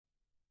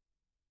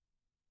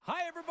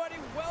Hi, everybody.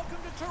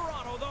 Welcome to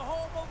Toronto, the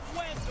home of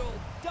Wendell,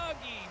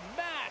 Dougie,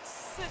 Matt,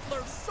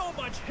 Sittler. So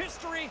much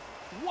history.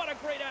 What a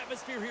great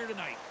atmosphere here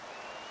tonight.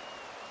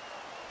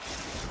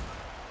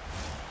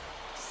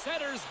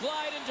 Setters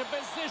glide into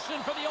position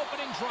for the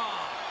opening draw.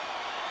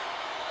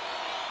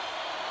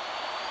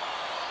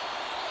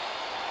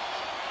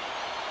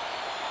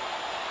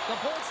 The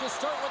Bolts will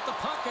start with the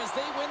puck as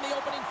they win the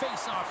opening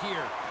faceoff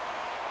here.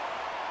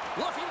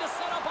 Looking to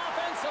set up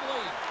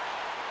offensively.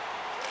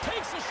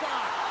 Takes a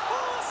shot.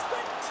 Oh, a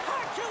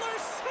spectacular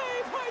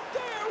save right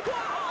there.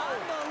 Wow.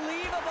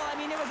 Unbelievable. I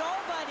mean, it was all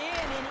but in.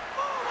 And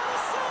oh, what a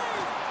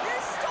save. He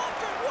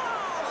stopped it.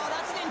 Wow. Oh,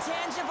 that's an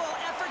intangible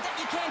effort that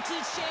you can't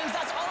teach, James.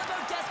 That's all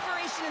about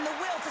desperation and the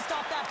will to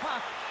stop that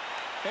puck.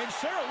 And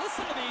Cheryl,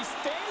 listen to these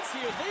fans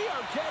here. They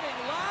are getting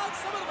loud.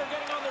 Some of them are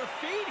getting on their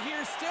feet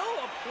here, still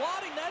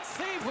applauding that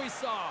save we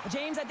saw.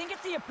 James, I think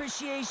it's the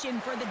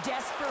appreciation for the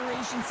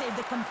desperation save,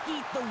 the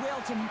compete, the will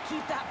to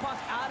keep that puck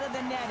out of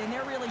the net, and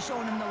they're really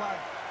showing him the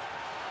love.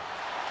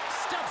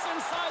 Steps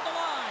inside the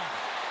line.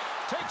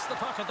 Takes the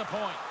puck at the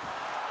point.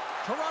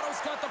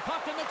 Toronto's got the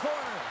puck in the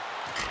corner.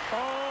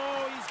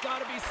 Oh, he's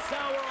got to be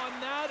sour on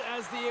that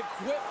as the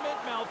equipment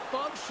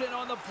malfunction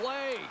on the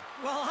play.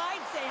 Well,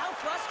 I'd say, how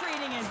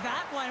frustrating is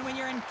that one when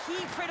you're in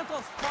key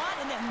critical spot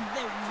and then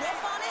the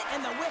whiff on it,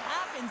 and the whiff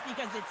happens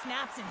because it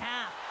snaps in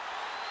half.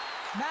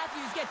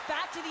 Matthews gets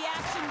back to the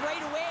action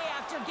right away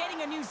after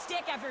getting a new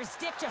stick after his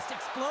stick just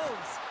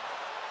explodes.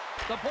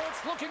 The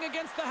Bolts looking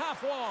against the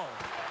half wall.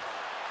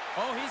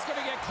 Oh, he's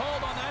going to get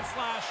called on that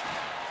slash.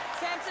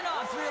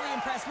 Samsonov's really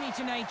impressed me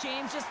tonight,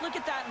 James. Just look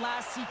at that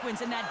last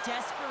sequence and that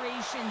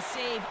desperation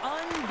save.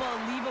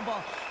 Unbelievable.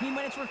 I mean,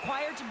 when it's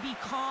required to be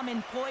calm and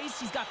poised,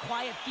 he's got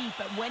quiet feet.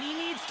 But when he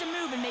needs to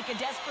move and make a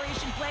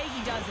desperation play,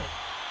 he does it.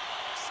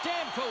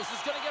 Stamkos is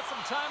going to get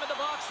some time in the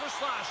box for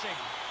slashing.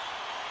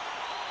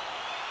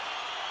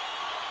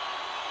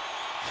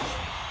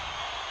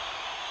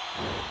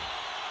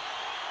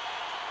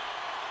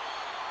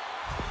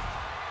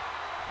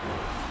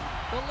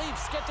 The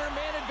Leafs get their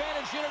man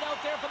advantage unit out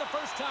there for the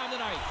first time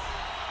tonight.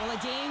 Well,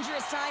 a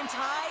dangerous time,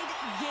 tied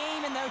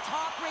game, and the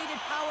top-rated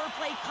power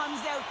play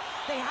comes out.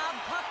 They have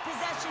puck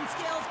possession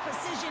skills,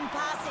 precision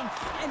passing,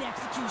 and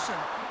execution.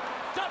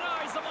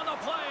 Denies them on the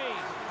play.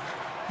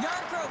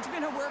 Yarncroke's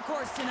been a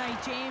workhorse tonight,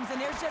 James, and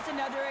there's just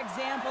another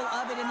example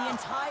of it, and the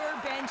entire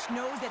bench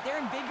knows that they're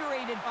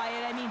invigorated by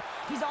it. I mean,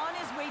 he's on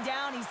his way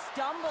down, he's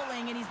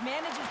stumbling, and he's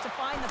manages to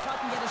find the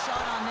puck and get a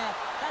shot on net.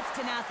 That's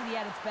tenacity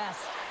at its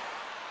best.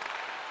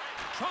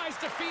 Tries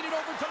to feed it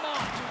over to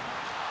Mont.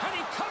 And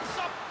he comes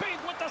up big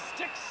with the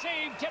stick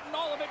save, getting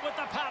all of it with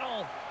the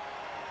paddle.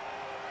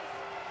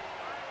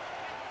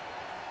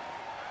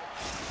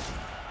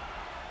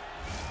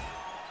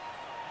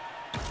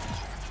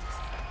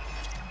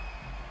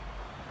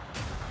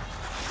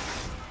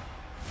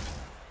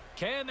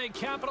 Can they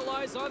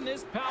capitalize on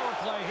this power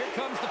play? Here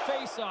comes the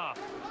face-off.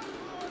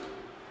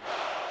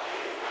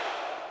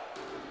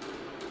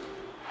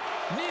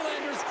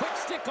 Nylander's quick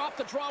stick off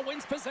the draw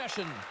wins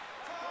possession.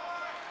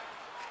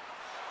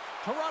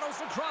 Toronto's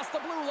across the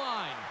blue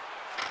line.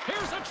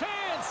 Here's a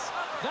chance.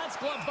 That's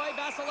gloved by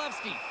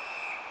Vasilevsky.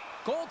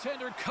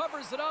 Goaltender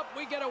covers it up.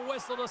 We get a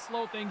whistle to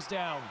slow things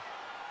down.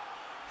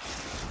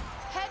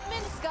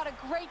 Hedman's got a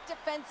great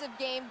defensive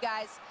game,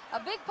 guys. A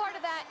big part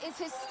of that is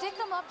his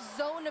stick-em-up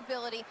zone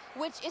ability,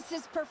 which is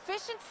his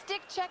proficient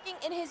stick checking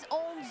in his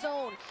own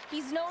zone.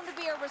 He's known to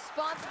be a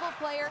responsible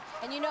player,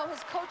 and you know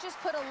his coaches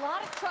put a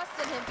lot of trust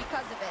in him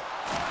because of it.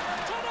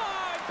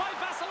 Denied by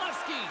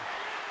Vasilevsky.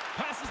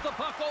 Passes the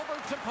puck over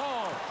to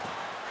Paul.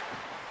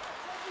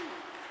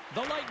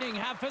 The Lightning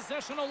have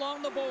possession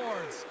along the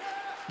boards.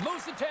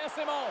 Moves it to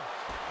SMO.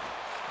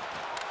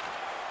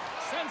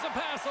 Sends a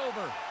pass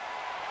over.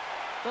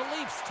 The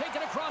Leafs take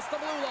it across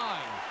the blue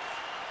line.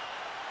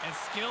 And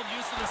skilled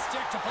use of the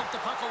stick to poke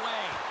the puck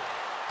away.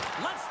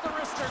 Lets the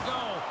wrister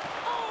go.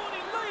 Oh, and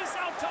he lays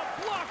out to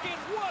block it.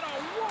 What a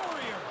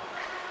warrior.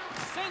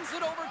 Sends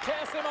it over to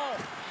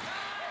SMO.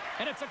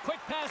 And it's a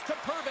quick pass to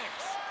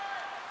Perbix.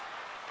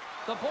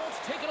 The Bolts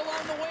take it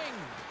along the wing.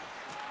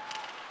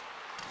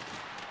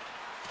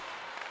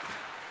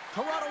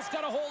 Toronto's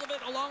got a hold of it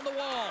along the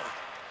wall.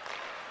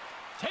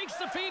 Takes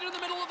the feed in the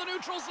middle of the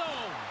neutral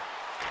zone.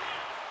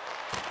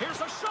 Here's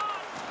a shot,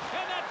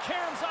 and that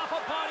caroms off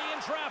a body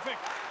in traffic.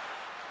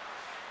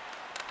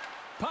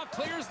 Puck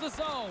clears the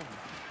zone,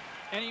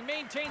 and he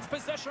maintains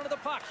possession of the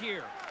puck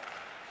here.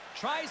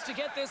 Tries to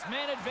get this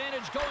man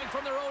advantage going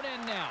from their own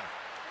end now.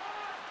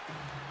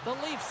 The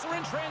Leafs are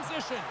in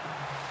transition.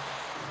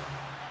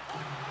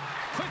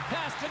 Quick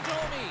pass to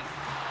Domi.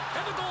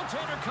 And the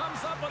goaltender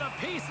comes up with a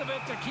piece of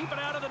it to keep it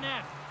out of the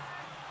net.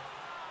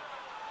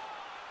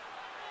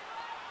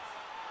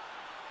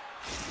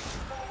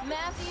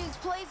 Matthews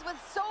plays with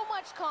so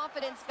much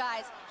confidence,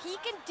 guys. He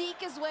can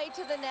deke his way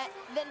to the net,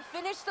 then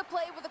finish the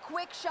play with a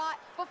quick shot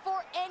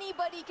before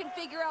anybody can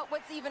figure out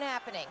what's even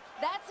happening.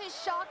 That's his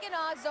shock and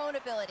awe zone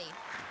ability.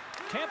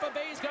 Tampa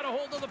Bay's got a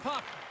hold of the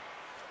puck.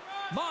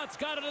 Mott's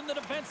got it in the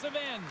defensive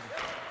end.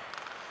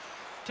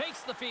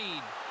 Takes the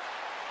feed.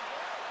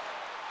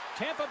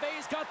 Tampa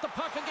Bay's got the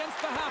puck against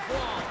the half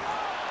wall.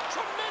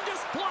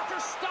 Tremendous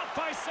blocker stopped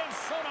by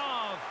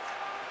Samsonov.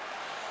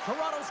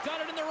 Toronto's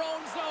got it in their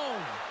own zone.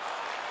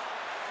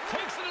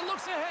 Takes it and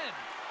looks ahead.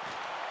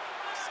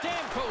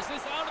 Stamkos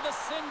is out of the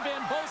sin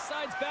bin. Both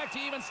sides back to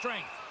even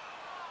strength.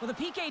 Well, the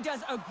PK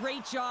does a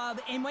great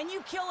job, and when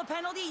you kill a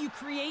penalty, you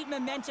create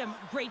momentum.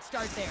 Great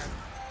start there.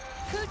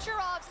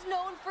 Kucherov's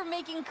known for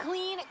making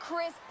clean,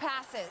 crisp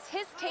passes.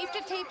 His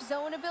tape-to-tape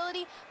zone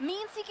ability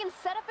means he can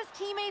set up his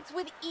teammates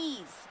with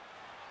ease.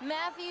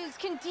 Matthews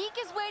can deke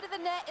his way to the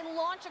net and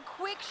launch a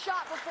quick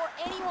shot before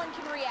anyone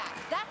can react.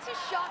 That's his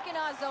shock and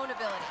awe zone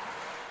ability.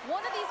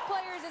 One of these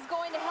players is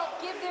going to help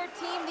give their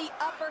team the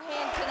upper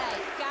hand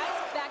tonight. Guys,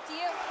 back to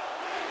you.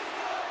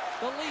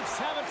 The Leafs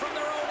have it from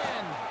their own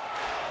end.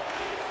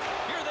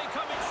 Here they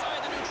come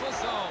inside the neutral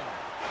zone.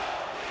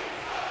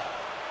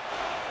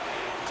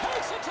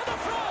 Takes it to the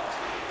front.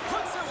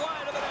 Puts it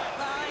wide of the net.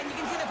 And you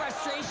can see the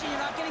frustration.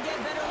 You're not going to get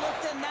a better look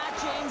than that,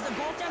 James. The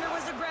goaltender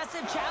was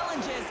aggressive,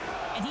 challenges,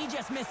 and he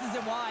just misses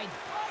it wide.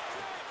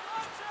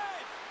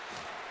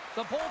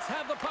 The Bolts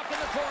have the puck in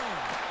the corner.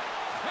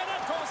 And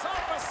it goes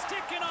off a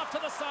stick and off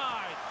to the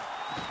side.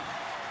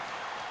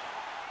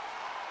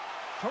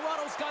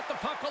 Toronto's got the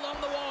puck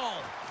along the wall.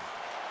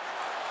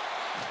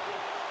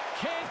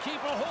 Can't keep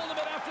a hold of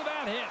it after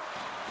that hit.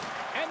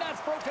 And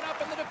that's broken up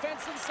in the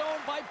defensive zone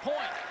by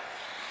Point.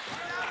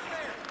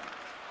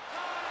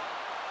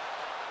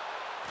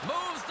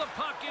 Moves the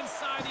puck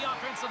inside the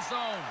offensive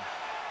zone.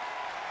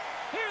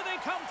 Here they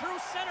come through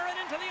center and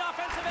into the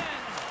offensive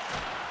end.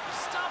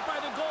 Stopped by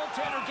the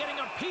goaltender, getting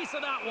a piece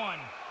of that one.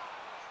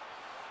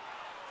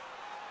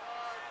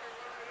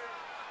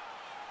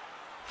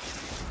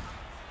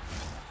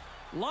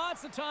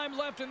 Lots of time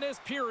left in this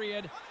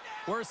period.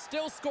 We're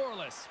still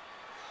scoreless.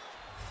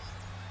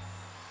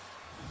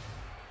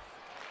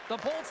 The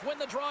Bolts win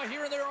the draw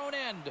here in their own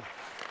end.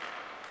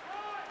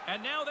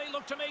 And now they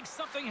look to make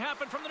something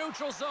happen from the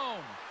neutral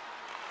zone.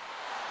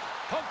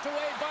 Poked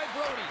away by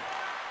Brody.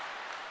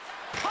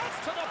 Cuts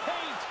to the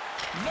paint.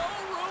 No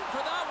room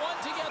for that one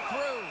to get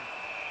through.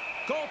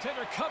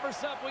 Goaltender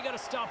covers up. We got a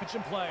stoppage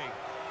in play.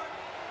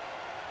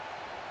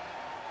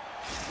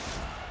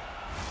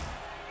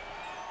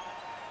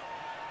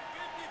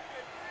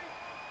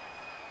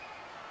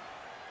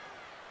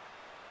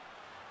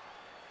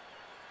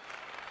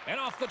 And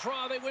off the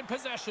draw, they win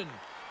possession.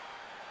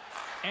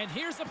 And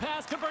here's a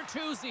pass to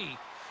Bertuzzi.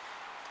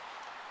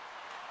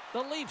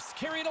 The Leafs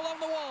carry it along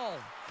the wall.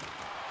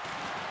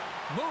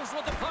 Moves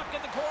with the puck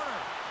in the corner.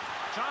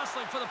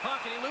 Jostling for the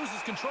puck, and he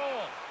loses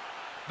control.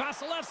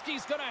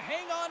 Vasilevsky's going to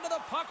hang on to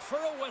the puck for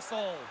a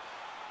whistle.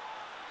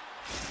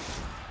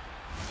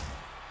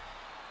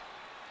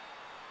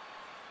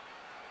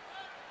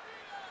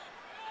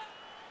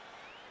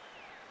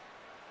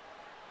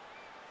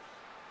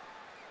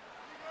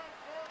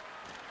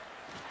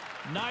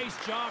 Nice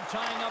job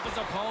tying up his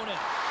opponent.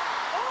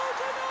 Oh,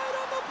 denied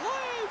on the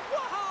play!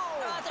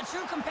 Wow! It's a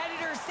true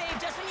competitor's save.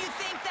 Just when you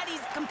think that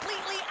he's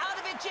completely out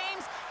of it,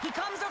 James, he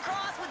comes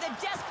across with a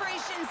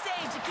desperation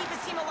save to keep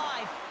his team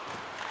alive.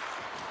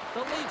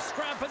 The Leafs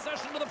grab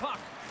possession to the puck.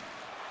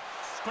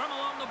 Scrum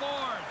along the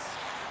boards.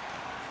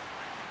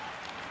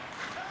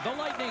 The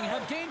Lightning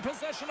have gained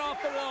possession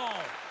off the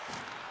wall.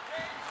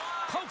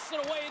 Pokes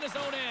it away in his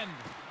own end.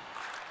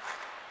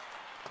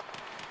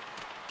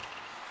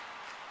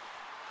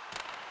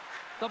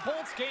 The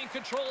Bolts gain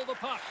control of the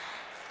puck.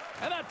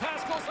 And that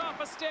pass goes off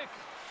a stick.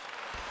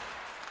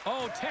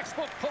 Oh,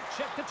 textbook poke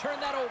check to turn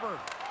that over.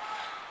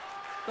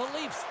 The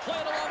Leafs play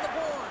it along the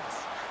boards.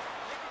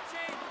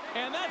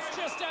 And that's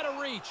just out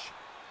of reach.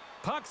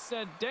 Puck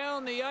sent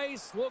down the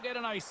ice. We'll get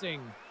an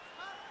icing.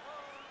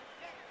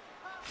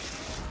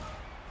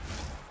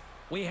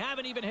 We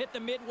haven't even hit the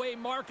midway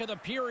mark of the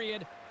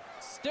period.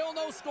 Still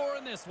no score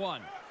in this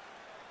one.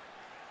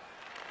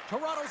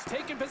 Toronto's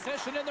taking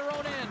possession in their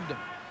own end.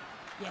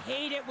 You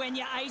hate it when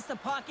you ice the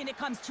puck and it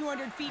comes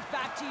 200 feet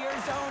back to your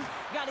zone.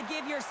 You got to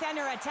give your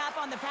center a tap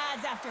on the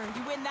pads after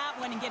you win that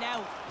one and get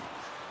out.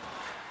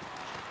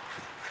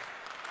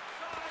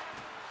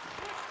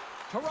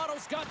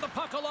 Toronto's got the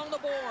puck along the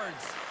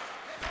boards.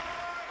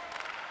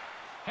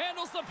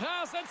 Handles the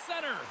pass at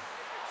center.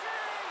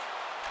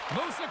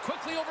 Moves it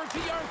quickly over to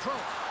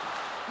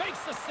Yarncroke.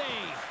 Makes the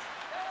save.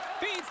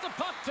 Feeds the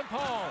puck to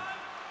Paul.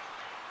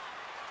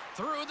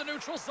 Through the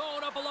neutral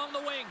zone up along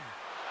the wing.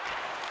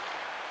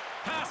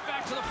 Pass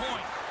back to the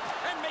point,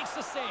 and makes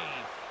the save.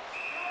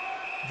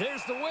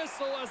 There's the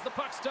whistle as the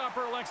puck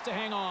stopper elects to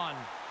hang on.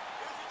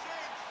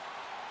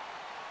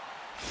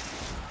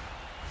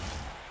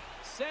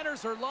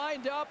 Centers are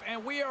lined up,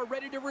 and we are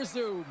ready to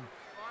resume.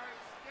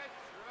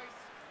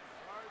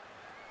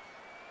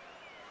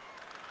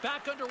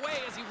 Back underway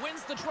as he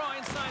wins the draw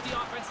inside the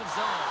offensive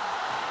zone.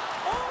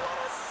 Oh, what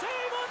a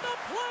save on the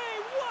play!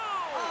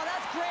 Wow! Oh,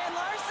 that's grand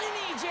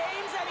larceny,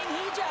 James. I mean,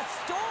 he just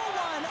stole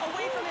one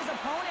away from his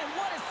opponent.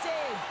 What a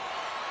save.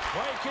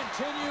 Play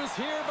continues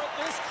here, but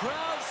this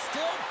crowd's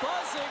still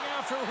buzzing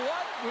after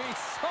what we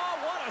saw.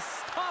 What a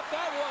stop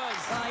that was.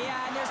 Yeah,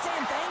 and they're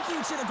saying thank you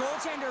to the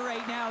goaltender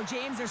right now,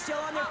 James. They're still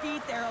on their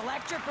feet. They're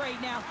electric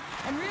right now.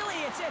 And really,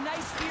 it's a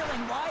nice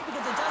feeling. Why?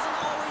 Because it doesn't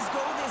always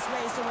go this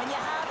way, so when you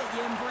have it,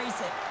 you embrace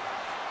it.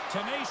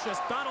 Tenacious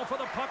battle for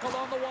the puck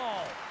along the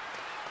wall.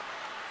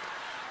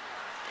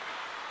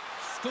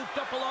 Scooped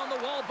up along the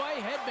wall by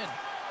Hedman.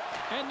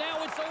 And now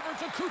it's over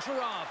to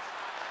Kucherov.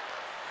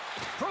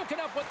 Broken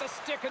up with the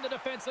stick in the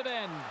defensive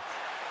end.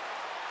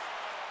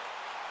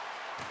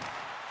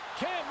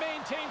 Can't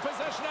maintain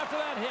possession after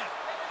that hit.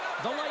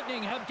 The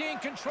Lightning have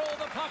gained control of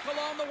the puck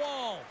along the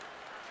wall.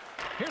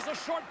 Here's a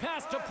short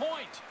pass to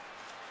Point.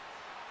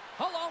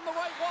 Along the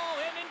right wall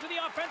and into the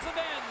offensive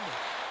end.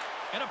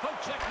 And a poke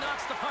check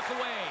knocks the puck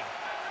away.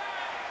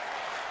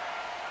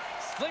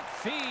 Slick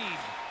feed.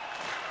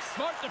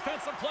 Smart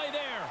defensive play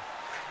there.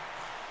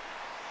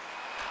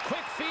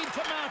 Quick feed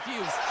to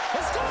Matthews. He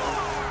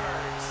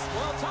scores!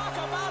 Well, talk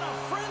about a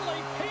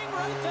friendly ping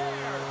right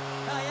there.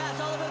 Yeah,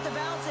 it's all about the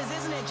bounces,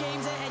 isn't it,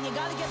 James? And you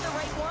got to get the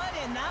right one,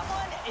 and that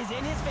one is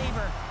in his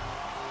favor.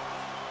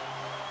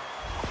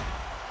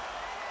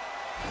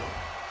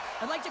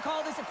 I'd like to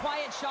call this a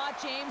quiet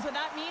shot, James. What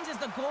that means is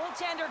the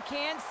goaltender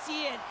can't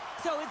see it.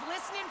 So he's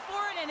listening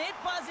for it, and it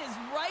buzzes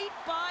right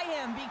by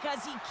him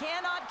because he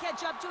cannot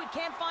catch up to it,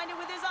 can't find it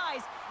with his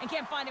eyes, and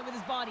can't find it with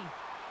his body.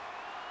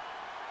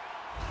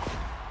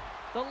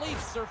 The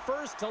Leafs are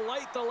first to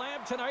light the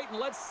lamp tonight, and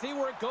let's see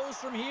where it goes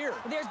from here.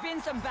 There's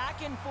been some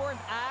back-and-forth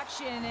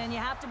action, and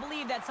you have to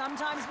believe that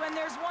sometimes when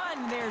there's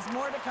one, there's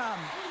more to come.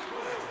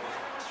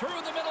 Through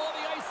the middle of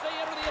the ice, they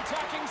enter the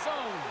attacking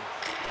zone.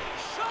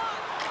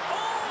 Shot!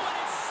 Oh, and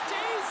it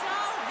stays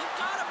out! He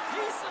got a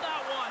piece of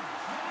that one.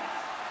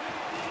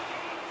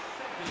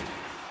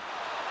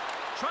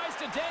 Tries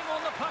to dangle,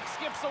 and the puck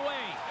skips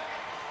away.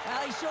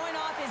 Well, he's showing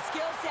off his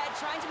skill set,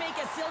 trying to make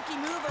a silky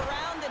move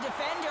around the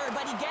defender,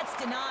 but he gets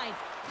denied.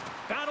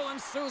 Battle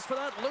ensues for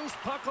that loose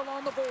puck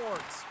along the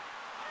boards.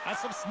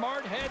 That's some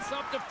smart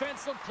heads-up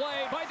defensive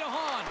play by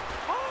DeHaan.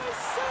 Oh, he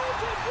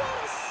saved it!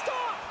 What a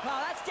stop!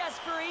 Well, that's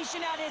desperation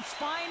at its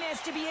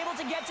finest to be able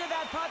to get to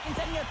that puck and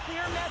sending a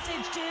clear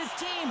message to his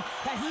team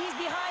that he's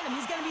behind him.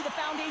 He's going to be the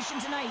foundation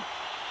tonight.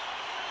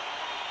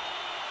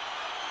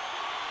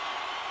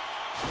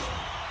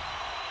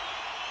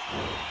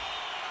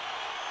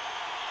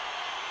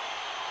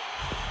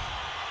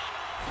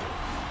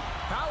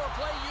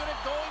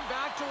 Going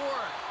back to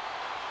work.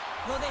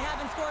 Well, they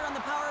haven't scored on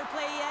the power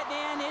play yet,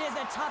 man. It is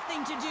a tough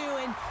thing to do,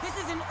 and this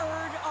is an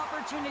earned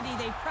opportunity.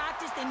 They've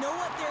practiced. They know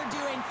what they're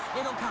doing.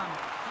 It'll come.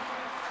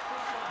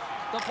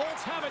 The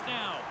Bolts have it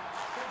now.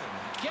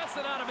 Gets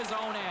it out of his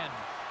own end.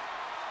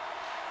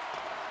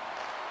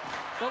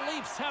 The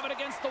Leafs have it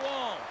against the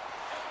wall.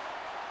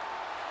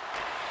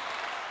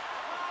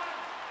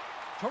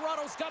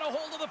 Toronto's got a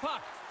hold of the puck.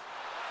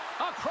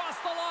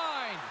 Across the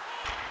line.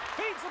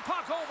 Feeds the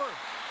puck over.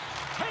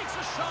 Takes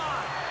a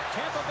shot.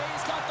 Tampa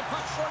Bay's got the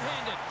puck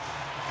shorthanded.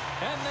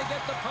 And they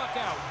get the puck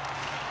out.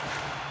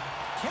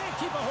 Can't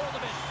keep a hold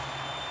of it.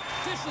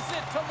 Dishes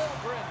it to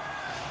Liljegren.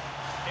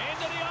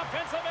 Into the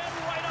offensive end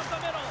right up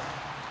the middle.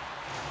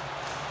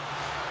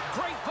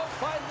 Great poke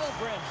by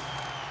Liljegren.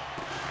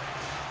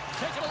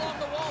 Taken along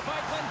the wall by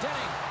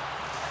Glendening.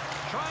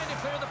 Trying to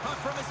clear the puck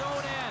from his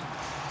own end.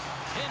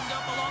 Pinned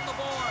up along the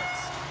boards.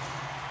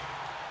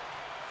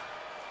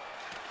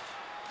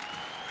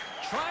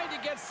 Trying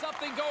to get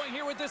something going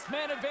here with this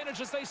man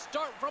advantage as they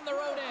start from their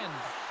own end.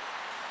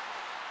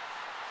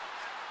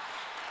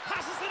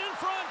 Passes it in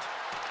front.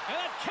 And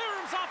that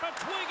caroms off a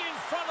twig in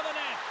front of the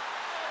net.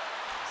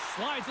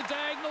 Slides it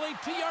diagonally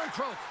to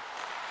Järnkrok.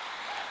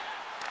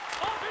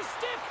 Off his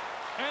stick.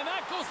 And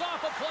that goes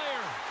off a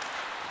player.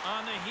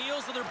 On the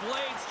heels of their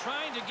blades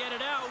trying to get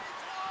it out.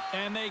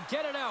 And they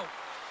get it out.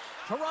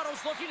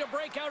 Toronto's looking to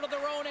break out of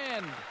their own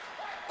end.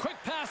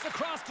 Quick pass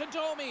across to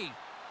Domi.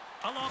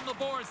 Along the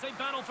boards, they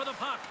battle for the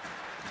puck.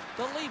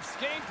 The Leafs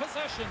gain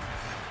possession.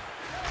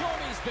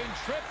 Domi's been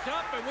tripped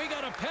up, and we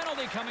got a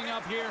penalty coming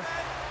up here.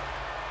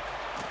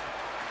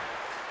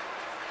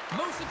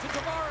 Moves it to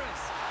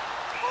Tavares.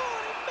 Oh,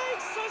 and he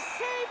makes the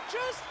save.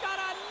 Just got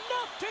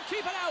enough to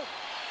keep it out.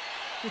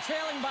 You're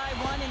trailing by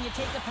one, and you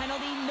take the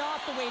penalty.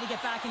 Not the way to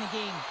get back in the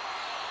game.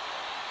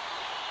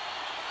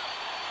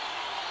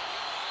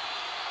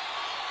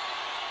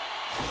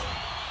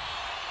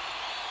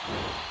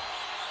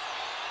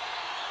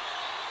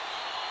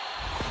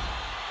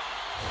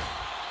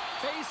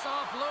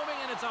 Face-off looming,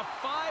 and it's a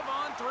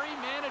 5-on-3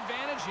 man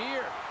advantage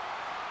here.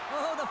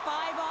 Oh, the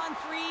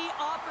 5-on-3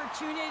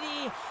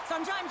 opportunity.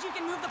 Sometimes you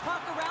can move the puck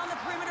around the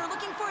perimeter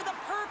looking for the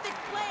perfect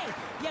play.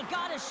 You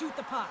gotta shoot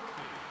the puck.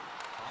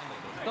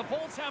 The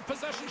Bolts have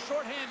possession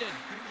shorthanded.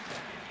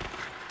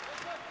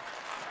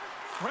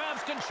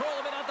 Grabs control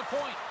of it at the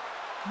point.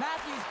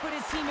 Matthews put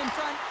his team in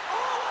front.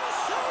 Oh, what a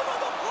save on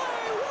the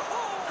play!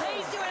 Whoa!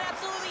 He's doing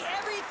absolutely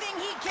everything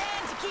he can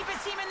to keep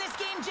his team in this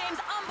game,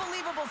 James.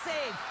 Unbelievable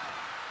save.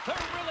 They're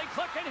really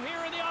clicking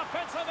here in the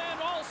offensive end.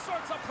 All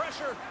sorts of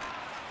pressure.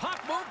 Puck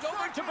moved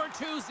over to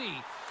Bertuzzi.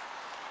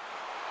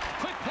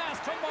 Quick pass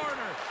to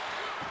Marner.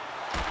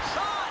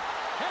 Shot!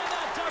 And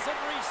that doesn't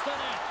reach the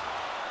net.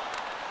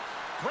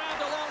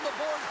 Grabbed along the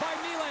boards by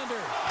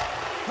Nylander.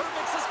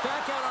 Hermits is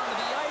back out onto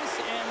the ice,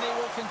 and they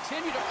will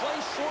continue to play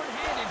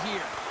shorthanded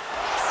here.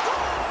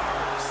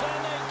 Scores!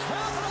 And they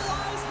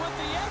capitalize with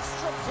the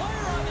extra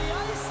player on the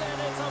ice, and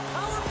it's a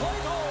power play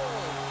goal.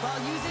 Well,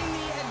 using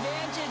the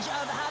advantage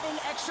of having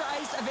extra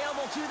ice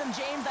available to them,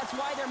 James, that's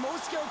why their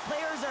most skilled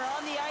players are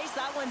on the ice.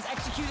 That one's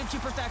executed to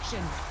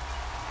perfection.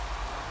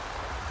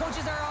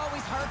 Coaches are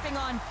always harping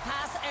on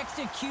pass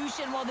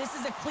execution. Well, this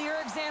is a clear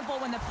example.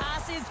 When the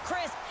pass is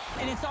crisp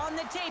and it's on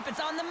the tape,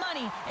 it's on the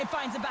money, it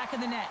finds the back of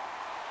the net.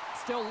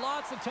 Still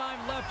lots of time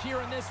left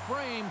here in this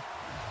frame.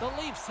 The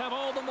Leafs have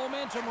all the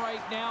momentum right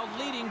now,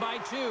 leading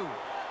by 2.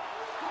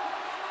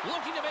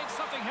 Looking to make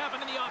something happen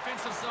in the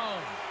offensive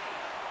zone.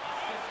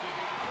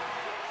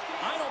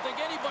 I don't think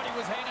anybody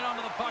was hanging on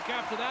to the puck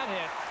after that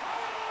hit.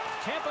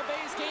 Tampa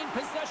Bay's gained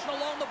possession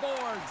along the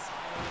boards.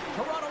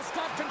 Toronto's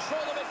got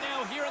control of it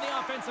now here in the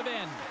offensive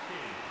end.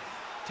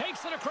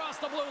 Takes it across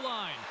the blue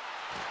line.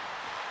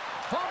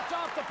 Bumped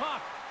off the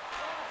puck.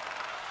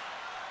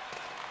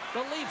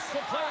 The Leafs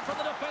will play it from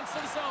the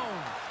defensive zone.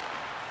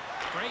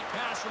 Great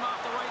pass from off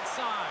the right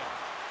side.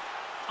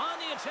 On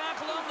the attack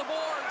along the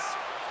boards.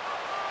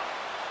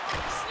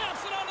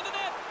 Snaps it onto the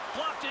net.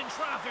 Blocked in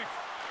traffic.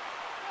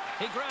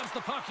 He grabs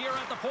the puck here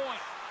at the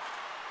point.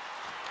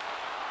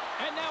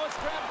 And now it's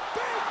grabbed.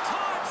 Big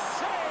time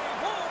save.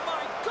 Oh,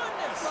 my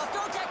goodness. Well,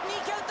 throw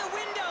technique out the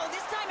window.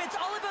 This time it's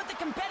all about the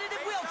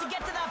competitive will to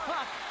get to that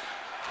puck.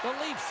 The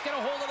Leafs get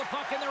a hold of the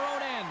puck in their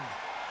own end.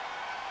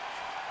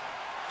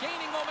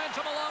 Gaining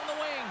momentum along the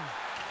wing.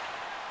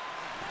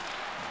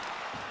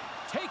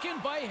 Taken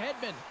by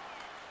Hedman.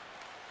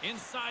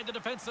 Inside the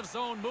defensive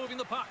zone, moving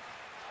the puck.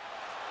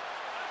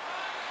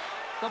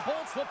 The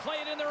Bolts will play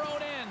it in their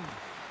own end.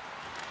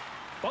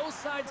 Both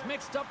sides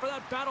mixed up for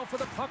that battle for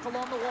the puck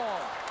along the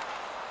wall.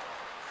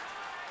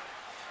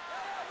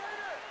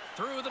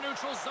 Through the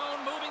neutral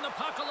zone, moving the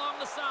puck along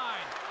the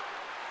side.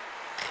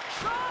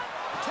 Shot!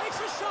 Takes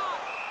a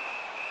shot!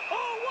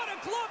 Oh, what a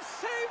glove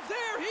save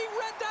there! He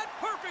read that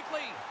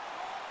perfectly!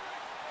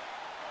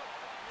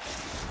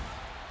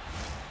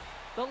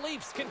 The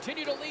Leafs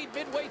continue to lead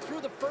midway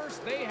through the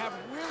first. They have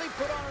really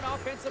put on an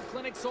offensive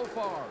clinic so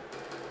far.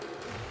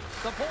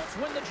 The Bolts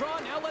win the draw.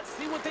 Now let's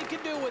see what they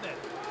can do with it.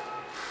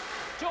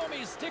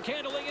 Domi's stick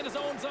handling in his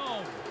own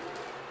zone.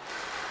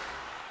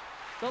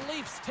 The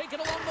Leafs take it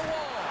along the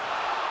wall.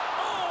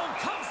 Oh,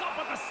 comes up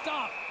with a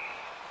stop.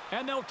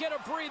 And they'll get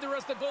a breather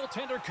as the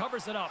goaltender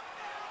covers it up.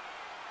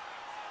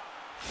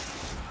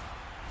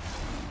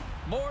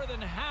 More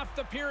than half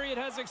the period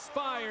has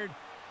expired.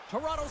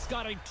 Toronto's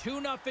got a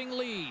 2-0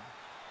 lead.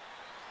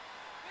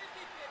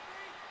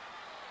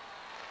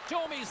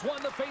 Domi's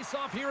won the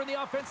face-off here in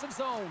the offensive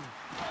zone.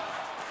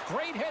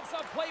 Great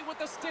heads-up play with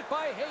the stick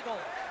by Hagel.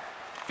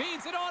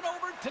 Feeds it on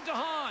over to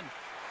DeHaan.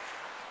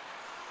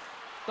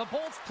 The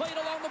Bolts played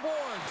along the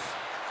boards.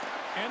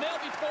 And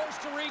they'll be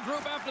forced to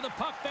regroup after the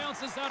puck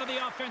bounces out of the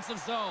offensive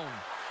zone.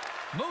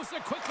 Moves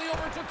it quickly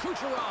over to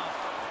Kucherov.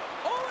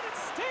 Oh, and it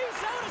stays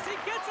out as he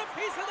gets a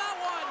piece of that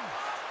one.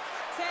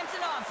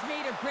 Samsonov's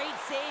made a great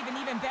save, and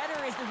even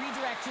better is the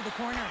redirect to the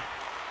corner.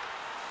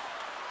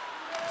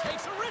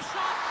 Takes a wrist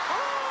shot.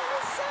 Oh, he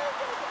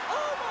saved it.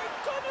 Oh, my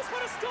goodness,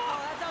 what a stop.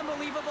 Oh, that's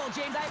unbelievable,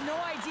 James. I have no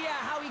idea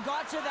how he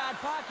got to that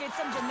puck. It's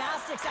some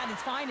gymnastics at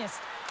its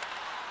finest.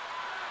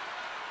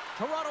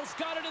 Toronto's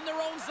got it in their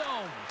own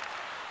zone.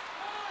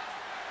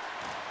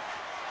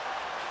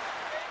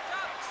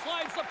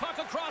 Slides the puck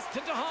across to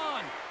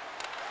DeHaan.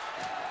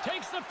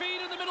 Takes the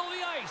feed in the middle of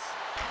the ice.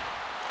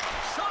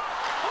 Shot.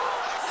 Oh,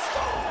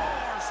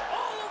 scores!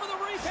 All over the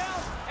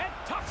rebound and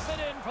tucks it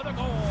in for the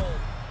goal.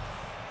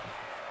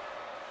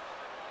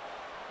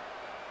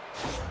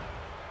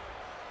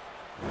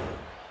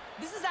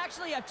 This is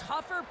actually a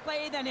tougher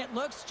play than it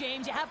looks,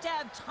 James. You have to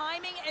have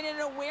timing and an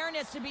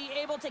awareness to be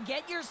able to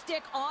get your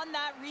stick on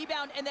that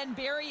rebound and then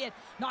bury it.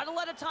 Not a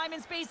lot of time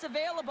and space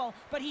available,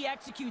 but he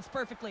executes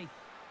perfectly.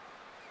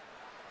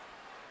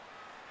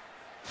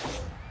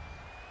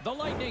 The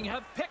Lightning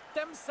have picked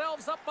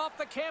themselves up off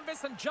the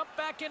canvas and jumped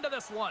back into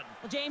this one.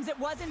 Well, James, it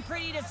wasn't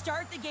pretty to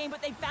start the game,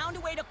 but they found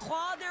a way to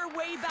claw their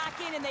way back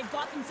in, and they've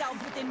got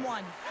themselves within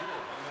one.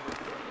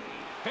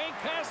 Bank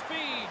pass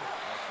feed.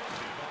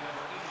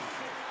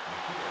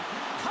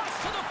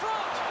 Cuts to the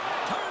front.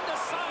 Turned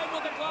aside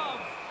with a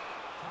glove.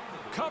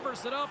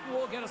 Covers it up, and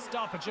we'll get a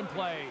stoppage in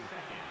play.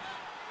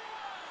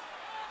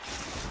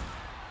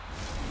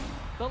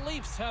 The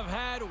Leafs have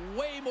had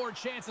way more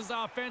chances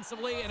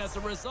offensively, and as a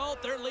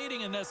result, they're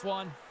leading in this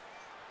one.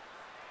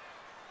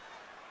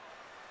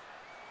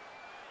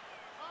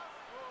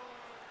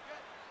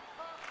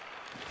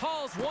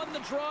 Paul's won the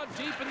draw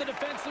deep in the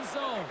defensive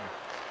zone.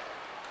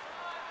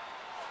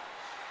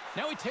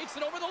 Now he takes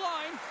it over the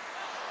line.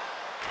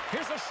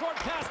 Here's a short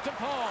pass to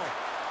Paul.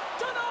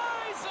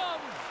 Denies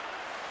him!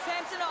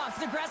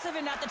 Samsonov's aggressive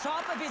and at the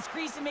top of his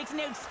crease and makes an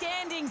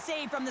outstanding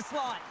save from the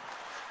slot.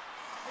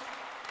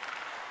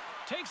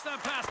 Takes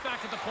that pass back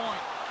at the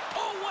point.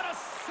 Oh, what a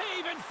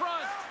save in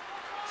front.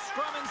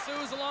 Scrum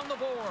ensues along the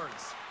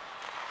boards.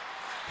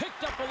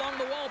 Picked up along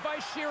the wall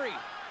by Sheary.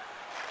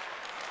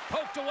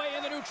 Poked away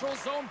in the neutral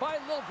zone by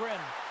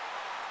Liljegren.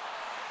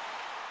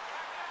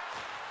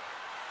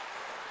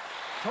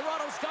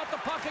 Toronto's got the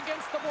puck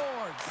against the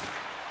boards.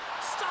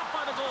 Stopped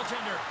by the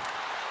goaltender.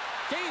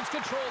 Gains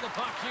control of the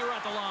puck here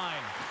at the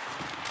line.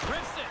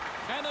 Rips it,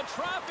 and the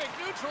traffic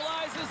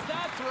neutralizes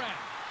that threat.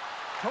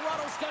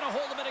 Toronto's got a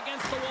hold of it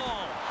against the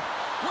wall.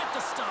 With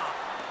the stop.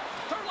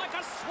 They're like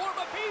a swarm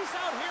of bees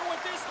out here with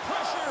this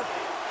pressure.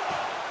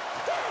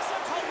 There's a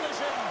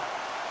collision.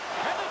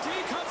 And the D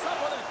comes up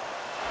with it.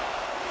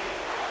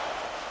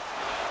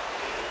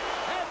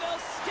 And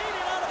they'll skate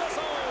it out of the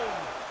zone.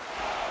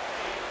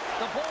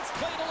 The Bolts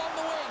played along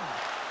the wing.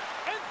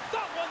 And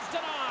that one's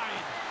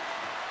denied.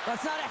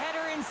 That's not a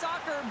header in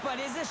soccer, but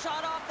is a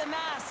shot off the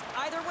mask.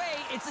 Either way,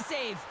 it's a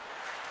save.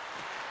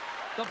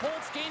 The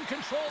Bolts gain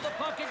control of the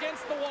puck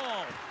against the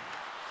wall.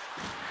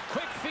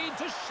 Quick feed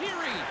to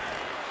Sheary.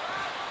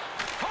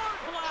 Hard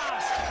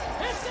blast.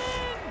 It's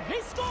in.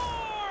 He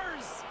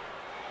scores.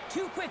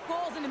 2 quick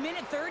goals in a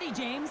minute 30,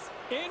 James.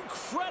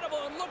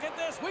 Incredible. And look at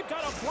this. We've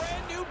got a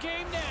brand new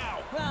game now.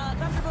 Well, a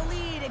comfortable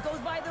lead. It goes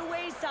by the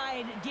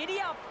wayside. Giddy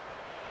up.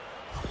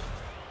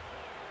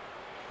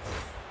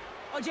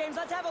 Oh, James,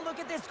 let's have a look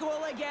at this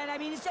goal again. I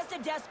mean, it's just a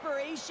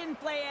desperation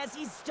play as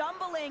he's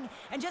stumbling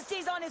and just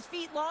stays on his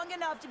feet long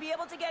enough to be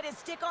able to get his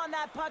stick on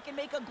that puck and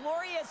make a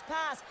glorious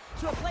pass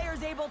to a player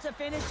who's able to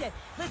finish it.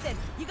 Listen,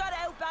 you got to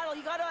outbattle,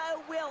 you got to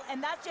outwill,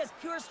 and that's just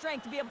pure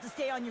strength to be able to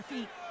stay on your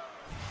feet.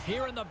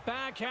 Here in the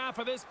back half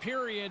of this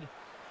period,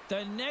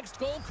 the next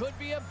goal could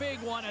be a big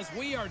one as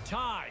we are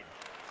tied.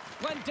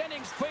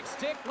 Glendening's quick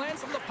stick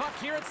lands on the puck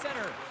here at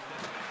center.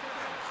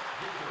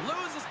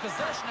 Loses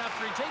possession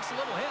after he takes a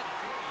little hit.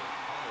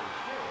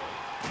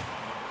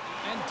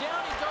 And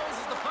down he goes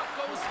as the puck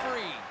goes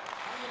free.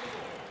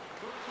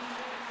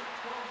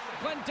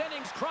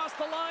 Glendening's crossed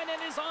the line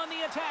and is on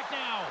the attack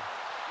now.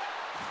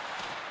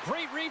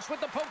 Great reach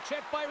with the poke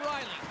check by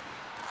Riley.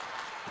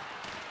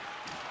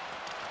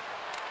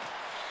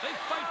 They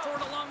fight for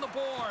it along the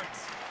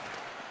boards.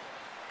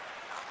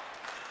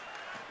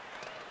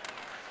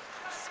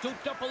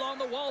 Scooped up along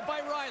the wall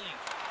by Riley.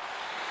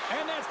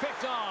 And that's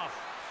picked off.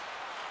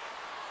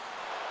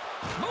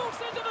 Moves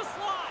into the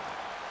slot.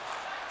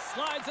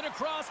 Slides it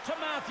across to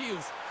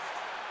Matthews.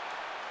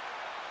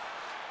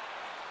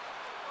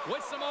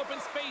 With some open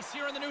space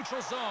here in the neutral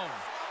zone.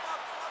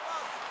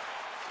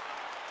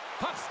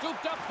 Puck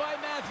scooped up by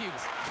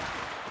Matthews.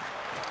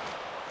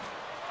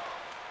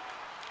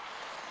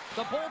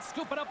 The Bolts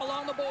scoop it up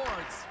along the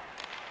boards.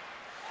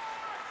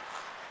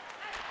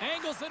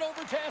 Angles it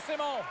over to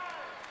Esimo.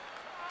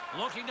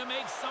 Looking to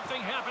make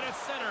something happen at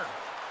center.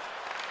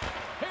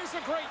 Here's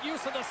a great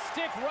use of the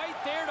stick right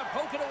there to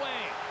poke it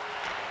away.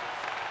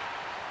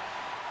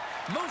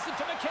 Moves it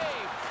to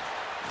McCabe.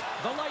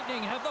 The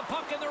Lightning have the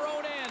puck in their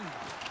own end.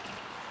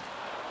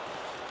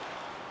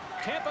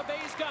 Tampa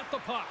Bay's got the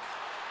puck.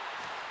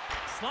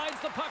 Slides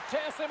the puck to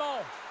Esimo.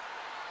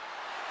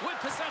 With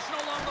possession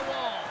along the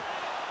wall.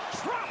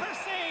 Proper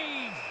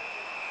save!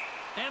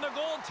 And the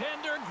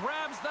goaltender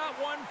grabs that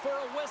one for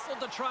a whistle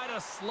to try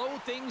to slow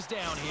things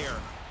down here.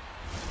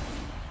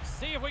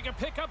 See if we can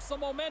pick up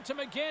some momentum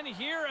again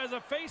here as a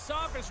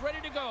face-off is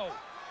ready to go.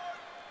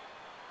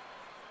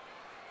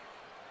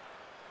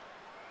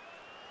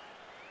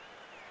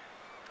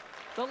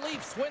 The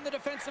Leafs win the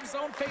defensive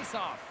zone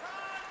face-off.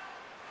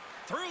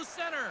 Through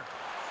center.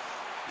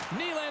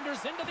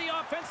 Nylander's into the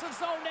offensive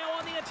zone now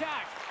on the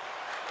attack.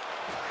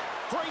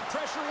 Great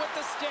pressure with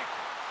the stick.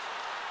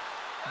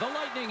 The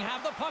Lightning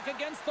have the puck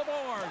against the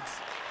boards.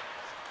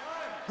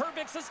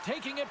 Herbix is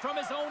taking it from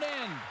his own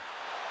end.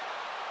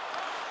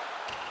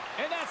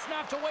 And that's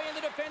knocked away in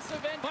the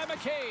defensive end by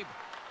McCabe.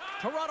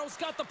 Toronto's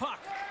got the puck.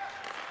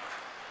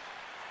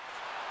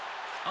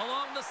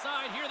 Along the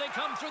side, here they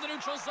come through the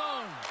neutral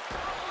zone.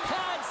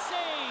 Pad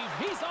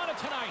save. He's on it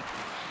tonight.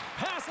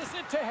 Passes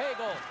it to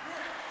Hagel.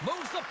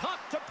 Moves the puck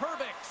to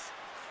Herbix.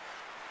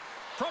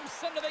 From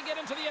center, they get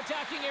into the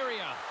attacking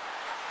area.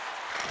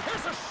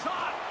 Here's a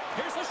shot.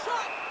 Here's a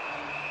shot.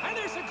 And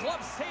there's a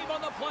glove save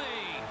on the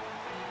play.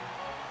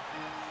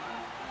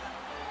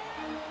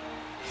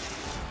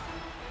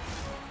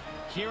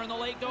 Here in the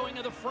late going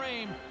of the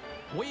frame,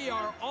 we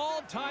are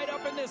all tied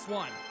up in this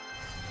one.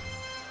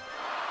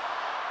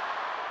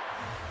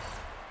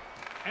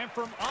 And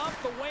from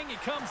off the wing, he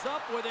comes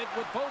up with it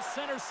with both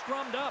centers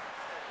scrummed up.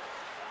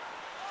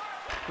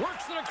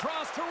 Works it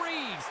across to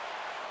Reeves.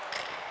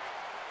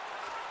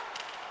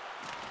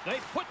 They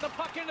put the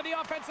puck into the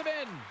offensive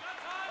end.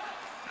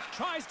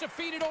 Tries to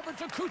feed it over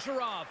to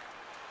Kucherov.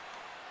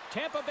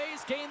 Tampa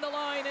Bay's gained the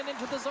line and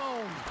into the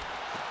zone.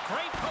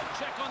 Great poke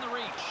check on the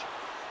reach.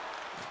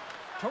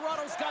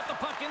 Toronto's got the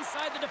puck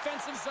inside the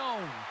defensive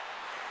zone.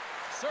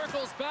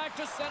 Circles back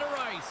to center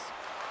ice.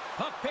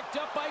 Puck picked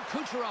up by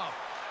Kucherov.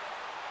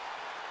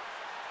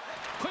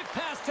 Quick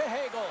pass to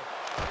Hagel.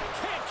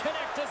 Can't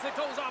connect as it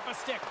goes off a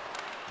stick.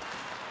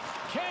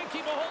 Can't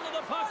keep a hold of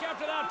the puck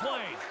after that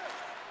play.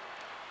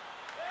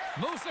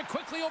 Moves it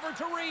quickly over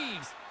to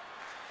Reeves.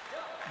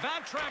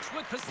 Backtracks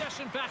with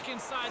possession back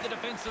inside the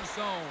defensive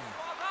zone.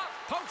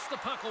 Pokes the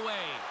puck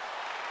away.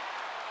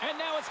 And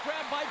now it's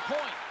grabbed by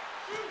Point.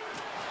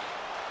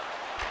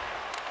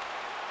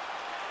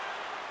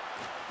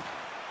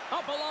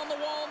 Up along the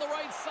wall on the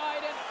right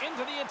side and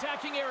into the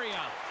attacking area.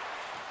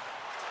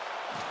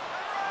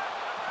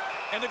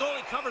 And the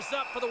goalie covers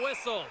up for the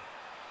whistle.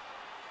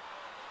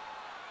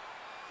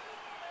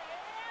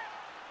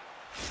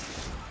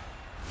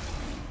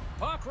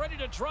 Puck ready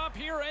to drop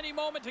here any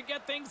moment to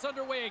get things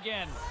underway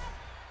again.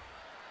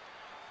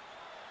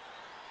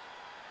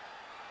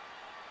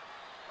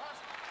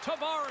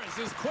 Tavares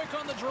is quick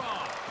on the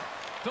draw.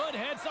 Good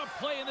heads-up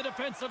play in the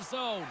defensive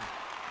zone.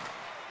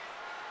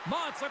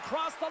 Mott's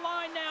across the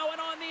line now and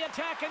on the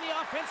attack in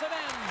the offensive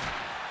end.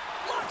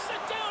 Locks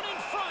it down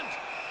in front.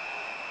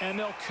 And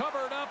they'll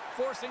cover it up,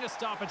 forcing a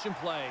stoppage in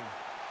play.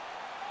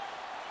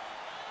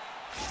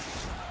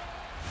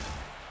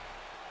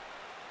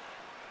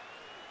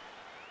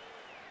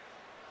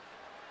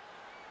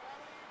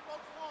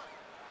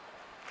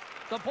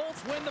 The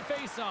Bolts win the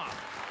faceoff.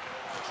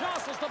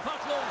 Jostles the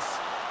puck loose.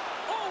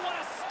 Oh, what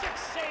a stick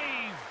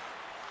save!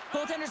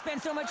 Goaltender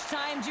spends so much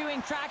time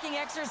doing tracking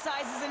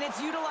exercises, and it's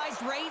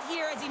utilized right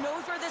here as he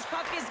knows where this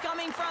puck is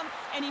coming from,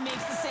 and he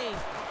makes the save.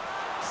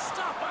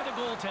 Stopped by the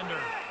goaltender.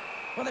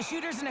 Well, the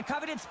shooter's in a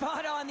coveted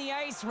spot on the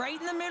ice, right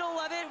in the middle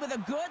of it with a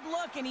good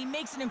look, and he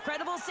makes an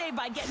incredible save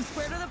by getting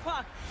square to the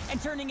puck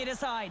and turning it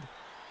aside.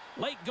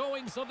 Late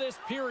goings of this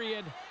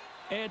period,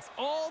 it's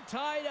all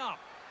tied up.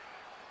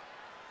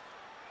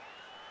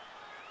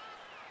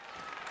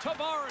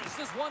 Tavares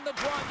has won the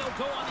draw, and they'll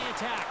go on the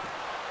attack.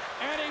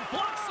 And he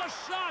blocks a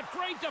shot.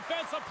 Great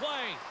defensive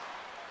play.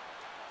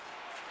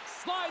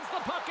 Slides the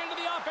puck into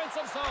the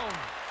offensive zone.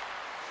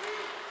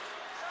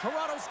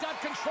 Toronto's got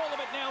control of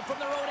it now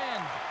from their own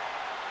end.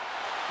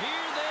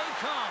 Here they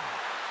come.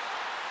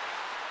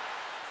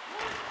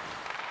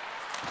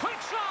 Quick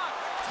shot.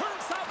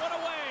 Turns that one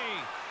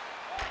away.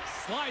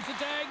 Slides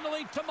it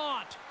diagonally to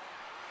Mott.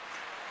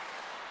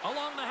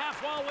 Along the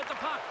half wall with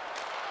the puck.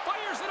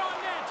 Fires it on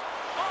net.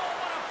 Oh,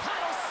 what a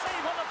paddle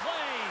save on the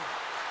play.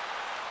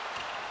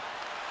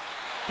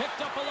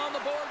 Picked up along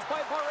the boards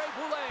by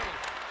Barré-Boulet.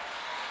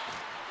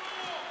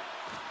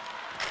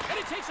 And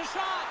he takes a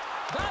shot.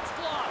 That's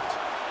blocked.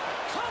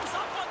 Comes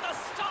up on the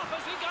stop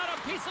as he got a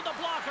piece of the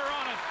blocker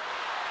on it.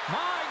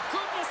 My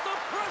goodness, the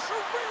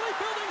pressure really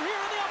building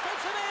here in the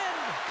offensive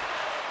end.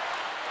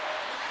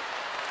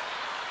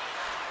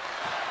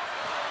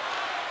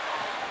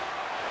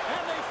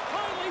 And they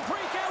finally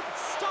break out,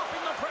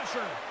 stopping the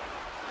pressure.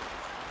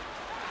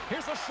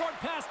 Here's a short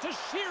pass to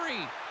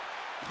Sheary.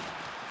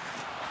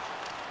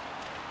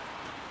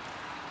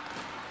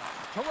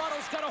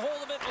 Toronto's got a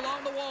hold of it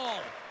along the wall.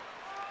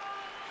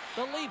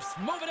 The Leafs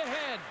move it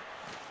ahead.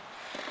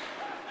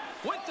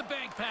 With the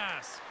bank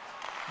pass.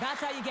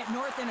 That's how you get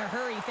north in a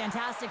hurry.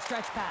 Fantastic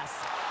stretch pass.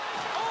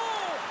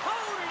 Oh,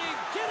 how did he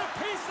get a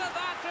piece of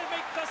that to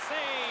make the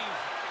save?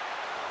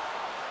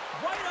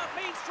 Right up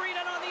Main Street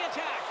and on the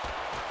attack.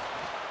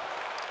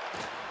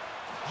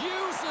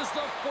 Uses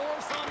the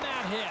force on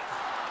that hit.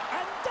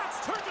 And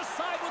that's turned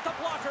aside with the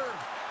blocker.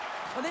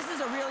 Well, this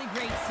is a really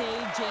great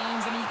save,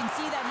 James. I mean, you can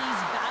see that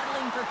he's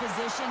battling for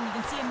position. You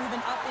can see him moving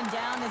up and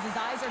down as his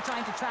eyes are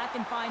trying to track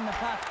and find the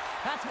puck.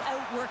 That's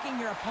outworking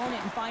your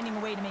opponent and finding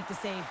a way to make the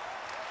save.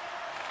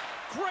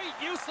 Great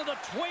use of the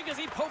twig as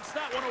he pokes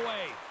that one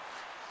away.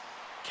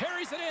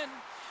 Carries it in.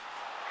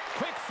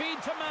 Quick feed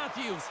to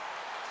Matthews.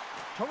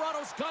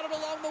 Toronto's got it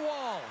along the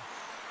wall.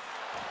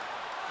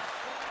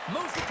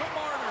 Moves it to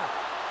Marner.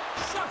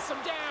 Shuts him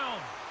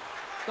down.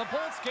 The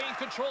Bolts gain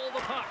control of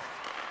the puck.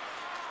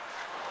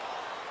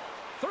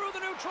 Through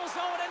the neutral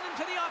zone and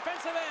into the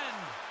offensive end.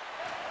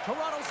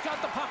 Toronto's got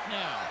the puck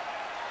now.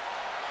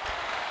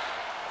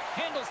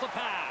 Handles the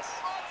pass.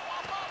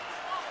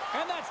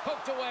 And that's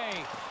poked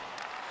away.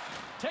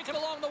 Taken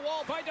along the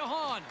wall by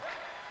DeHaan.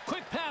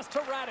 Quick pass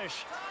to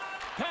Radish.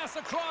 Pass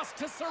across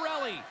to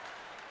Cirelli.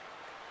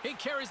 He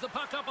carries the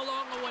puck up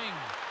along the wing.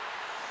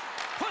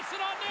 Puts it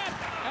on net.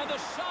 And the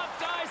shot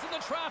dies in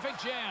the traffic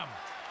jam.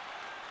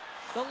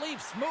 The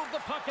Leafs move the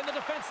puck in the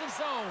defensive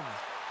zone.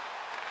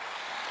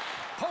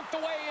 Poked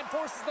away and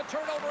forces the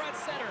turnover at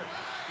center.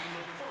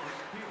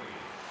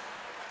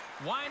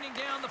 Winding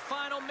down the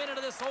final minute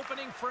of this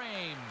opening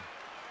frame.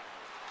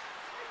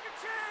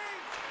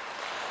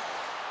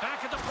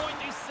 Back at the point,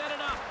 they set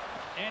it up.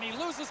 And he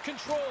loses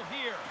control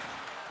here.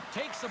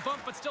 Takes a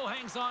bump, but still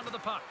hangs on to the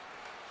puck.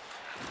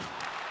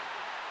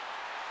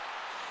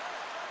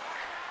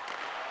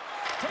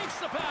 Takes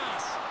the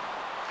pass.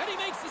 And he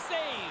makes the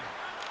save.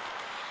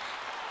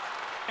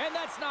 And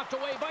that's knocked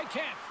away by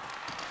Kemp.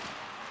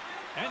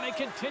 And they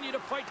continue to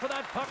fight for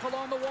that puck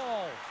along the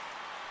wall.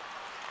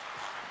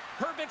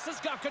 Perbix has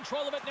got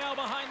control of it now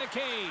behind the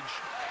cage.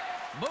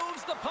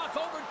 Moves the puck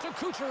over to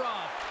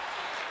Kucherov.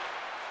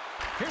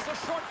 Here's a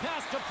short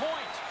pass to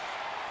Point.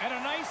 And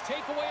a nice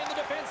takeaway in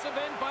the defensive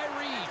end by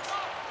Reeves.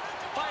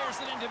 Fires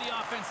it into the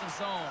offensive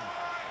zone.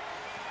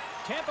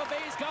 Tampa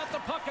Bay's got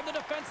the puck in the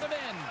defensive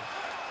end.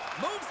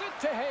 Moves it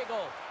to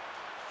Hagel.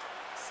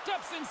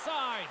 Steps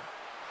inside.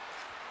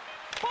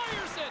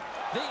 Fires it.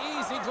 The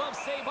easy glove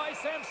save by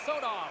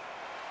Samsonov.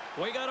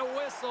 We got a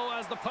whistle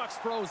as the puck's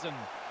frozen.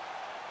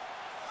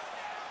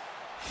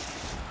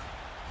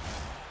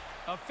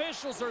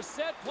 Officials are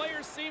set.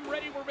 Players seem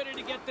ready. We're ready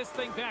to get this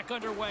thing back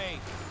underway.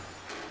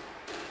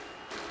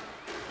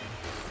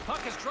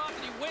 Puck is dropped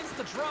and he wins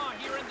the draw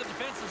here in the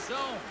defensive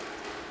zone.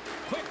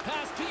 Quick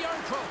pass to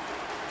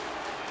Yarncroke.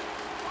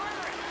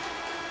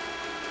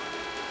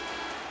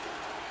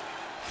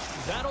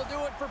 That'll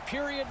do it for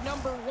period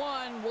number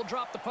 1. We'll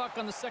drop the puck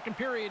on the second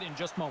period in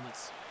just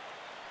moments.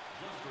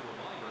 Just a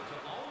reminder to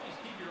always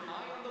keep your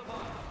eye on the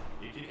puck.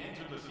 It can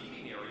enter the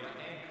seating area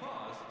and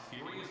cause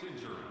serious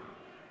injury.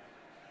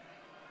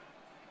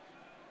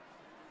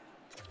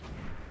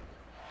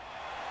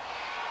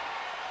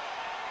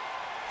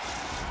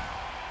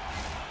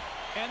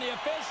 And the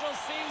official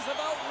seems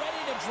about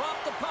ready to drop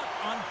the puck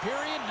on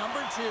period number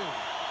 2.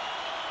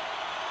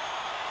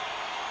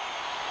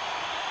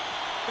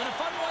 Been a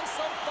fun one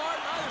so far.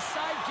 Neither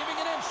side giving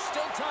an inch.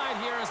 Still tied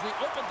here as we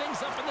open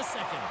things up in the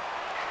second.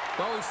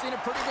 Well, we've seen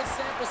a pretty good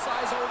sample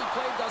size already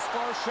played thus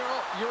far.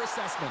 Cheryl, your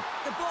assessment.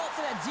 The Bolts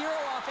have had 0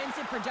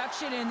 offensive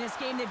production in this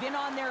game. They've been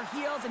on their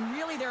heels, and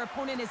really their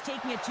opponent is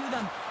taking it to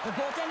them. The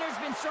goaltender's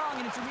been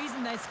strong, and it's a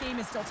reason this game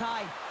is still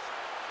tied.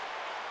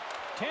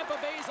 Tampa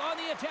Bay's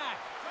on the attack.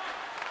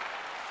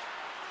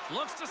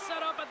 Looks to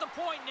set up at the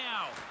point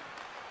now.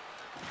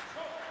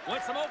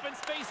 With some open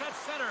space at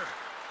center.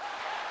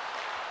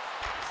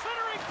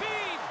 Centering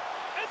feed,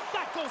 and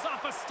that goes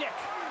off a stick.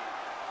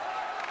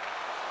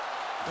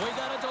 We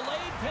got a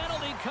delayed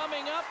penalty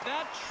coming up.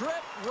 That trip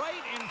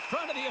right in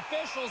front of the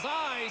official's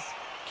eyes.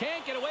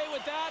 Can't get away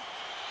with that.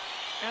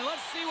 And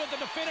let's see what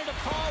the definitive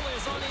call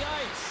is on the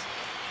ice.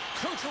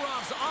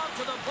 Kucherov's off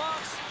to the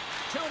box.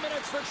 2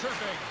 minutes for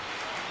tripping.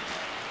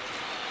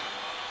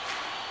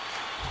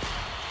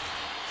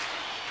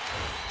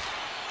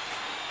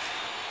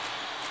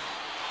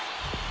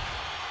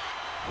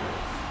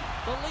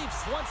 The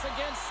Leafs once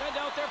again send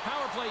out their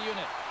power play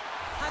unit.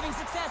 Having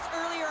success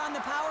earlier on the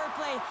power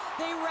play,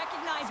 they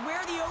recognize where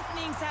the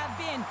openings have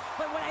been.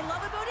 But what I love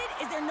about it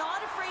is they're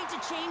not afraid to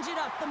change it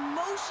up. The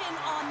motion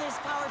on this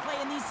power play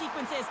and these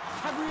sequences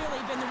have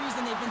really been the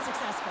reason they've been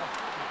successful.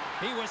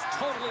 He was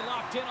totally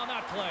locked in on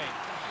that play.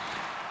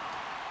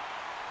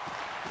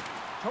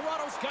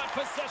 Toronto's got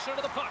possession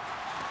of the puck.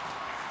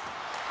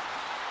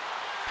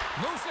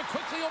 Moves it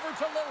quickly over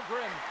to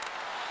Liljegren.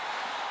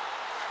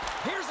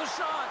 Here's a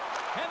shot,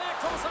 and that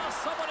goes off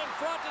someone in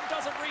front and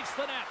doesn't reach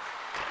the net.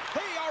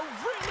 They are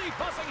really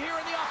buzzing here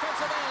in the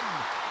offensive end.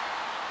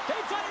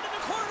 They've got it in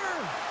the corner.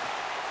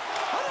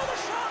 Another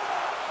shot.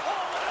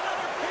 Oh, and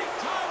another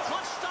big-time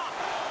clutch stop.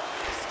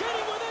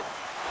 Skating with it.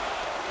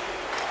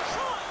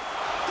 Shot.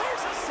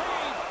 There's a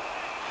save.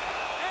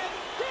 And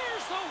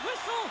there's the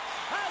whistle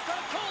as the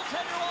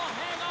goaltender will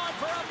hang on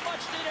for a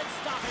much-needed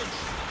stoppage.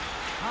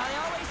 I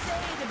always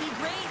say, to be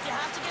great, you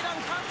have to get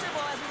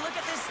uncomfortable. As we look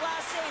at this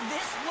last save,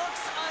 this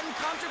looks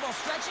uncomfortable.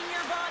 Stretching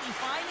your body,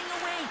 finding a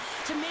way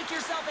to make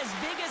yourself as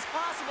big as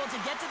possible to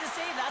get to the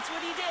save. That's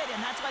what he did, and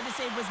that's why the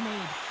save was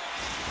made.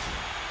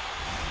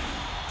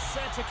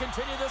 Set to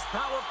continue this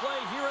power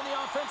play here in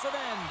the offensive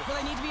end. Well,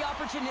 they need to be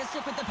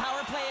opportunistic with the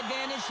power play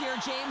advantage here,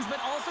 James,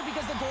 but also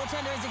because the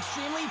goaltender is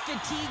extremely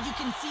fatigued. You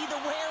can see the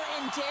wear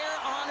and tear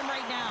on him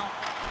right now.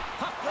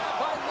 Puck grab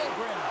by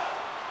Liljegren.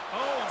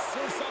 Oh, and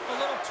Surf's up a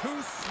little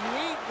too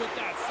sweet with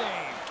that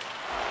save.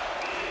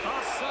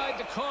 Offside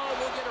the call,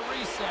 we'll get a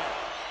reset.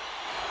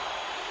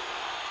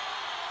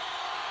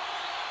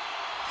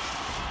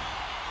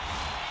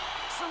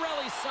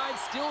 Cirelli's side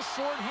still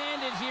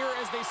short-handed here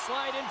as they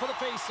slide in for the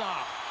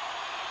face-off.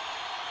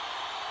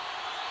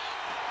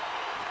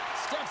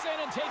 Steps in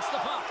and takes the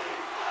puck.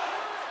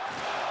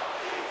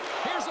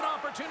 Here's an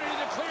opportunity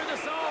to clear the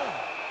zone.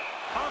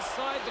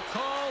 Offside the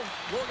call,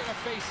 we'll get a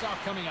face-off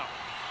coming up.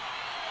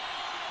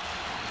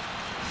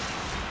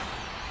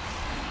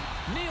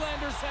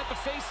 Nylander's at the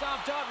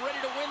face-off dot, ready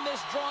to win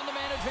this draw on the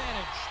man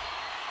advantage.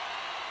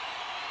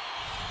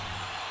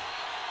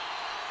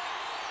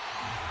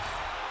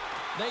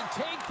 They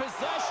take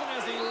possession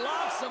as he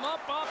locks him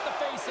up off the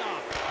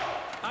face-off.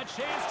 A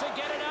chance to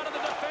get it out of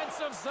the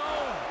defensive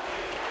zone.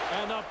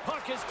 And the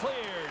puck is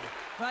cleared.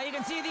 Well, you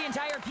can see the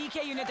entire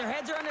PK unit. Their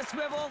heads are on a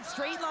swivel,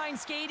 straight line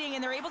skating,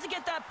 and they're able to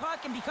get that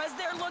puck. And because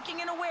they're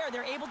looking and aware,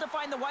 they're able to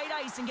find the white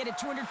ice and get it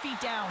 200 feet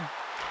down.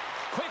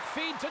 Quick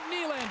feed to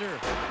Nylander.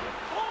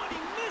 Oh, and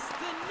he missed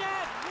the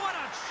net. What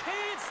a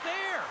chance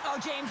there. Oh,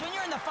 James, when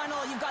you're in the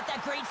funnel, you've got that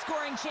great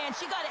scoring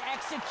chance. You got to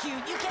execute.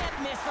 You can't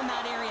miss from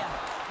that area.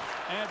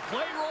 And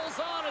play rolls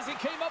on as he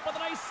came up with a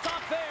nice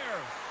stop there.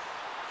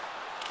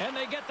 And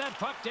they get that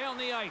puck down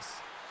the ice.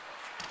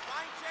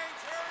 Line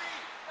change, hurry!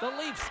 The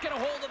Leafs get a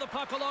hold of the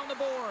puck along the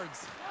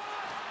boards.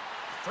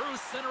 Through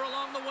center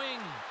along the wing.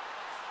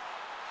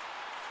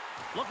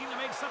 Looking to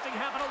make something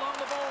happen along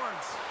the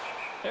boards.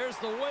 There's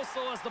the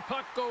whistle as the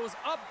puck goes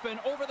up and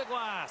over the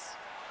glass.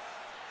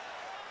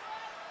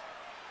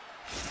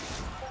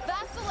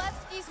 Vasilevsky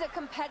Vasilevsky's a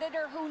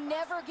competitor who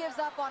never gives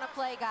up on a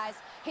play, guys.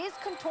 His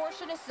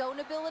contortionist zone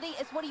ability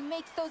is what he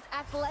makes those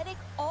athletic,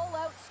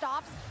 all-out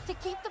stops to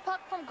keep the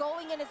puck from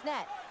going in his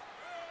net.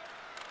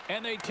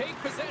 And they take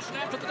possession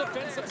after the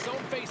defensive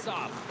zone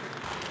faceoff.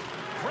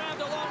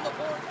 Grabbed along the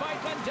board by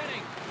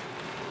Glendening.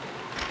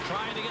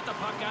 Trying to get the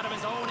puck out of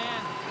his own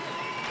end.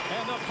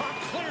 And the puck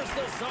clears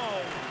the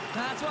zone.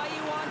 That's why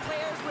you want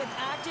players with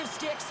active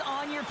sticks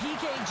on your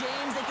PK,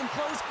 James. They can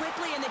close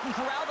quickly and they can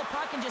corral the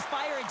puck and just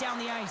fire it down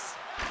the ice.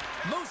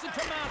 Moves it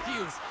to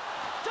Matthews.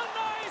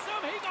 Denies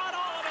him. He got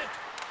all of it.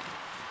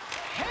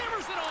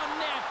 Hammers it on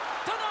net.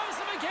 Denies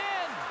him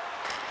again.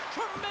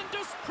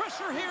 Tremendous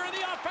pressure here in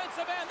the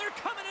offensive end. They're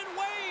coming in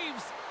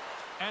waves.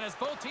 And as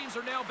both teams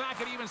are now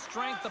back at even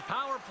strength, the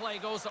power play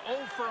goes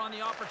over on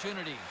the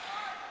opportunity.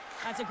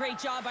 That's a great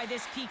job by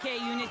this PK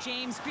unit,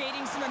 James,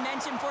 creating some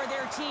momentum for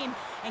their team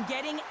and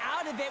getting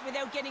out of it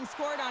without getting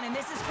scored on. And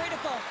this is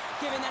critical,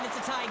 given that it's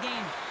a tie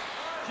game.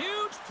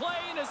 Huge play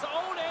in his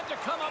own end to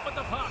come up with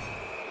the puck.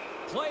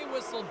 Play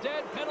whistle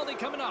dead, penalty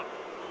coming up.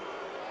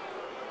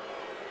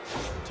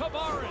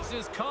 Tavares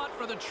is caught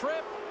for the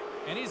trip,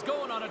 and he's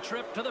going on a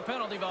trip to the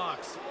penalty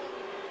box.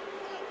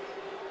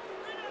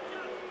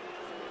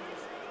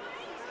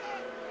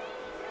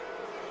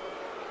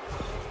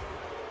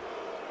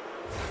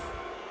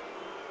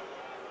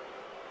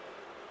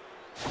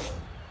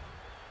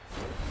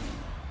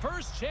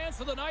 First chance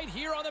of the night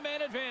here on the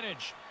man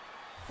advantage.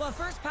 Well,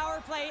 first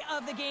power play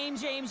of the game,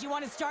 James. You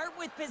want to start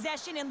with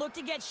possession and look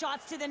to get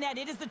shots to the net.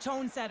 It is the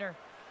tone setter.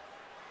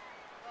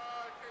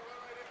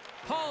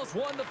 Paul's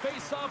won the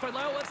face-off, and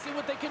now let's see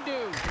what they can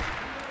do.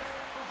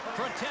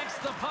 Protects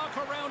the puck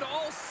around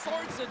all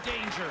sorts of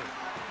danger.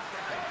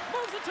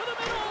 Moves it to the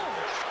middle.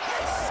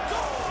 He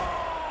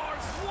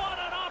scores! What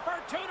an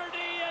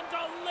opportunity, and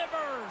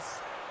delivers!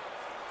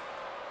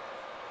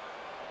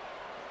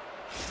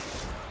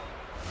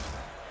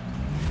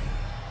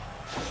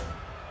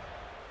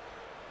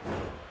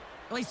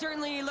 Well, he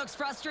certainly looks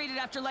frustrated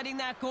after letting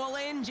that goal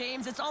in,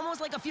 James. It's almost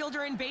like a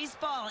fielder in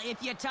baseball.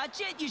 If you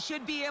touch it, you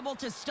should be able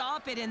to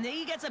stop it, and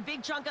he gets a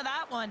big chunk of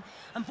that one.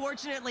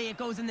 Unfortunately, it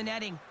goes in the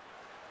netting.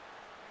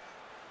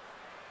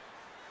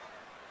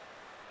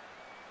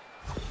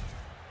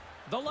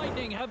 The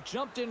Lightning have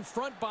jumped in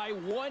front by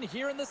 1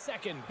 here in the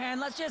second. And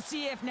let's just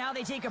see if now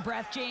they take a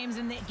breath, James,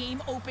 and the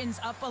game opens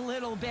up a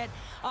little bit.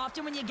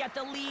 Often when you get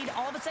the lead,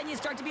 all of a sudden you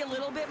start to be a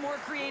little bit more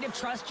creative.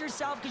 Trust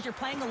yourself because you're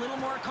playing a little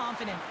more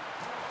confident.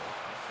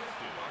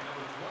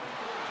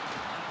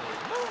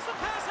 Moves the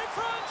pass in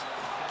front.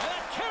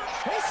 And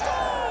he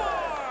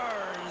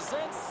scores!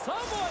 And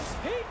someone's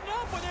heating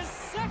up with his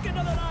second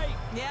of the night.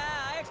 Yeah,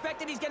 I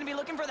expected he's going to be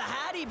looking for the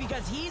Hattie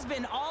because he's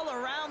been all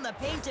around the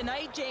paint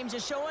tonight, James,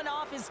 just showing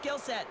off his skill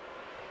set.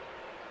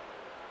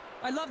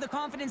 I love the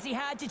confidence he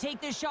had to take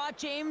this shot,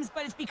 James,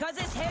 but it's because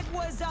his head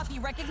was up. He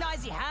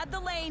recognized he had the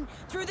lane,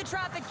 through the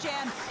traffic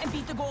jam, and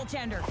beat the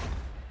goaltender.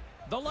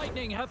 The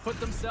Lightning have put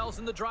themselves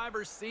in the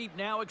driver's seat,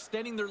 now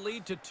extending their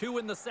lead to 2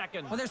 in the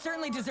second. Well, they're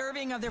certainly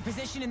deserving of their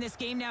position in this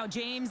game now,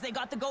 James. They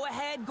got the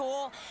go-ahead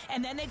goal,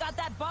 and then they got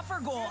that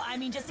buffer goal. I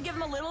mean, just to give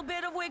them a little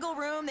bit of wiggle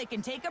room, they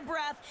can take a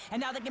breath, and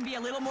now they can be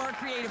a little more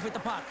creative with the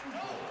puck.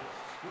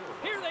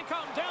 Here they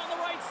come down the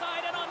right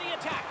side and on the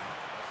attack.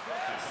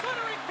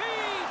 Centering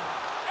feed,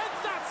 and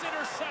that's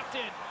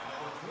intercepted.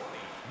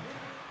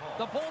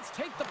 The Bolts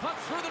take the puck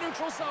through the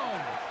neutral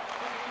zone.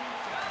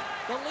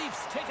 The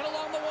Leafs take it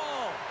along the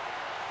wall.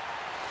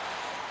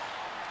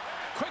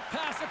 Quick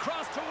pass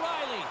across to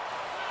Riley.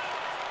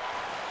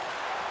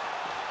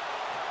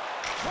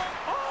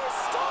 Oh,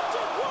 stopped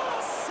it! What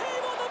a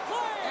save on the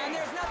play! And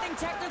there's nothing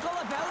technical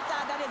about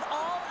that. That is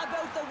all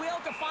about the will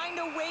to find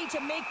a way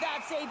to make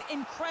that save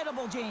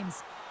incredible,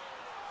 James.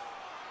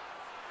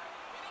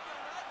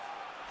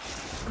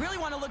 I really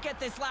want to look at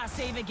this last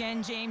save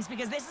again, James,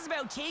 because this is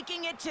about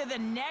taking it to the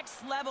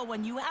next level.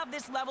 When you have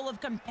this level of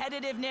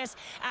competitiveness,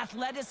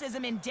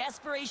 athleticism, and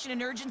desperation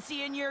and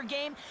urgency in your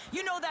game,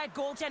 you know that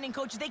goaltending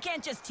coaches, they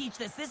can't just teach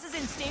this. This is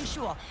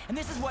instinctual, and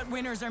this is what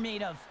winners are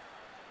made of.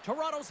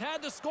 Toronto's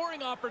had the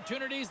scoring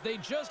opportunities. They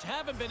just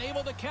haven't been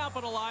able to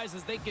capitalize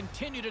as they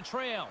continue to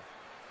trail.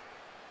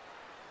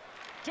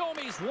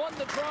 Domi's won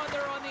the draw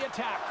there on the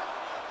attack.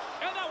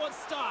 And that one's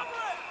stopped.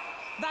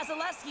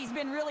 Vasilevsky's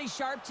been really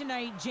sharp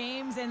tonight,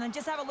 James, and then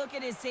just have a look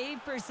at his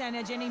save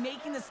percentage, and he's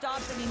making the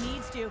stops that he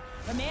needs to.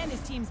 But man, his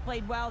team's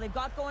played well. They've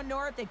got going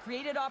north, they've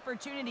created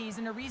opportunities,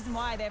 and a reason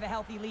why they have a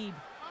healthy lead.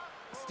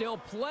 Still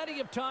plenty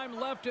of time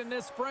left in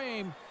this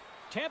frame.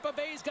 Tampa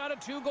Bay's got a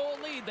 2-goal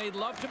lead. They'd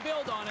love to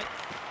build on it.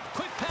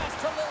 Quick pass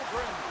to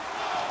Lilgren.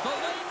 The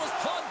lane was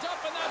plugged up,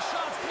 and that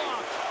shot's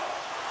blocked.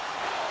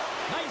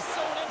 Nice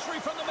zone entry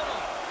from the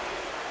middle.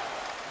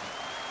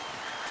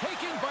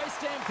 Taken by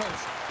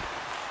Stamkos.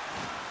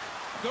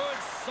 Good,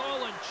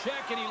 solid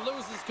check, and he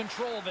loses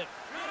control of it.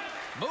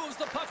 Moves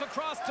the puck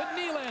across to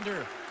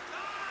Nylander.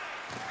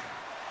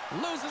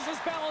 Loses his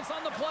balance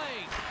on the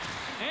play.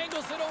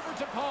 Angles it over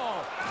to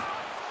Paul.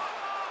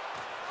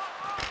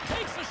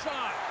 Takes a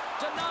shot.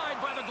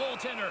 Denied by the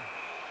goaltender.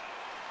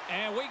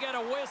 And we get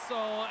a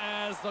whistle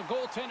as the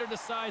goaltender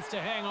decides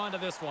to hang on to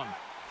this one.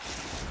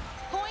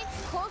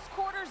 Points, close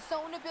quarters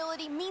zone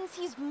ability means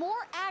he's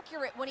more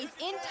accurate when he's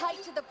in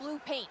tight to the blue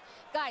paint.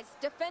 Guys,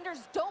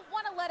 defenders don't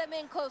want to let him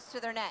in close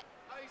to their net.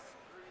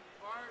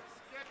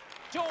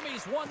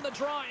 Domi's won the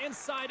draw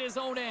inside his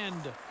own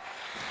end.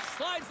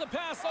 Slides the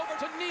pass over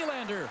to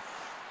Nylander.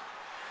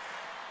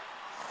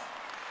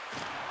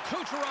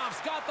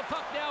 Kucherov's got the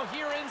puck now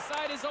here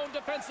inside his own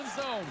defensive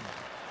zone.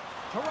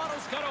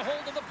 Toronto's got a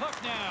hold of the puck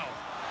now.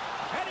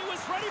 And he was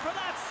ready for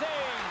that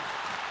save.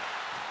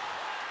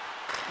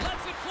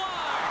 Lets it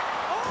fly.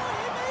 Oh,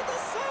 he made the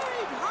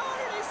save. How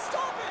did he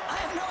stop it? I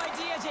have no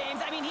idea,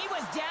 James. I mean, he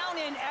was down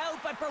and out,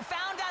 but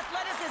profound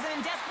athleticism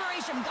and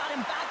desperation got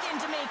him back in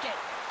to make it.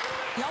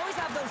 You always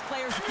have those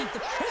players who keep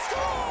the... He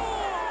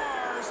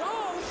scores!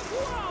 Oh,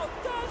 wow,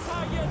 that's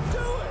how you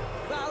do it.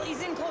 Well,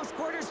 he's in close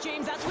quarters,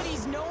 James. That's what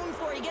he's known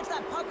for. He gets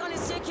that puck on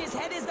his stick, his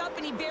head is up,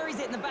 and he buries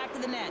it in the back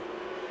of the net.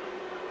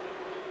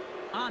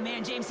 Ah,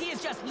 man, James, he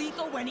is just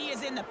lethal when he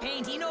is in the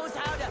paint. He knows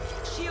how to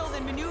shield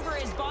and maneuver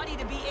his body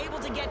to be able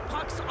to get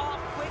pucks off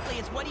quickly.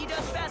 It's what he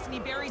does best, and he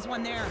buries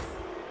one there.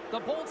 The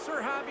Bolts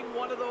are having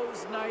one of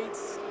those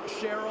nights,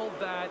 Cheryl,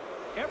 that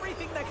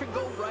everything that can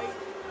go right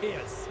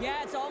is.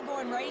 Yeah, it's all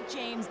going right,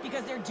 James,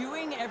 because they're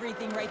doing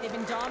everything right. They've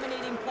been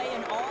dominating play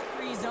in all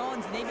three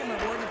zones, and they've been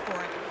rewarded for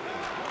it.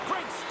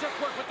 Great stick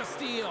work with the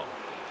steal.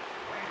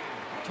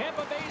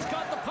 Tampa Bay's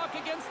got the puck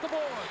against the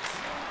boards.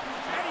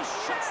 And he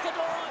shuts the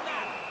door on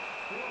that.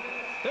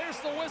 There's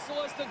the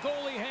whistle as the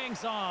goalie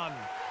hangs on.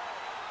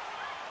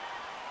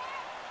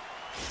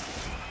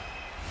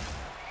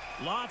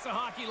 Lots of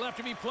hockey left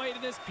to be played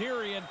in this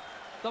period.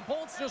 The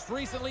Bolts just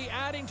recently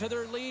adding to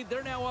their lead.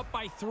 They're now up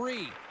by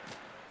 3.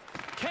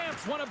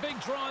 Camps won a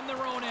big draw on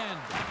their own end.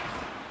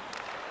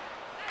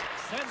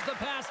 Sends the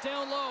pass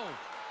down low.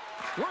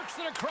 Works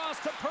it across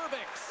to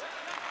Perbix.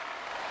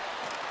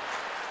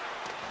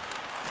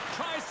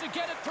 Tries to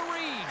get it to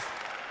Reeves.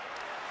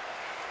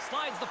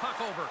 Slides the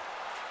puck over.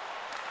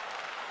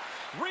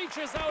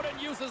 Reaches out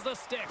and uses the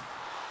stick.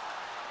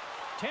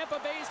 Tampa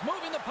Bay's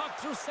moving the puck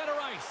through center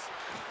ice.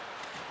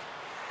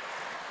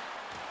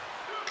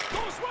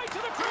 Goes right to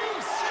the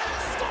crease.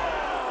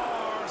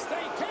 Scores!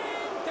 They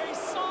came, they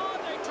saw,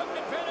 they took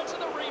advantage of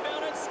the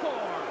rebound and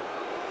score.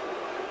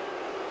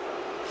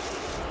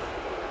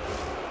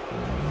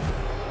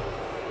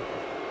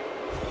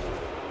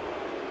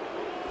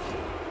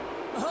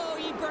 Oh,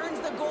 he burns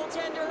the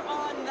goaltender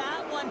on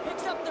that one.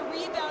 Picks up the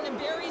rebound and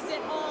buries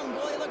it home.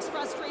 Goalie looks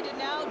frustrated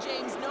now.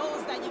 James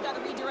knows that you got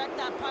to redirect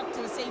that puck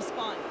to a safe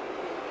spot.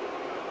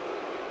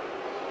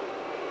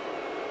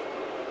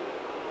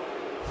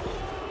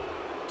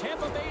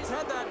 Tampa Bay's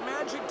had that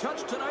magic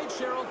touch tonight,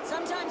 Cheryl.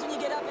 Sometimes when you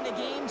get up in a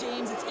game,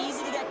 James, it's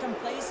easy to get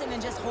complacent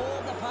and just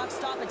hold the puck,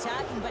 stop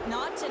attacking, but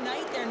not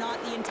tonight. They're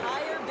not. The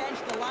entire bench,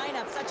 the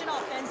lineup, such an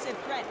offensive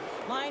threat.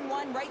 Line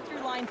 1 right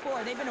through line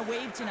 4. They've been a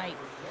wave tonight.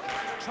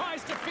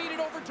 Tries to feed it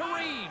over to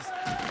Reeves.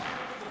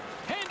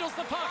 Handles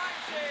the puck.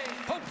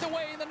 Poked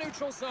away in the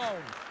neutral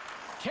zone.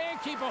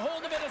 Can't keep a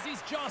hold of it as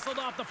he's jostled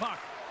off the puck.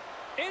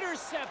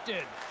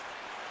 Intercepted.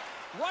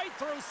 Right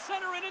through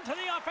center and into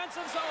the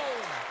offensive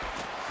zone.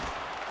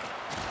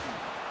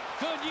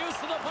 Good use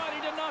of the body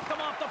to knock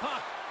them off the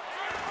puck.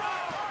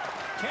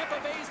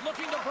 Tampa Bay's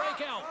looking to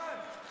break out.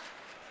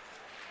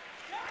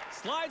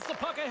 Slides the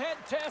puck ahead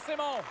to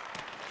Esimo.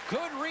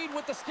 Good read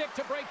with the stick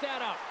to break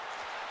that up.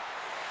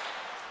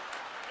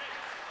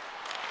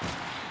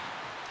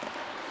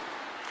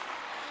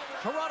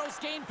 Toronto's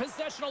gained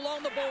possession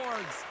along the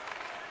boards.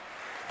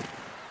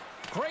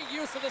 Great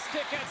use of the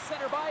stick at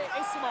center by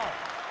Esimo.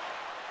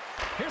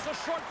 Here's a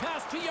short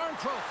pass to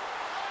Yarncroke.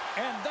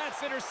 And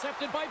that's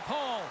intercepted by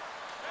Paul.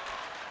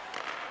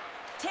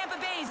 Tampa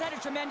Bay's had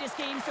a tremendous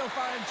game so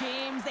far,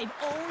 James. They've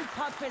owned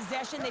puck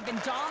possession. They've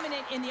been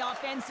dominant in the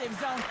offensive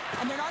zone,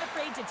 and they're not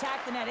afraid to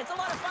attack the net. It's a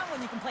lot of fun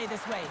when you can play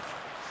this way.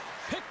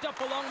 Picked up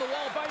along the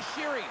wall by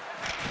Sheary.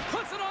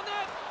 Puts it on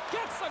net.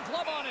 Gets a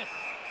glove on it.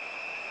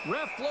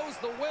 Ref blows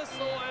the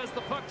whistle as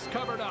the puck's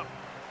covered up.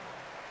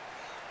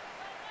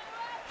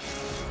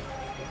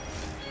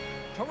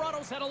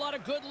 Toronto's had a lot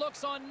of good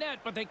looks on net,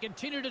 but they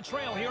continue to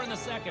trail here in the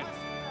second.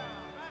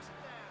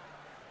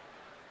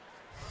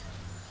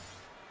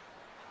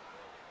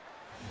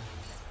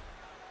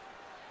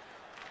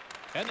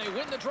 And they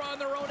win the draw on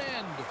their own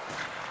end.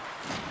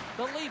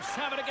 The Leafs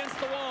have it against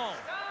the wall.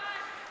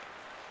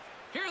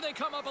 Here they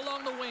come up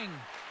along the wing.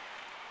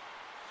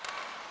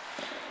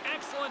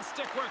 Excellent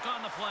stick work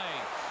on the play.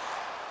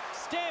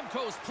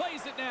 Stamkos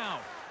plays it now.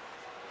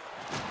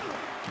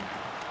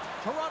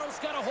 Toronto's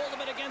got a hold of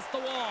it against the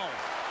wall.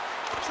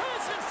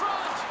 Chance in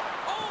front.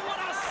 Oh, what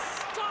a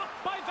stop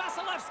by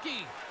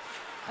Vasilevsky.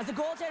 As a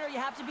goaltender,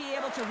 you have to be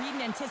able to read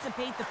and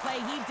anticipate the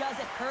play. He does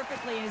it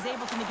perfectly and is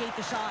able to negate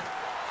the shot.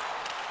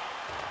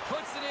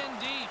 Puts it in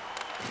deep.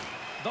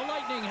 The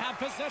Lightning have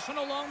possession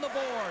along the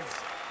boards.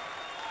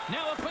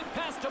 Now a quick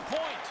pass to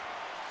Point.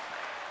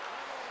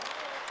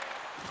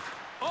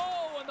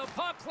 Oh, and the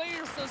puck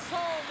clears the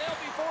zone.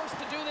 They'll be forced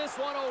to do this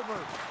one over.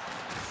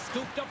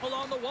 Scooped up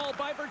along the wall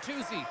by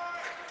Bertuzzi.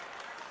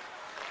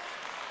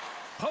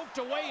 Poked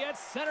away at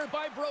center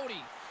by Brody.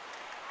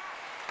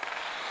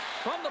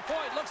 From the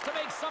point, looks to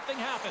make something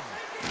happen.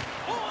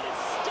 Oh, and it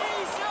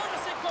stays out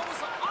as it goes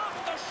off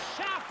the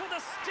shaft of the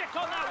stick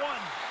on that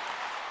one.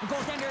 The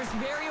goaltender is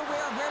very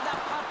aware of where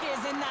that puck is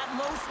in that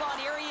low slot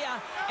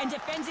area and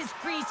defends his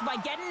crease by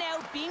getting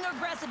out, being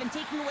aggressive, and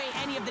taking away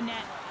any of the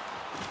net.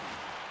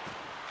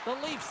 The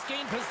Leafs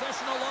gain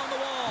possession along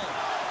the wall.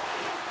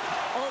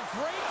 Oh,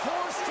 great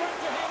core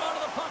strength to hang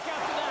onto the puck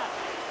after that.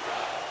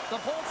 The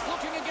Bolts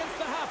looking against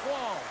the half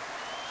wall.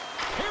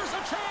 Here's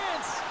a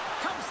chance.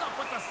 Comes up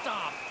with the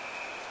stop.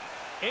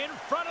 In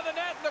front of the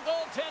net, and the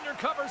goaltender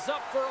covers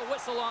up for a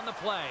whistle on the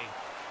play.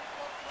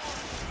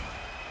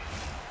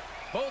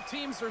 Both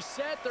teams are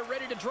set. They're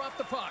ready to drop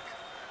the puck.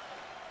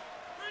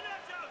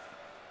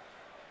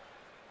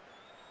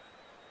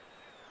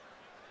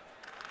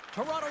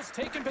 Toronto's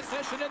taking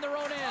possession in their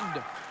own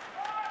end.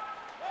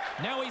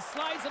 Now he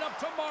slides it up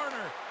to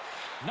Marner.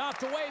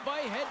 Knocked away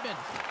by Hedman.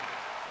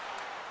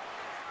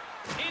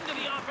 Into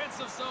the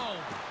offensive zone.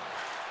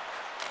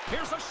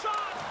 Here's a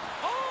shot.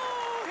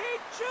 Oh, he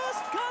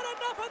just got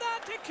enough of that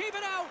to keep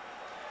it out.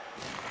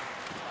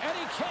 And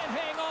he can't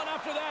hang on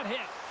after that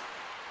hit.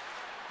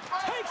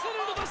 Takes it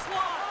into the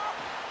slot.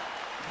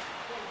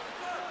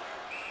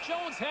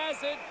 Jones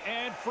has it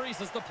and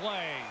freezes the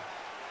play.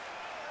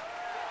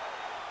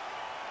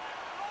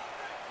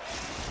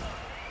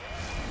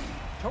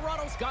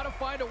 Toronto's got to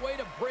find a way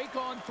to break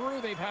on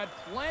through. They've had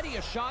plenty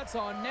of shots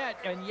on net,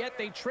 and yet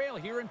they trail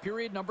here in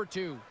period number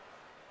 2.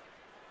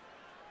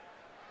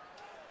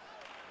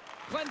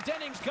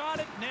 Glendening's got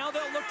it. Now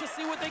they'll look to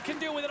see what they can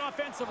do with it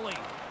offensively.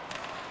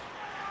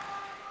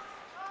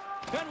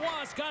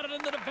 Benoit's got it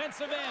in the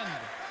defensive end.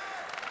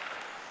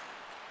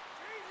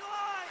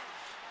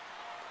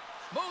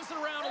 Moves it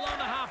around along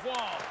the half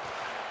wall.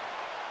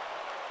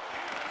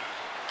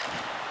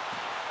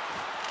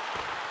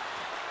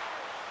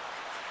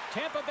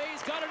 Tampa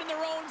Bay's got it in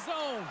their own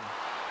zone.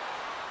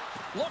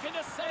 Looking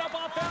to set up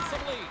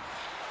offensively.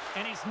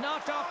 And he's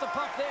knocked off the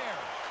puck there.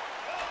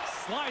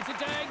 Slides it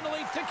diagonally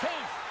to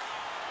Kempf.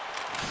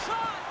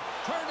 Shot!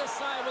 Turned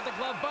aside with the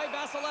glove by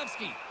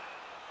Vasilevsky.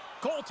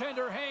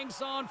 Goaltender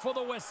hangs on for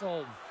the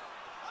whistle.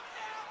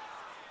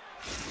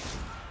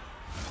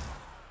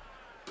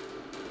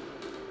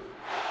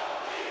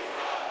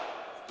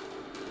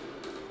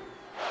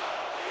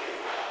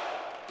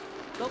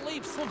 The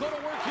Leafs will go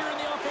to work here in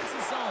the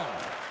offensive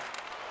zone.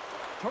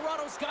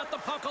 Toronto's got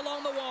the puck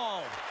along the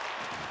wall.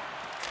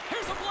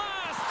 Here's a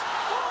blast!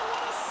 Oh,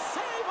 what a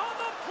save on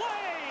the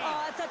play!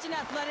 Oh, that's such an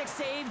athletic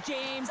save,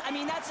 James. I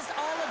mean, that's just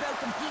all about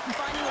competing,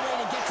 finding a way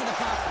to get to the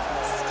puck.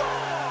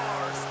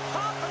 Scores!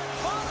 Popping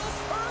bottles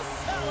for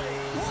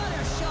Selly! What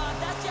a shot!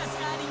 That's just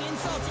adding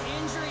insult to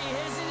injury,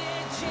 isn't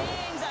it,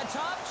 James? A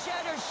top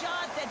shutter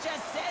shot that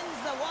just sends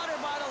the water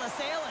bottle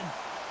a-sailing.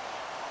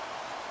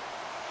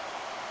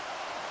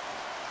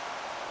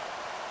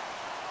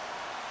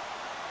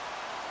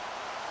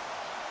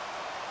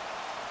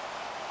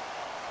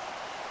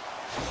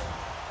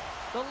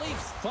 The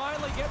Leafs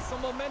finally get some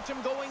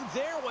momentum going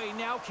their way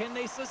now. Can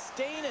they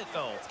sustain it,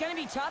 though? It's going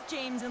to be tough,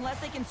 James,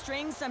 unless they can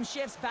string some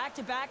shifts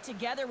back-to-back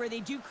together where they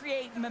do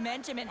create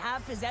momentum and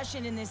have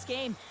possession in this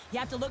game. You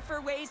have to look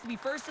for ways to be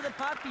first to the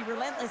puck, be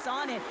relentless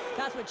on it.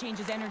 That's what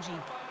changes energy.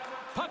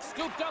 Puck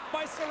scooped up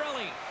by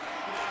Cirelli.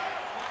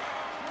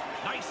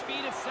 Nice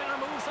feed at center,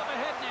 moves up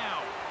ahead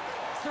now.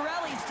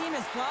 Cirelli's team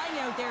is flying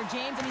out there,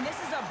 James. I mean,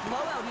 this is a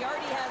blowout. He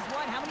already has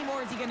one. How many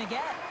more is he going to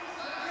get?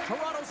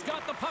 Toronto's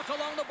got the puck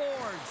along the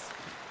boards.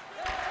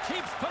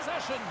 Keeps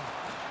possession.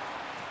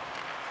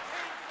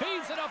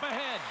 Feeds it up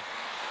ahead.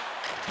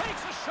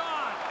 Takes a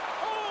shot.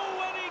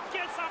 Oh, and he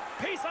gets a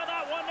piece of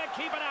that one to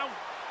keep it out.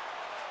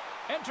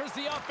 Enters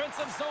the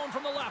offensive zone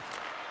from the left.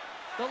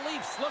 The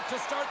Leafs look to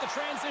start the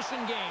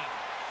transition game.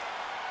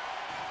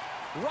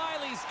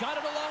 Riley's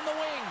got it along the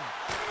wing.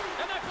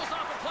 And that goes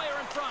off a player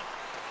in front.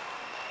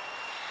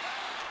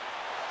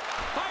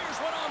 Fires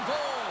one on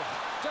goal.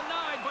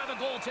 Denied by the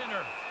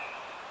goaltender.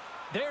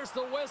 There's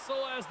the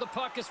whistle as the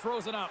puck is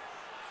frozen up.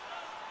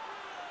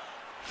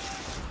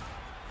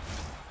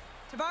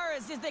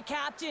 Tavares is the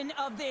captain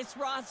of this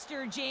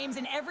roster, James,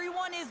 and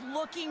everyone is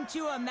looking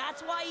to him.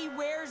 That's why he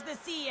wears the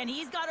C, and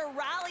he's got to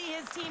rally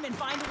his team and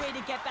find a way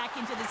to get back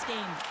into this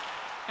game.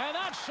 And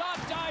that shot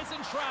dies in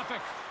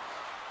traffic.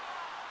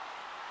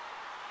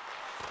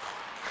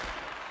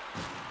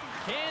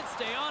 Can't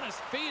stay on his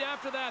feet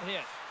after that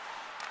hit.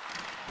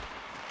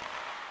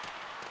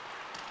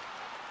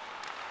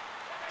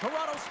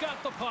 Toronto's got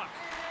the puck.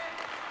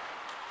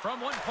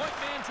 From one point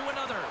man to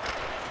another.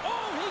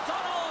 Oh, he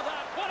got all of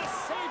that. What a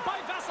save by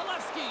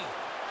Vasilevsky.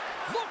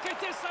 Look at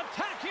this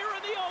attack here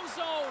in the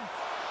O-zone.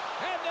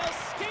 And they'll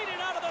skate it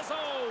out of the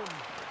zone.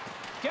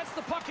 Gets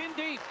the puck in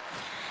deep.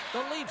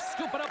 The Leafs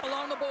scoop it up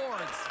along the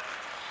boards.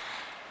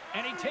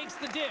 And he takes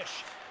the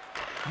dish.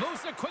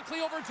 Moves it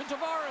quickly over to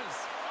Tavares.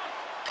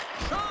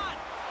 Shot.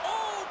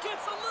 Oh,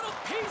 gets a little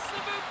piece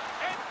of it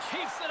and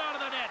keeps it out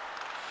of the net.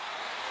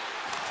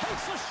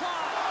 Takes a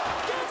shot.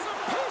 Gets a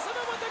piece of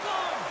it with the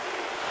glove.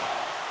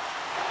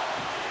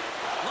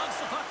 Lugs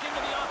the puck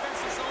into the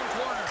offensive zone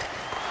corner.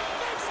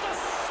 Makes the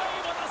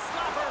save with the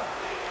slapper.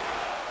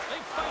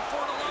 They fight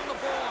for it along the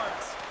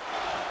boards.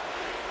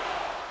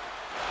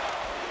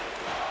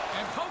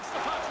 And pokes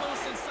the puck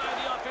loose inside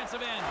the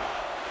offensive end.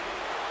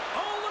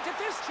 Oh, look at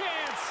this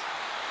chance.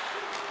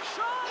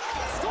 Shot.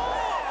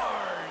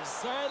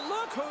 Scores. And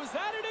look who's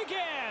at it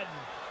again.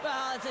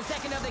 Well, it's the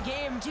second of the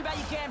game. Too bad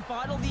you can't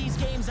bottle these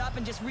games up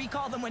and just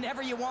recall them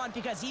whenever you want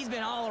because he's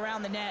been all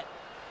around the net.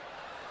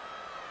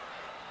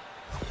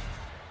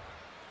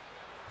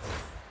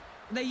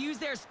 They used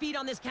their speed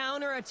on this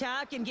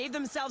counter-attack and gave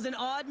themselves an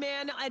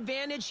odd-man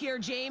advantage here,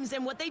 James.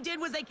 And what they did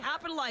was they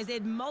capitalized. They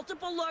had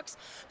multiple looks.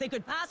 They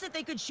could pass it.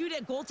 They could shoot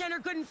it.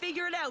 Goaltender couldn't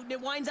figure it out, and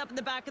it winds up in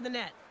the back of the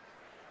net.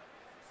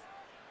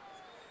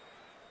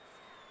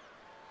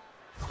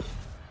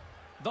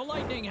 The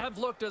Lightning have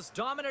looked as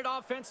dominant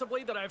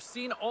offensively that I've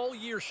seen all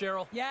year,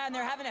 Cheryl. Yeah, and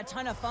they're having a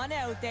ton of fun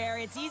out there.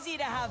 It's easy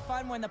to have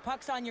fun when the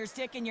puck's on your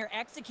stick and you're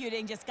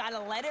executing. Just got to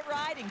let it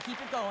ride and keep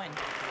it going.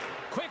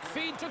 Quick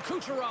feed to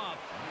Kucherov.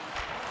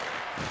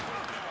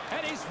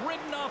 And he's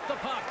ridden off the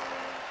puck.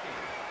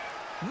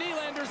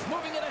 Nylander's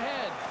moving it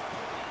ahead.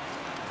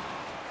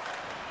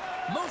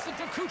 Moves it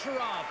to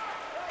Kucherov.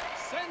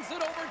 Sends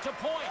it over to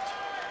point.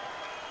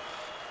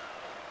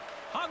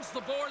 Hugs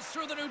the boards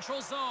through the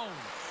neutral zone.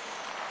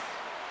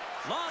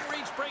 Long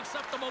reach breaks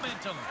up the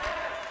momentum.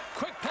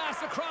 Quick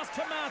pass across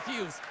to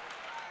Matthews.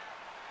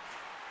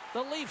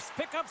 The Leafs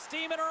pick up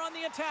steam and are on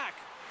the attack.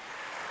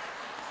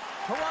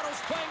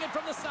 Toronto's playing it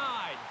from the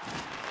side.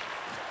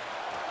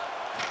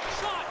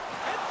 Shot,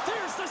 and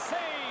there's the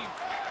save.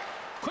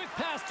 Quick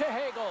pass to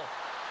Hagel.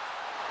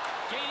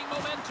 Gaining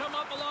momentum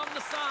up along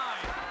the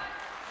side.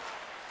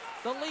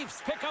 The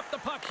Leafs pick up the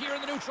puck here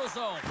in the neutral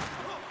zone.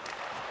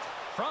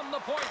 From the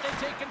point,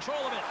 they take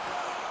control of it.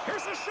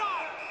 Here's a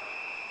shot.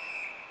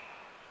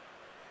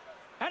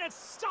 And it's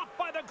stopped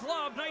by the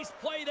glove. Nice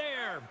play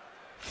there.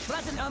 Well,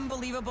 that's an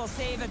unbelievable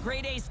save. A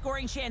grade A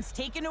scoring chance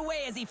taken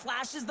away as he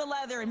flashes the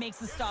leather and makes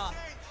the stop.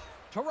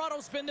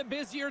 Toronto's been the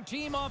busier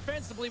team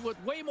offensively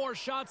with way more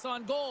shots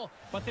on goal,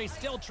 but they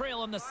still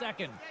trail in the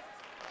second.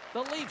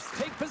 The Leafs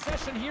take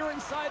possession here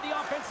inside the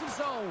offensive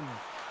zone.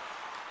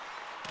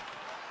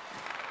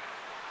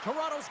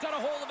 Toronto's got a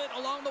hold of it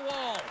along the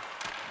wall.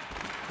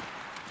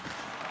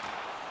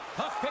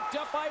 Puck picked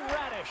up by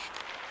Radish.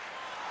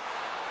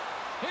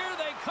 Here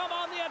they come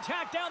on the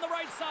attack down the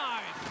right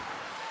side.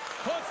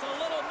 Puts a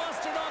little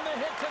mustard on the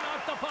hit to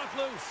knock the puck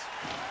loose.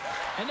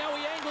 And now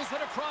he angles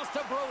it across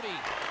to Brody.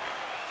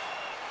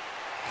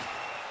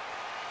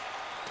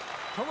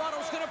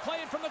 Toronto's going to play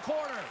it from the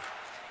corner.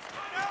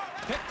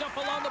 Picked up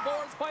along the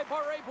boards by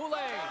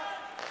Barré-Boulet.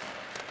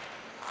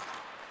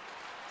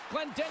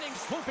 Glendening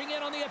swooping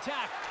in on the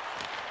attack.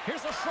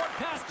 Here's a short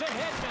pass to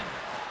Hedman.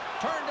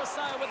 Turned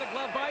aside with a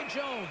glove by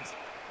Jones.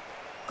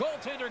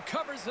 Goaltender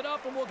covers it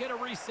up and we'll get a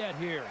reset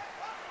here.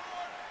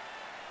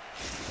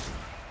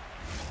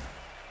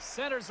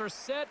 Centers are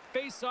set,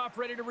 face-off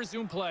ready to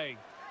resume play.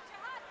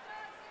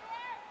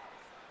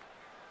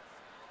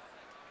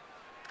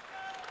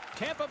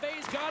 Tampa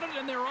Bay's got it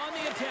and they're on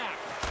the attack.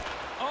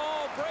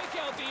 Oh,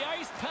 break out the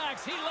ice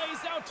packs. He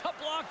lays out to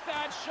block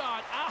that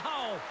shot.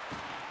 Ow!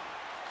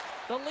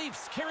 The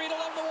Leafs carry it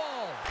along the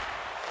wall.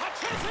 A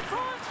chance in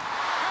front!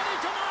 And he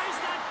denies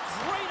that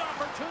great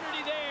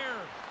opportunity there.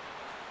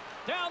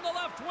 Down the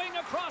left wing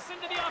across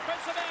into the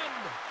offensive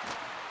end.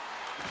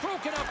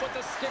 Broken up with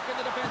the stick in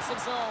the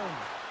defensive zone.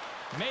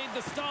 Made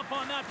the stop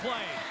on that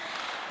play.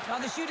 Now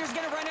the shooter's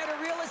going to run out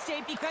of real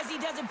estate because he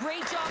does a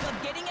great job of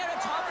getting out of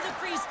top of the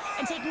crease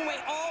and taking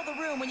away all the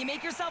room. When you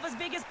make yourself as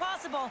big as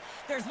possible,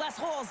 there's less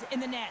holes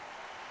in the net.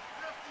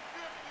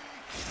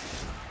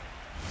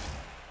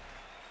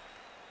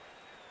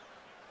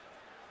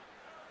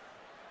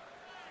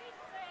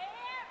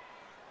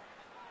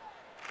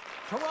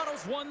 50-50.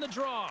 Toronto's won the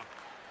draw.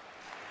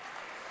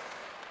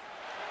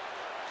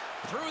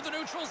 Through the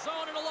neutral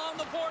zone and along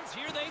the boards,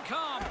 here they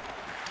come.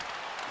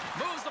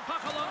 Moves the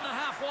puck along the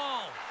half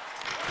wall.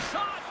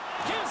 Shot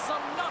gives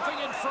them nothing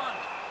in front.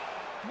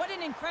 What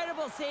an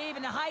incredible save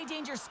in a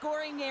high-danger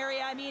scoring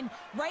area. I mean,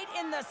 right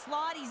in the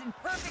slot, he's in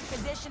perfect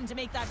position to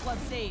make that club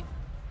save.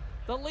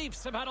 The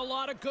Leafs have had a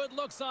lot of good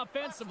looks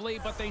offensively,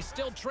 but they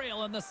still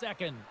trail in the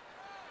second.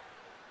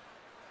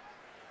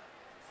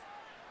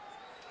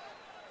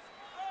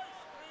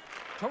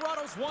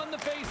 Toronto's won the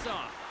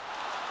faceoff.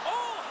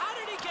 Oh, how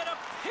did he get a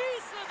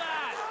piece of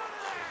that?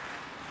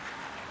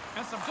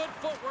 And some good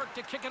footwork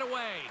to kick it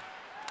away.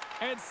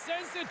 And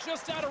sends it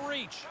just out of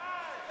reach.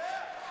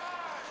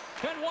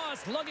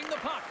 Benoit's lugging the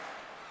puck.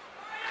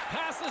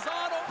 Passes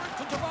on over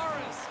to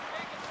Tavares.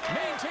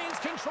 Maintains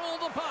control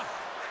of the puck.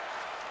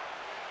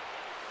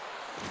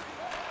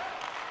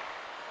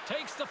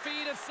 Takes the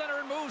feed at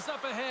center and moves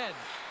up ahead.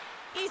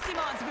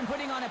 Easymont's been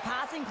putting on a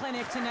passing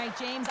clinic tonight,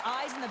 James.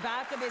 Eyes in the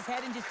back of his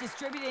head and just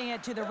distributing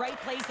it to the right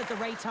place at the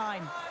right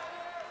time.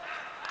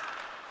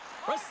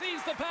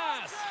 Receives the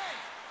pass.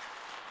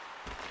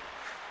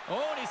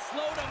 Oh, and he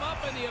slowed him up,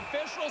 and the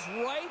officials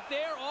right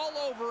there all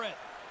over it.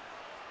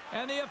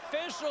 And the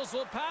officials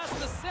will pass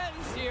the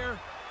sentence here.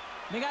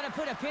 They got to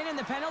put a pin in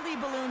the penalty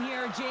balloon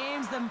here,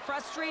 James. The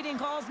frustrating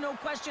calls, no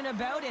question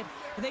about it.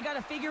 But they got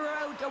to figure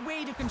out a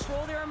way to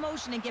control their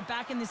emotion and get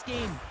back in this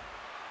game.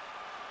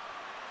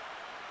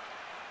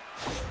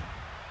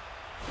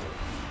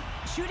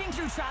 Shooting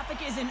through traffic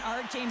is an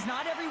art, James.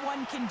 Not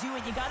everyone can do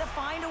it. You got to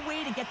find a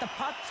way to get the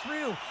puck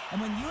through. And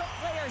when you have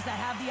players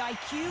that have the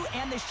IQ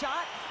and the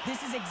shot,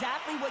 this is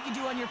exactly what you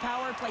do on your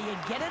power play. You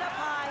get it up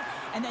high,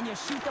 and then you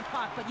shoot the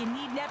puck. But you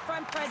need net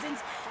front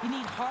presence. You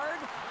need hard,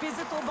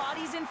 physical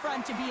bodies in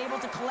front to be able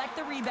to collect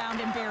the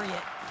rebound and bury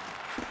it.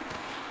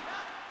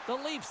 The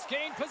Leafs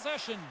gain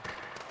possession.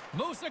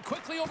 Moves it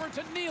quickly over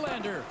to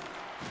Nylander.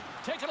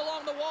 Taken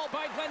along the wall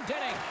by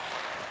Glendening.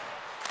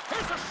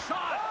 Here's a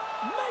shot.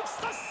 Makes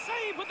the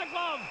save with the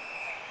glove.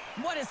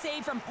 What a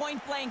save from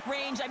point-blank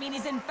range. I mean,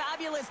 he's in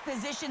fabulous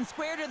position,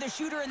 square to the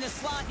shooter in the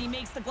slot, and he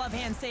makes the glove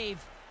hand save.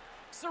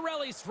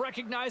 Cirelli's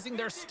recognizing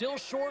they're still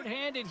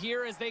short-handed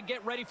here as they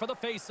get ready for the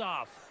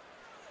face-off.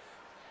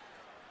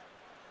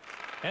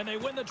 And they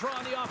win the draw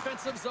in the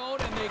offensive zone,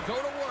 and they go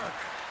to work.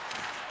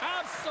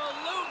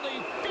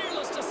 Absolutely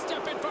fearless to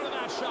step in front of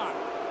that shot.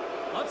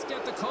 Let's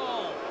get the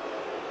call.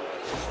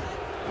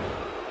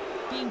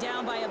 Being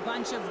down by a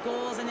bunch of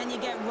goals, and then you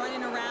get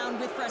running around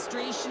with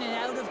frustration and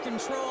out of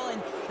control,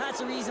 and that's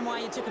the reason why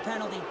you took a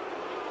penalty.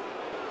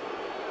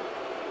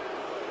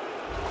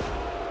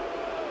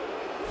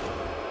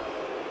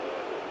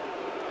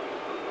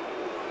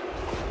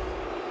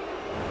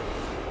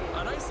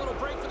 A nice little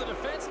break for the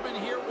defenseman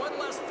here. One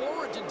less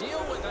forward to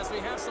deal with as we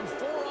have some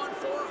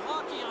 4-on-4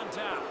 hockey on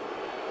tap.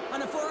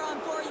 On a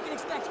 4-on-4, you can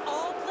expect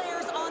all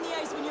players on the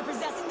ice when you're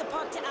possessing the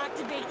puck to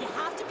activate. You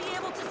have to be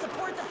able to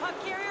support the puck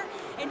carrier,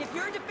 and if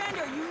you're a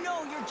defender, you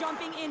know you're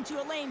jumping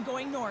into a lane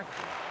going north.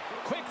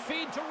 Quick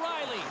feed to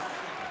Riley.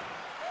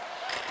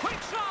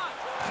 Quick shot.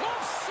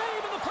 Glove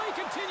save, and the play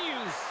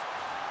continues.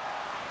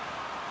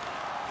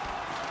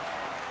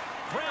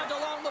 Grabbed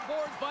along the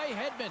boards by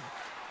Hedman.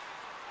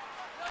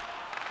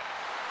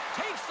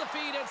 Takes the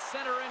feed at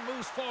center and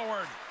moves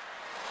forward.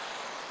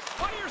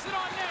 Fires it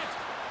on net.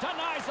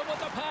 Denies him with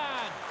the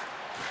pad.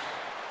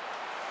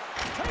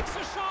 Takes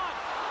a shot.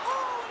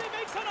 Oh, and he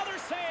makes another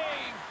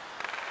save.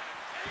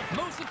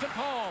 Moves it to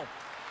Paul.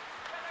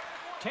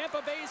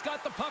 Tampa Bay's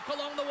got the puck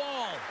along the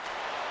wall.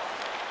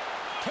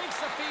 Takes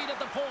the feed at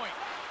the point.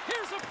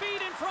 Here's a feed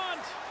in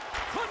front.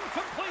 Couldn't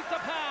complete the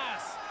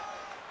pass.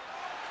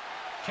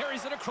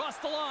 Carries it across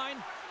the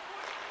line.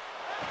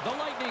 The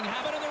Lightning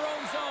have it in their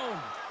own zone.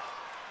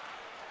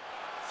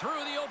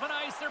 Through the open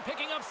ice, they're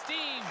picking up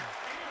steam.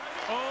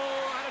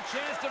 Oh, had a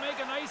chance to make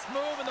a nice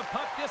move, and the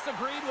puck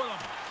disagreed with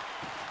him.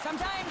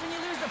 Sometimes when you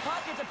lose the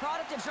puck, it's a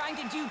product of trying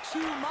to do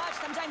too much.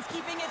 Sometimes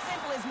keeping it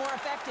simple is more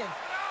effective.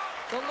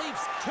 The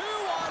Leafs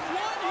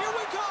 2-on-1. Here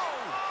we go.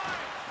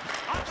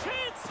 A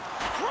chance.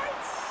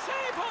 Great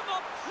save on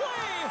the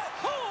play.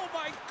 Oh,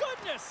 my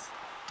goodness.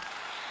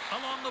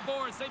 Along the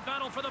boards, they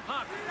battle for the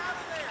puck.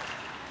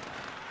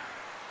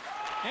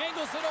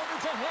 Angles it over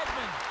to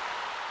Hedman.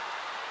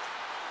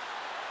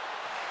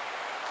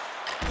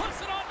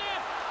 Puts it on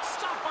net.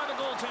 Stopped by the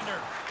goaltender.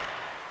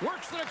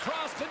 Works it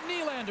across to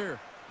Nylander.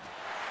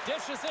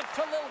 Dishes it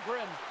to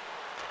Liljegren.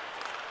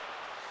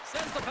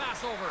 Sends the pass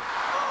over.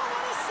 Oh,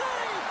 what a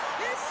save!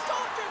 He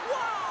stopped it!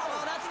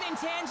 Wow! Oh, that's an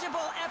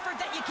intangible effort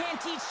that you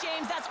can't teach,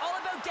 James. That's all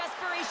about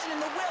desperation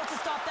and the will to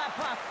stop that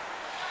puck.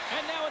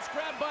 And now it's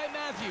grabbed by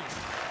Matthews.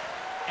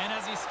 And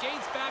as he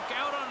skates back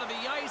out onto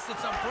the ice,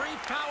 it's a brief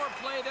power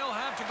play. They'll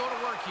have to go to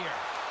work here.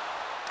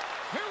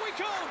 Here we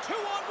go,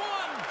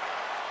 2-on-1.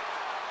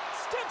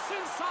 Steps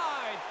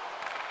inside.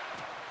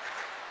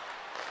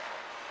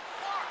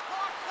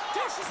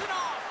 Dishes it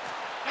off.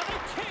 And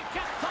they can't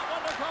get that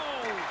one to go.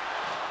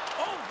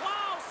 Oh,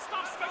 wow,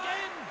 stops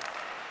again.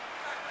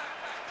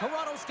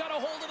 Toronto's got a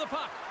hold of the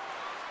puck.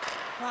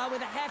 Well,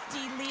 with a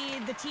hefty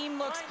lead, the team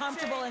looks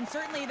comfortable, and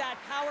certainly that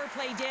power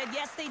play did.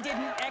 Yes, they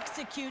didn't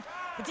execute.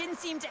 It didn't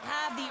seem to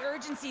have the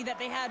urgency that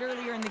they had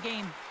earlier in the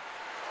game.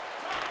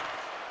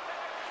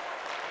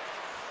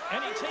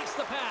 And he takes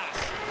the pass.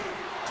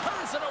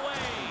 Turns it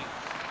away.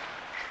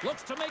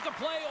 Looks to make a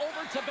play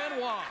over to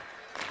Benoit.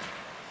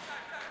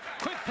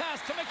 Quick pass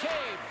to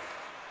McCabe.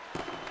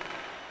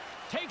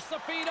 Takes the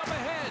feed up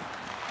ahead.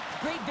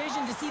 Great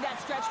vision to see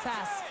that stretch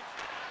pass.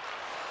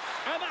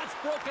 And that's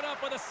broken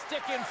up with a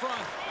stick in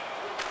front.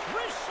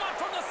 Wrist shot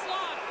from the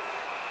slot.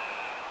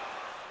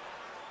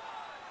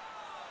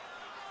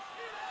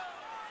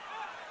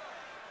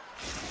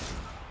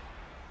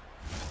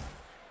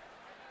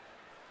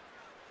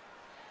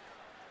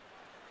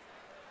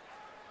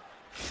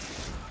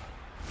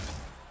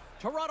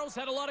 Toronto's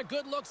had a lot of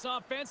good looks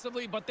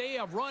offensively, but they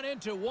have run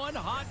into one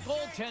hot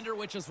goaltender,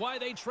 which is why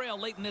they trail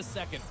late in this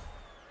second.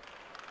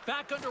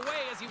 Back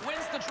underway as he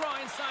wins the draw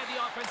inside the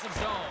offensive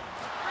zone.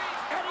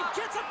 And he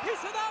gets a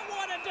piece of that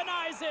one and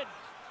denies it.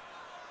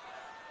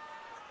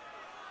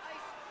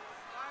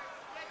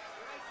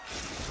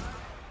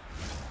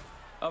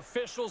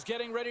 Officials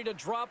getting ready to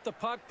drop the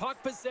puck.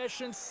 Puck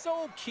possession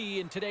so key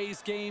in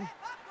today's game.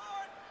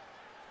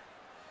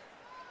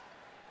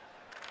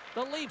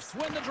 The Leafs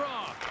win the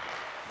draw.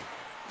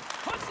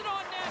 Puts it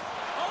on net.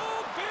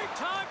 Oh, big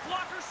time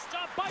blocker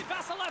stop by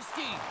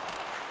Vasilevsky.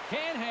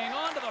 Can't hang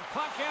on to the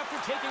puck after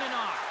taking a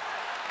knock.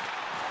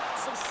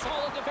 Some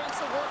solid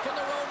defensive work in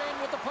their own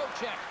end with the poke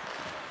check.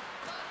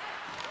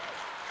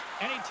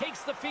 And he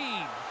takes the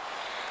feed.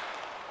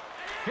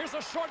 Here's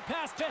a short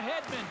pass to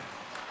Hedman.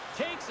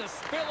 Takes a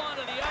spill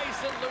onto the ice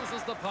and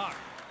loses the puck.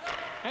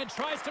 And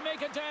tries to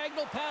make a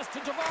diagonal pass to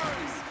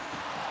Tavares.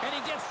 And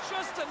he gets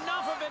just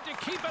enough of it to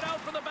keep it out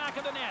from the back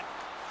of the net.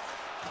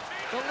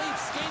 The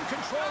Leafs gain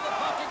control of the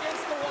puck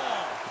against the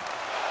wall.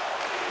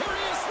 Here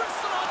he is,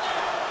 wristed on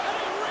net, and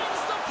he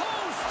rings the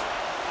post.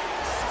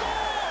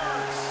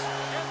 Scores!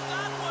 And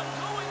that one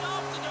going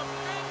off the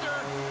defender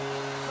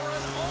for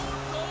an own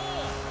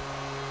goal.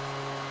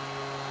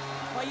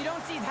 Well, you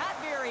don't see that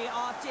very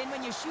often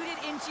when you shoot it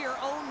into your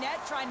own net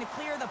trying to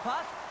clear the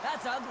puck.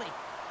 That's ugly.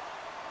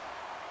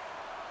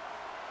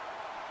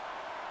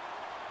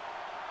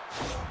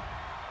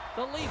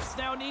 The Leafs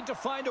now need to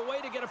find a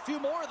way to get a few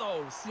more of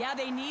those. Yeah,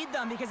 they need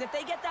them, because if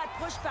they get that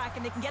pushback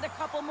and they can get a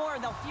couple more,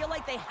 they'll feel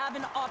like they have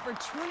an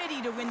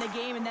opportunity to win the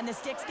game, and then the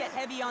sticks get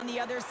heavy on the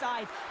other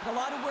side. But a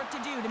lot of work to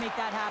do to make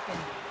that happen.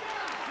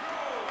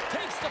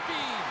 Takes the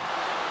feed.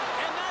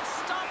 And that's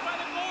stopped by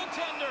the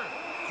goaltender.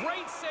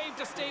 Great save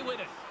to stay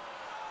with it.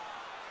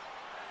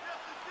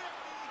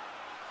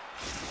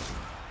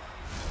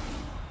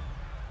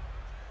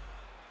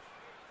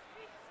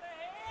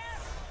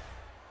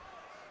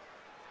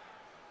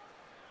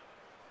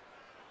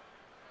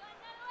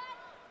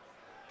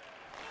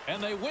 And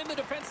they win the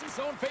defensive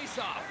zone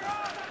faceoff.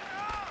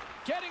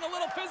 Getting a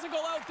little physical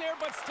out there,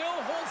 but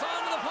still holds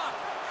on to the puck.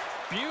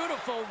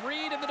 Beautiful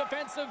read in the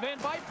defensive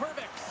end by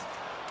Pervix.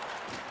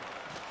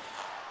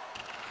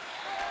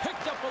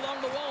 Picked up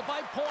along the wall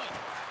by Point.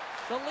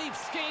 The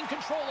Leafs gain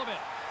control of it.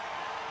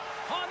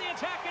 On the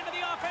attack into the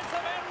offensive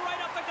end,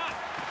 right up the gut.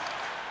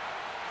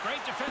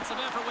 Great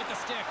defensive effort with the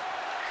stick.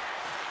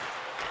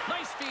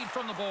 Nice feed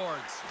from the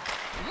boards.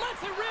 Lets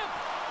it rip.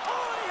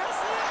 Oh, he has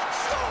the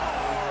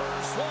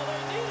scores! Well,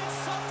 they needed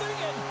something,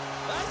 and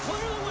that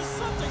clearly was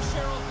something,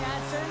 Cheryl. Yeah,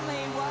 it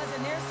certainly was,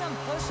 and there's some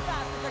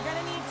pushback, but they're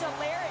going to need to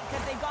layer it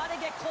because they got to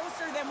get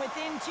closer than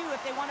within two if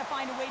they want to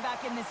find a way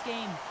back in this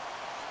game.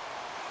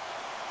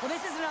 Well,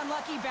 this is an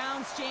unlucky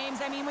bounce,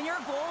 James. I mean, when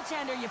you're a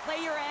goaltender, you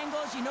play your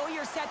angles, you know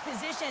your set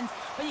positions,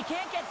 but you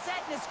can't get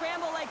set in a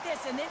scramble like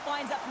this, and it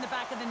winds up in the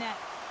back of the net.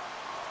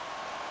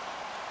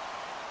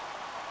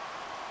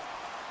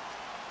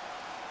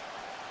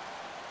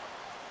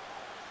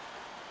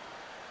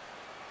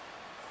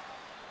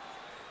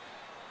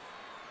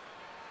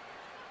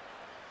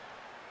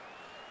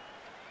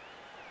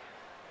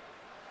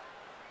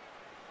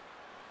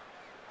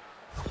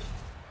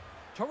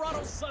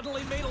 Toronto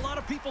suddenly made a lot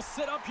of people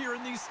sit up here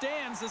in these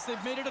stands as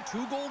they've made it a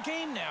two-goal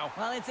game now.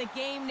 Well, it's a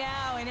game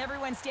now, and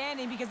everyone's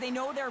standing because they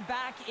know they're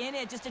back in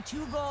it. Just a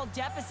two-goal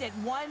deficit.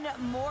 One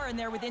more, and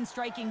they're within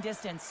striking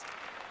distance.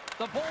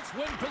 The Bolts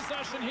win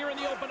possession here in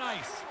the open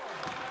ice.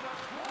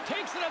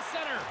 Takes it at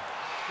center.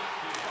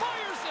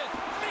 Fires it.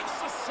 Makes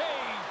the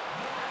save.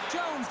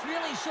 Jones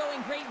really showing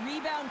great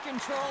rebound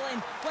control, and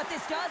what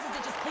this does is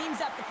it just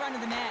cleans up the front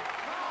of the net.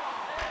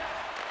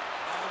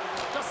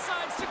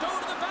 Decides to go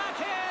to the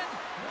backhand.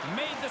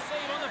 Made the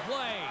save on the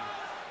play.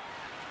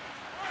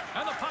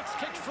 And the puck's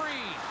kicked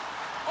free.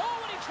 Oh,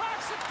 and he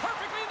tracks it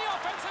perfectly in the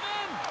offensive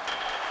end.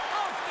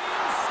 Off the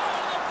inside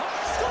of the puck.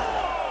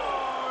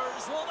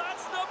 Scores! Well,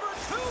 that's number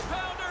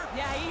 2-pounder.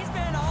 Yeah, he's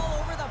been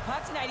all over the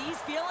puck tonight.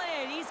 He's feeling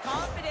it. He's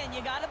confident.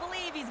 You got to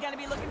believe he's going to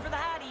be looking for the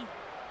Hattie.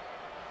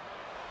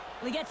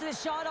 Well, he gets the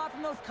shot off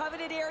from the most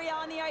coveted area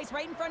on the ice,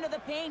 right in front of the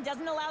paint.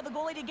 Doesn't allow the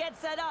goalie to get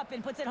set up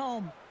and puts it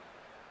home.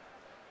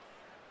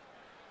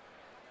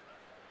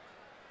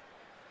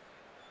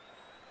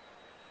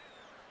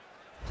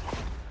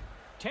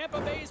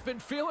 Tampa Bay's been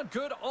feeling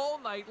good all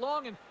night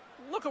long, and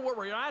look at where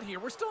we're at here.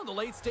 We're still in the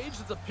late stages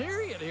of the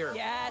period here.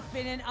 Yeah, it's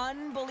been an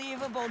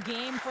unbelievable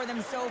game for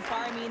them so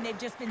far. I mean, they've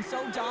just been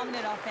so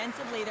dominant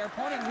offensively. Their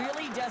opponent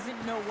really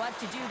doesn't know what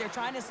to do. They're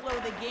trying to slow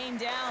the game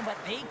down, but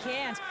they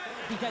can't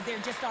because they're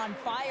just on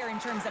fire in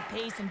terms of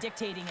pace and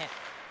dictating it.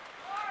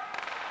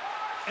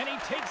 And he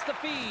takes the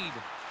feed.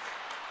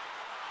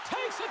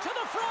 Takes it to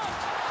the front.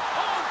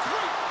 Oh,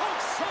 great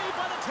poke save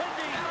by the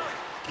Tendy.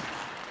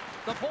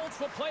 The Bolts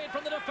will play it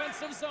from the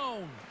defensive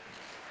zone.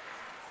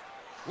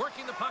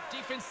 Working the puck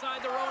deep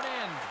inside their own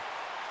end.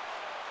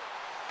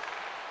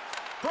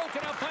 Broken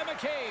up by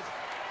McCabe.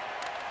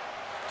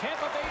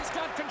 Tampa Bay's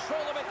got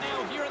control of it now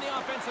here in the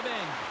offensive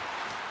end.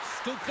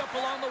 Scooped up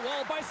along the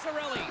wall by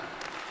Cirelli.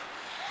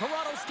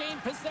 Toronto's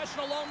gained possession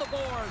along the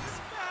boards.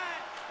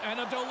 And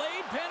a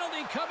delayed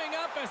penalty coming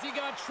up as he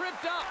got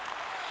tripped up.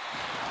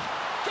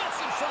 Gets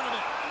in front of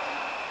it.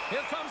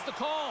 Here comes the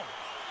call.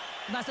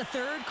 That's the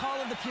third call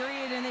of the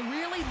period, and it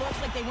really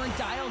looks like they weren't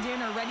dialed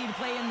in or ready to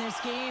play in this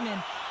game,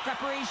 and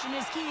preparation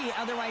is key.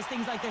 Otherwise,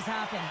 things like this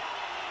happen.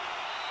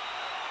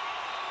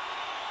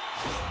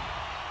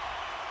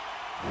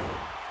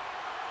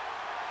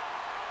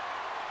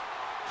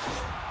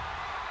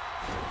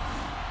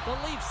 The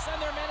Leafs send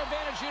their man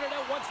advantage unit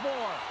out once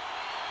more.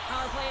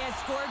 Power play has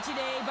scored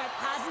today, but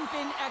hasn't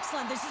been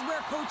excellent. This is where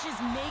coaches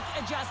make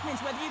adjustments,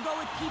 whether you go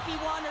with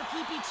PP1 or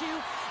PP2,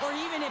 or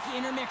even if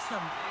you intermix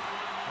them.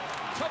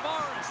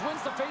 Tavares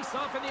wins the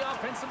face-off in the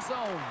offensive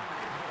zone.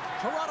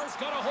 Toronto's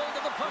got a hold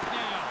of the puck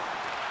now.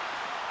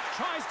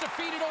 Tries to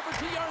feed it over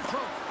to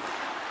Yarncroke.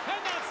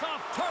 And that's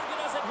off target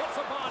as it hits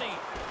a body.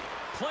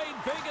 Played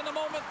big in the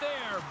moment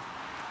there.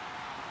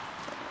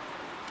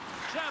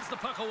 Jabs the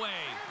puck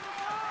away.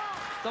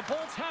 The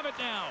Bolts have it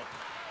now.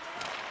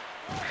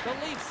 The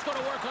Leafs going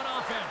to work on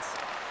offense.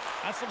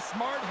 That's some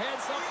smart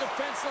heads-up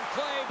defensive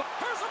play. But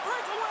here's a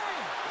breakaway.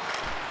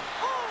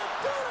 Oh, a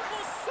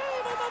beautiful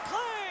save on the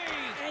play.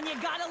 And you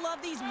got to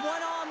love these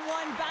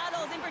one-on-one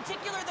battles. In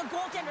particular, the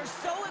goaltender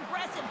so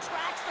aggressive,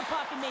 tracks the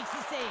puck and makes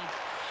the save.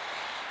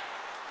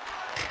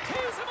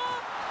 Tees him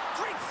up.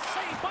 Great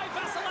save by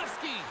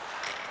Vasilevsky.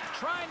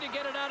 Trying to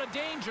get it out of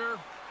danger.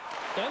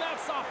 And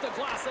that's off the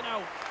glass and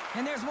out.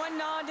 And there's one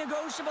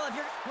non-negotiable. If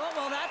you're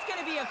well, that's going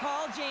to be a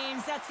call,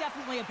 James. That's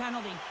definitely a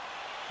penalty.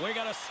 We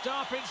got a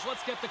stoppage.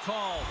 Let's get the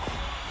call.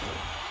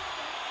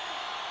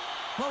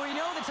 Well, we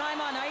know the time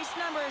on ice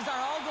numbers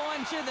are all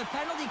going to the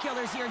penalty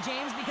killers here,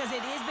 James, because it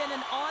has been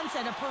an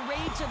onset, a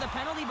parade to the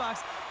penalty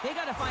box. They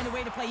got to find a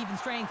way to play even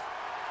strength.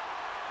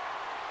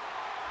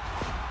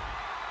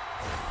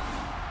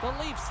 The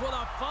Leafs with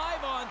a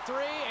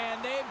 5-on-3,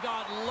 and they've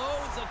got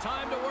loads of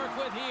time to work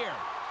with here.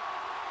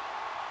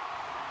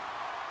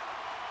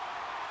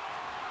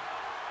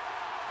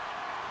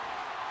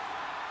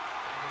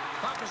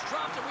 Puck is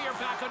dropped, and we are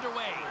back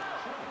underway.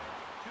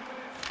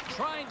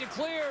 Trying to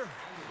clear,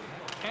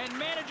 and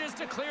manages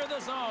to clear the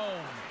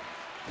zone.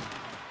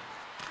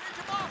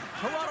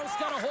 Toronto's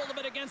got a hold of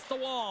it against the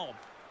wall.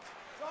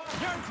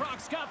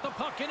 Yarncroke's got the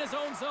puck in his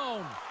own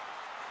zone.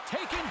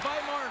 Taken by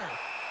Marner.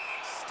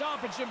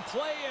 Stoppage in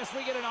play as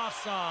we get an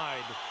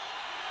offside.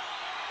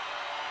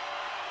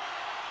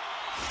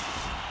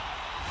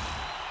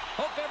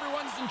 Hope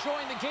everyone's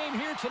enjoying the game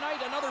here tonight.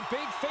 Another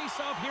big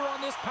face-off here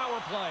on this power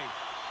play.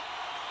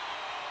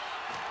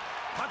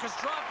 Puck is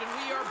dropped, and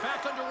we are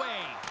back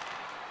underway.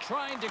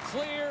 Trying to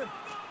clear,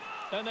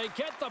 and they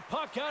get the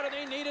puck out, and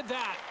they needed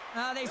that.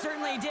 They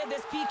certainly did.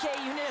 This PK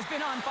unit has been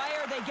on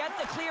fire. They get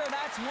the clear.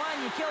 That's one.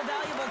 You kill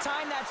valuable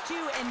time. That's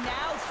two. And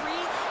now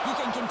three. You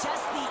can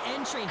contest the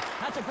entry.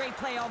 That's a great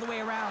play all the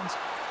way around.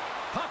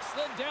 Puck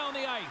slid down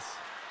the ice.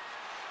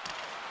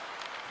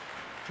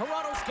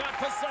 Toronto's got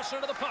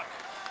possession of the puck.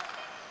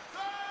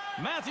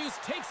 Matthews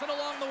takes it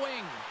along the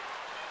wing.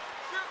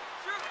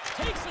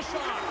 Takes a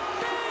shot.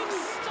 Big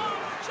stop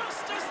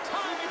just as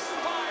time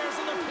expires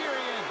in the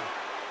period.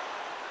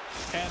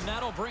 And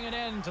that'll bring an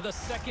end to the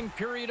second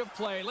period of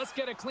play. Let's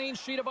get a clean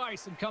sheet of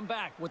ice and come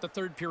back with the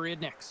third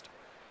period next.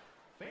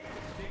 Fans,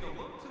 take a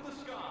look to the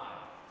sky.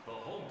 The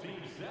home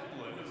team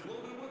Zeppelin is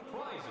loaded with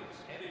prizes,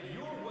 headed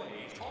your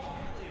way all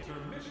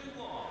intermission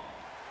long.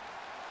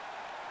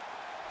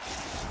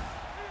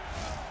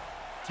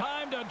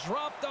 Time to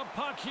drop the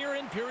puck here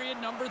in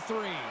period number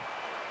 3.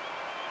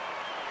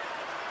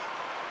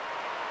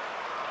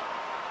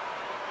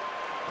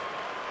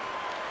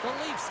 The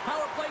Leafs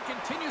power play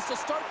continues to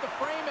start the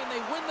frame, and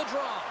they win the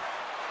draw.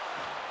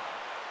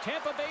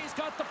 Tampa Bay's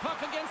got the puck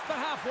against the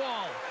half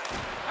wall.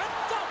 And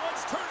that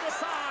one's turned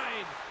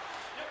aside.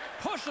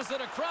 Pushes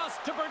it across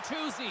to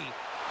Bertuzzi.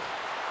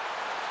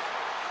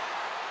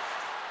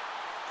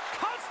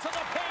 Cuts to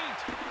the paint,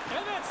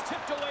 and that's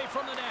tipped away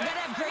from the net. You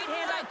gotta have great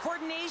hand-eye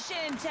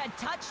coordination to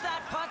touch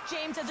that puck.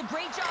 James does a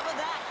great job of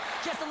that.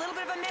 Just a little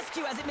bit of a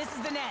miscue as it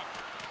misses the net.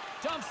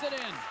 Dumps it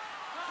in.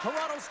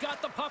 Toronto's got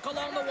the puck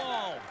along the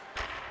wall.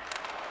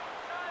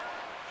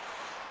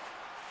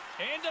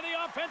 Into the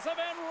offensive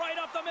end, right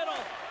up the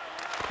middle.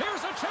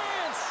 Here's a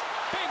chance.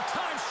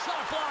 Big-time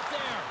shot block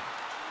there.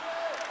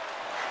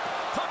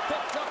 Puck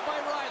picked up by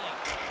Riley.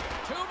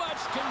 Too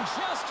much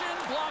congestion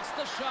blocks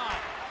the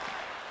shot.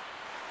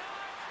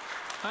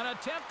 An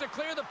attempt to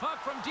clear the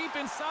puck from deep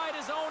inside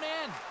his own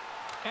end.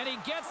 And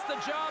he gets the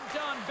job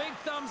done. Big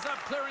thumbs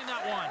up clearing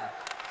that one.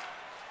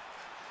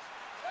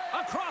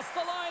 Across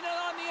the line and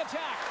on the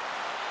attack.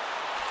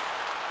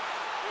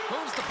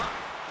 Moves the puck.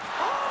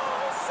 Oh,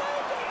 he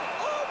saved it!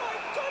 Oh, my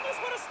goodness,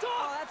 what a stop!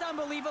 Oh, that's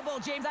unbelievable,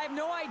 James. I have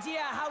no idea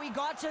how he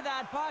got to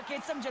that puck.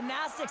 It's some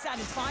gymnastics at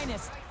its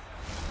finest.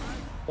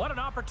 What an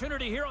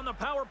opportunity here on the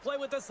power play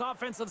with this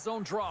offensive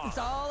zone draw. It's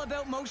all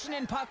about motion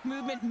and puck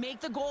movement. Make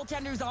the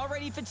goaltender's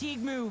already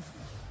fatigued move.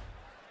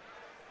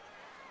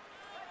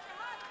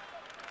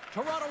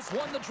 Toronto's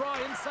won the draw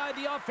inside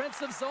the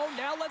offensive zone.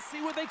 Now let's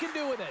see what they can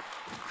do with it.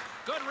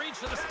 Good reach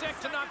to the stick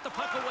to knock the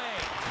puck away.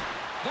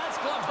 That's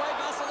gloved by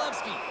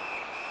Vasilevsky.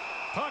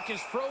 Puck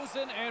is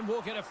frozen, and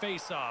we'll get a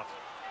face-off.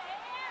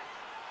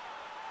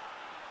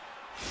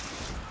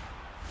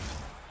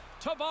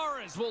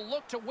 Tavares will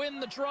look to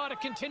win the draw to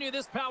continue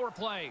this power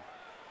play.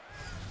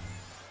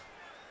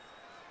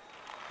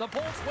 The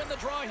Bolts win the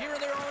draw here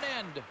in their own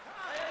end.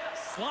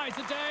 Slides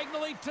it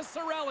diagonally to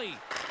Cirelli.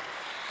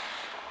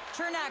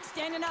 Chernak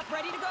standing up,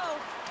 ready to go.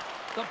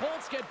 The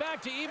Bolts get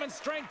back to even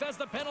strength as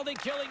the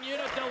penalty-killing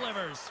unit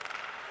delivers.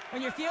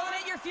 When you're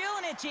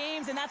feeling it,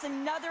 James, and that's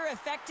another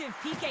effective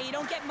PK. You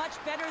don't get much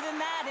better than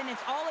that, and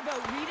it's all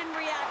about reading and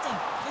reacting.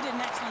 They did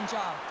an excellent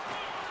job.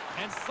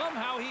 And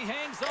somehow he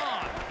hangs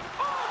on.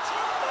 Oh,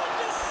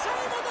 tremendous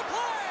save of the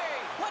play!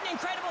 What an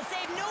incredible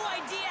save. No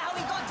idea how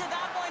he got to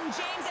that one,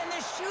 James, and the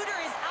shooter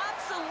is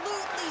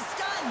absolutely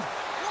stunned.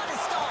 What a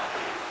stop.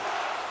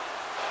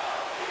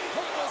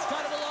 Hoagle's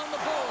got it along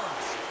the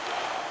boards.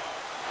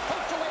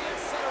 Poked away at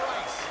center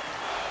ice.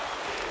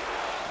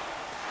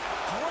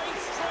 Great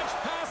stretch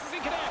pass as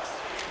he connects.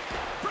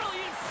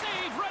 Brilliant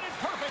save, read it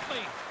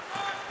perfectly.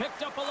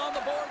 Picked up along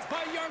the boards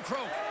by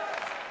Yarncroke.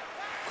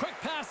 Quick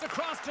pass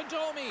across to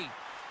Domi.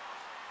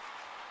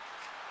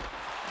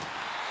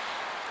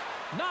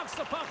 Knocks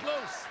the puck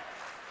loose.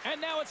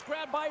 And now it's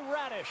grabbed by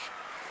Radish.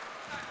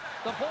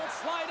 The Bolts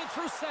slide it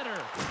through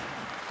center.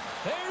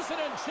 There's an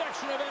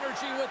injection of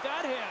energy with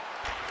that hit.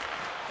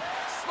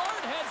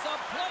 Smart heads up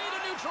play to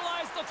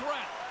neutralize the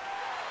threat.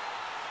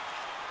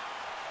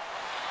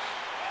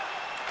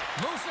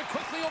 Moves it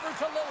quickly over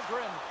to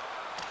Liljegren.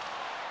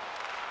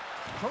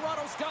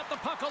 Toronto's got the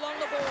puck along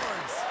the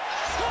boards.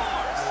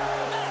 Scores!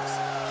 Next,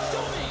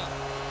 Domi.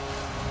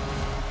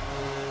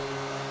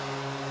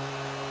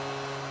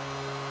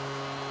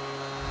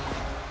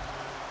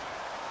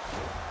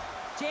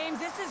 James,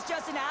 this is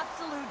just an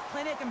absolute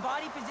clinic in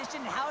body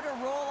position and how to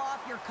roll off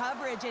your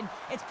coverage, and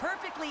it's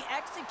perfectly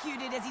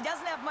executed as he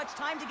doesn't have much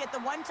time to get the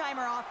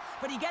one-timer off,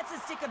 but he gets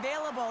his stick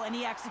available and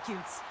he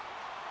executes.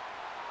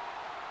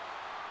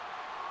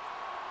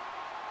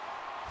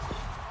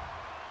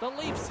 The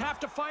Leafs have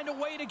to find a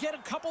way to get a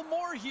couple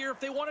more here if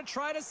they want to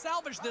try to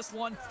salvage this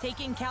one.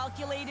 Taking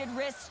calculated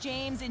risks,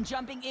 James, and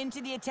jumping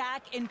into the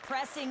attack and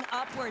pressing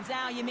upwards.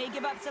 Now, you may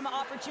give up some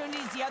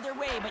opportunities the other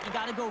way, but you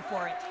got to go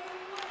for it.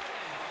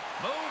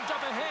 Moved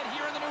up ahead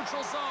here in the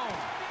neutral zone.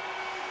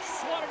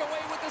 Swatted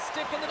away with the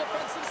stick in the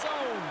defensive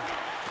zone.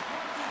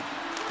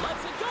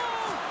 Lets it go!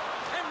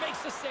 And makes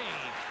the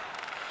save.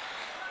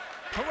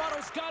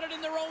 Toronto's got it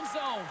in their own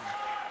zone.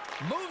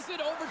 Moves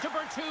it over to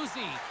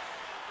Bertuzzi.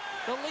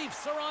 The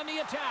Leafs are on the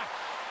attack.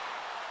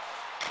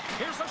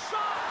 Here's a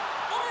shot!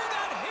 Oh,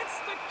 that hits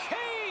the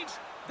cage!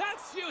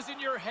 That's using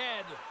your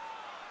head.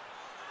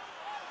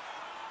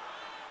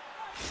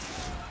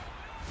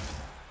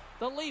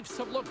 The Leafs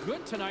have looked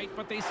good tonight,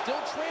 but they still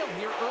trail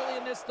here early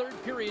in this third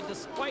period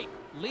despite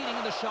leading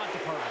in the shot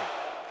department.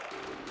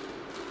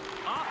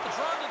 Off the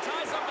draw, he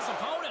ties up his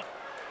opponent.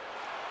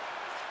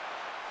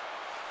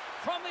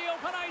 From the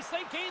open ice,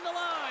 they gain the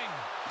line.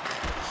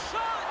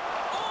 Shot!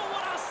 Oh,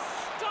 what a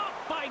stop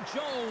by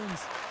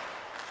Jones.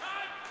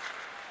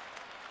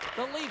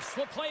 The Leafs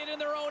will play it in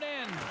their own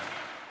end.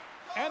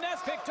 And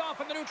that's picked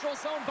off in the neutral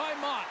zone by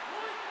Mott.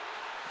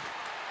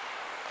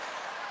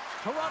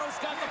 Toronto's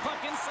got the puck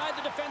inside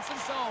the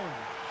defensive zone.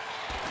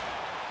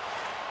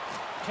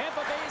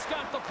 Tampa Bay's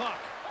got the puck.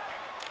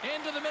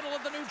 Into the middle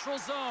of the neutral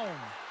zone.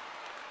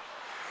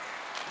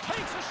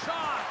 Takes a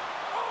shot.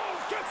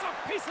 Oh, gets a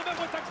piece of it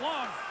with the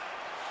glove.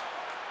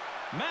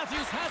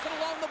 Matthews has it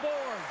along the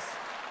boards.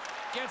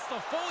 Gets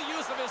the full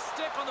use of his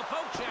stick on the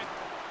poke check.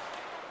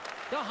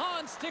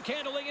 DeHaan stick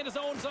handling in his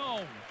own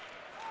zone.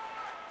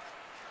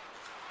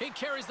 He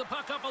carries the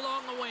puck up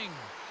along the wing.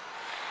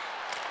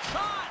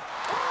 Shot!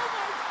 Oh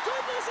my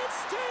goodness, it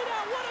stayed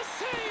out. What a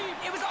save!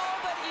 It was all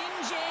but in,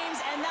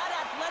 James, and that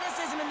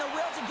athleticism and the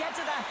will to get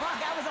to that puck,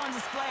 that was on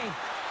display.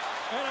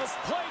 And as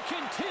play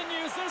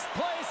continues, this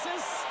place is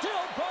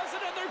still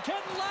buzzing, and they're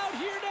getting loud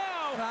here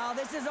now. Well,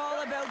 this is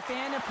all about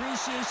fan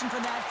appreciation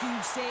for that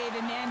huge save,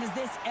 and man, does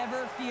this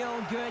ever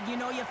feel good. You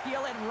know, you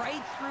feel it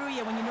right through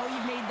you when you know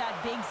you've made that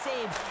big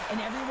save,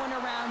 and everyone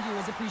around you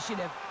is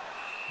appreciative.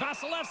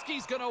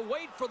 Vasilevsky's going to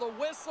wait for the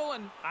whistle,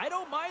 and I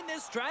don't mind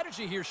this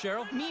strategy here,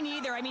 Cheryl. Me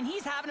neither. I mean,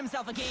 he's having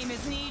himself a game,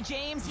 isn't he,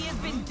 James? He has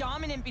been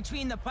dominant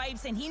between the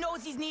pipes, and he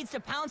knows he needs to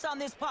pounce on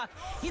this puck.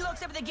 He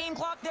looks up at the game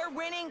clock. They're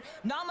winning.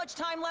 Not much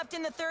time left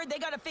in the third. They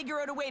got to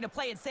figure out a way to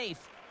play it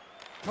safe.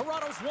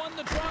 Toronto's won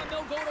the draw, and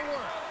they'll go to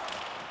work.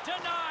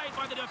 Denied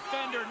by the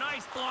defender.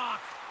 Nice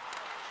block.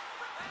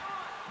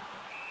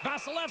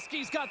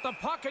 Vasilevsky's got the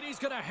puck, and he's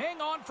going to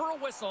hang on for a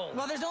whistle.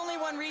 Well, there's only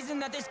one reason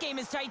that this game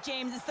is tight,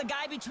 James. It's the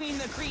guy between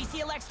the crease.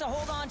 He elects to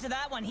hold on to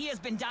that one. He has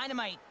been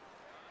dynamite.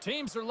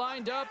 Teams are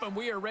lined up, and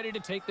we are ready to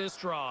take this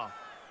draw.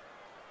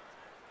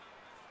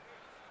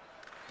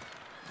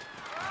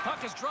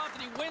 Puck is dropped,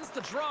 and he wins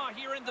the draw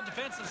here in the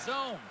defensive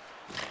zone.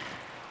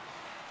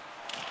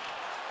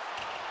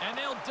 And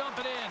they'll dump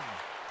it in.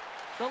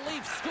 The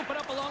Leafs scoop it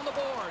up along the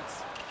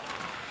boards.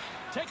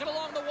 Taken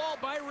along the wall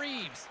by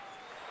Reeves.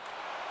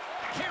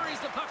 Carries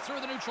the puck through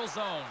the neutral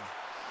zone.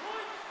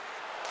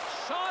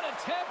 Shot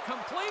attempt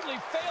completely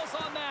fails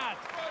on that.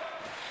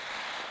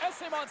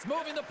 Esemont's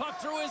moving the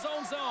puck through his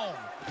own zone.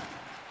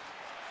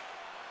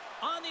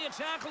 On the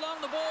attack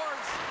along the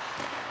boards.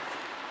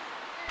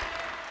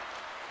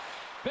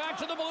 Back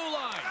to the blue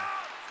line.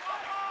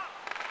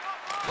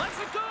 Lets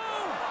it go.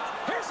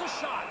 Here's a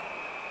shot.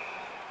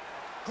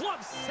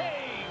 Glove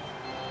save.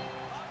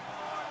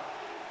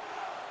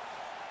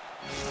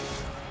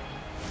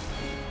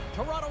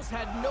 Toronto's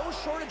had no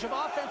shortage of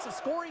offensive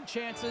scoring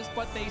chances,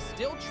 but they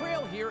still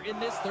trail here in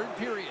this third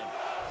period.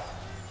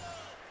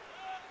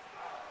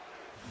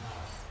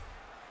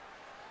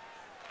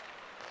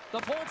 The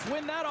Bolts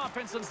win that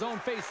offensive zone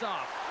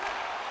face-off.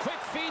 Quick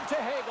feed to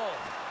Hagel.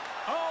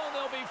 Oh,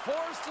 they'll be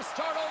forced to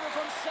start over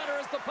from center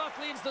as the puck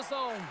leaves the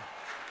zone.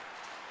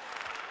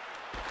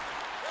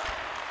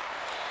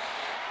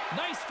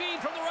 Nice feed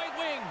from the right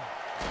wing.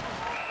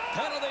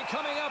 Penalty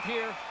coming up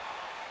here.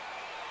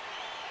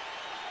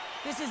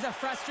 This is a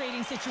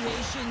frustrating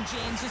situation,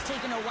 James, just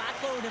taking a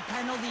whackload of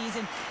penalties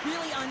and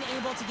really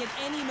unable to get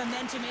any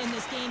momentum in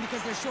this game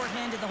because they're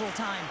shorthanded the whole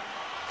time.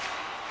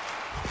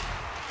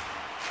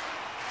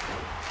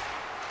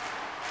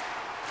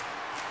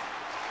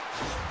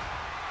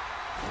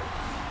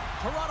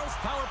 Toronto's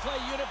power play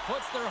unit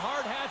puts their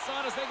hard hats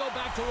on as they go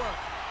back to work.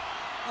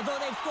 Although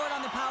they've scored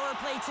on the power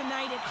play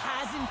tonight, it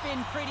hasn't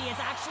been pretty.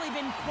 It's actually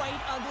been quite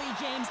ugly,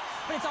 James.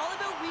 But it's all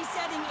about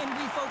resetting and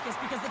refocus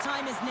because the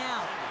time is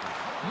now.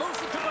 Moves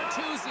it to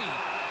Bertuzzi.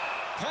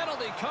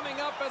 Penalty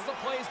coming up as the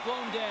play's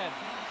blown dead.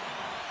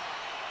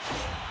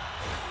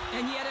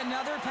 And yet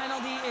another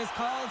penalty is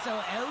called,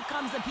 so out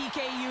comes the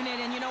PK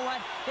unit. And you know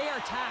what? They are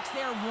taxed.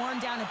 They are worn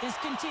down. If this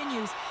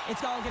continues,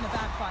 it's all going to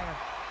backfire.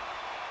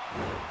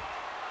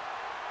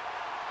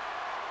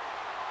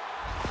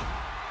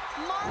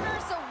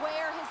 Marner's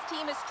aware his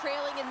team is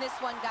trailing in this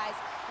one, guys.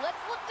 Let's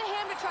look to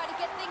him to try to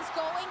get things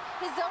going.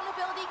 His zone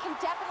ability can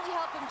definitely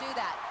help him do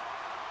that.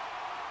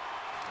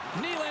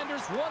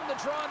 Nylander's won the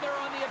draw there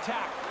on the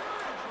attack.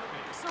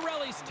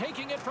 Cirelli's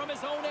taking it from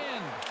his own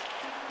end.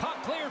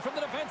 Puck cleared from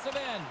the defensive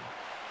end.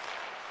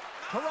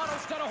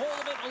 Toronto's got a hold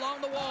of it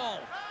along the wall.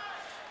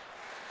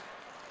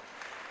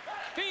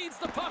 Feeds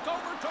the puck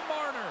over to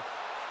Marner.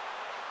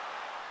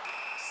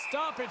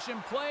 Stoppage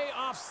in play,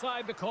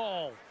 offside the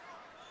call.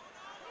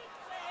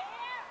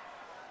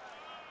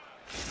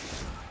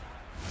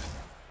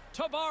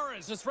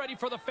 Tavares is ready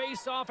for the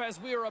face-off as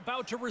we are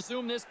about to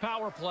resume this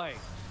power play.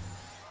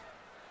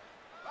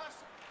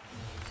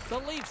 The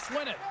Leafs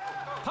win it.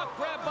 Puck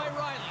grabbed by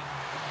Riley.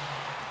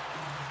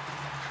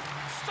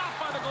 Stopped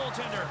by the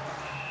goaltender.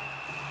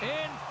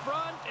 In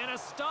front, and a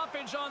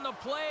stoppage on the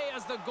play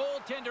as the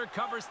goaltender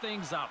covers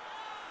things up.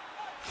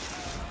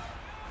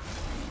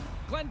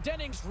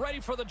 Glendening's ready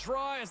for the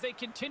draw as they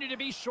continue to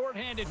be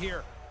shorthanded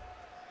here.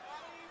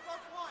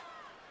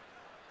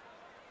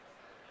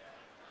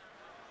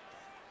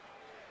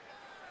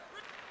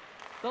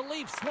 The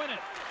Leafs win it.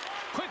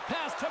 Quick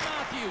pass to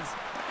Matthews.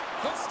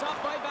 Good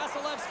stop by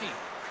Vasilevsky.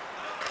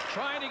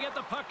 Trying to get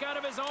the puck out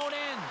of his own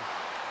end.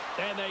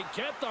 And they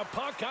get the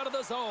puck out of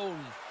the zone.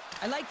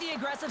 I like the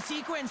aggressive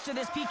sequence to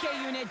this PK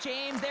unit,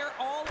 James. They're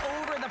all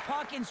over the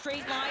puck in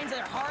straight lines.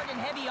 They're hard and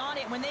heavy on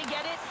it. When they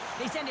get it,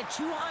 they send it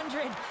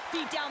 200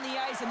 feet down the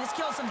ice, and this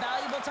kills some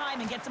valuable time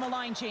and gets them a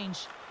line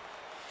change.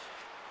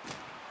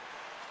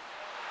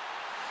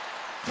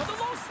 To the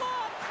low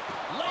slot.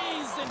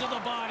 Lays into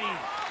the body.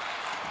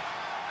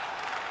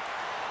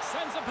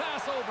 Sends a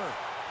pass over.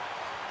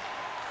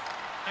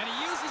 And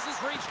he uses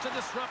his reach to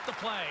disrupt the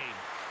play.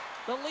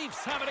 The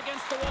Leafs have it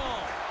against the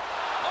wall.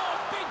 Oh,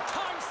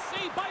 big-time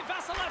save by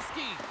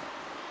Vasilevsky.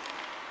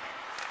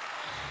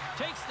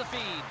 Takes the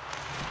feed.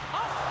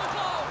 Off the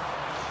glove.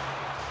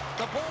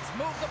 The Bolts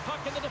move the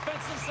puck in the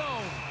defensive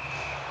zone.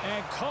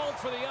 And called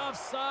for the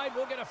offside.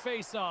 We'll get a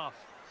face-off.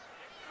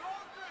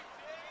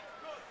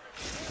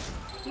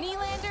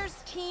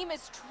 Nylander's team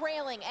is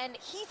trailing, and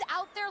he's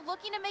out there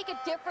looking to make a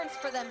difference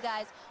for them,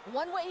 guys.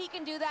 One way he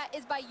can do that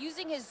is by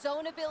using his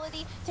zone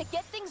ability to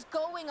get things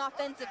going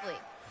offensively.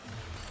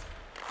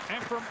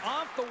 And from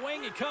off the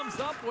wing, he comes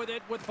up with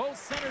it with both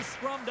centers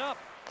scrummed up.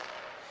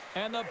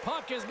 And the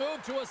puck is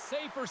moved to a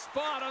safer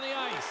spot on the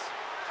ice.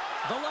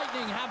 The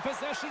Lightning have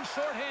possession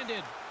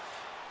shorthanded.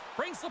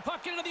 Brings the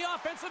puck into the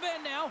offensive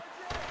end now.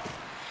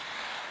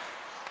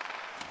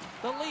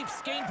 The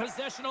Leafs gain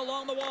possession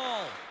along the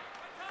wall.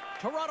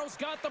 Toronto's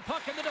got the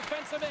puck in the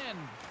defensive end.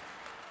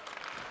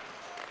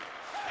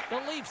 The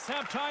Leafs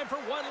have time for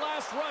one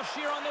last rush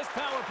here on this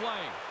power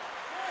play.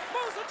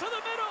 Moves it to the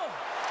middle.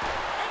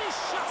 And he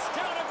shuts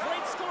down a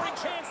great scoring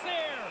chance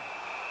there.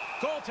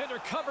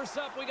 Goaltender covers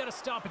up. We got a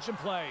stoppage in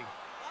play.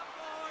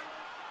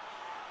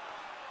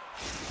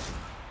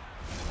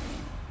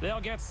 They'll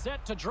get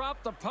set to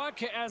drop the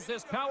puck as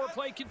this power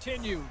play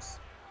continues.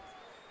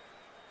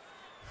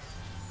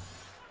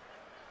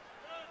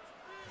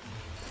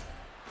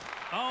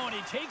 Oh, and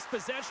he takes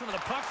possession of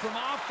the puck from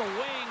off the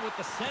wing with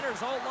the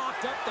centers all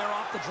locked up there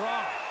off the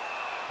draw.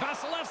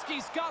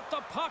 Vasilevsky's got the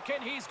puck,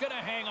 and he's going to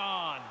hang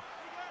on.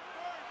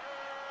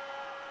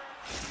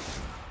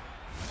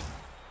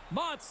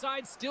 Mott's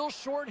side still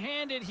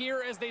shorthanded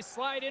here as they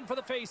slide in for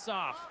the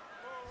faceoff.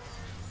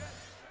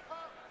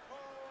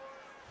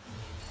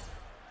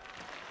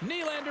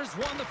 Nylander's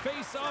won the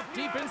faceoff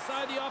deep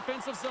inside the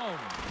offensive zone.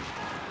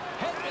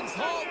 Hedman's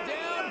hauled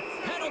down,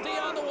 penalty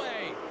on the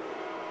way.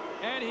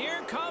 And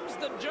here comes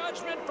the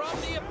judgment from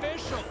the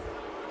official.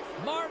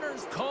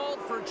 Marner's called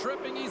for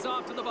tripping. He's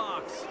off to the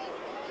box.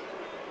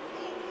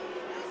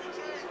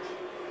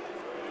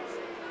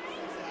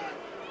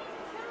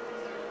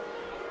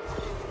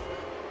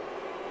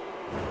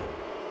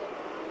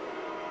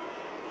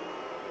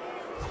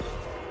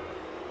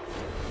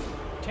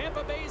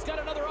 Tampa Bay's got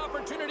another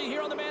opportunity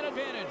here on the man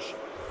advantage.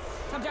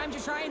 Sometimes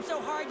you're trying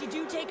so hard, you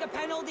do take a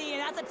penalty, and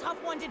that's a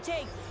tough one to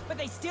take. But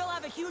they still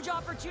have a huge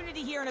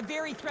opportunity here in a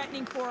very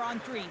threatening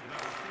 4-on-3.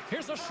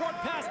 Here's a short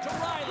pass to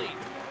Riley.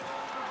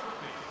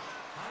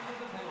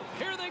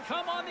 Here they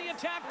come on the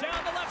attack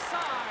down the left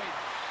side.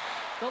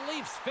 The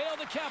Leafs fail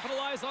to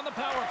capitalize on the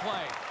power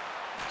play.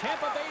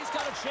 Tampa Bay's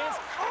got a chance.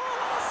 Oh,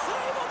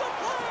 save on the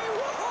play!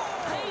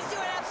 Whoa! He's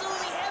doing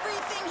absolutely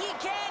everything he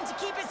can to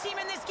keep his team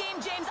in this game,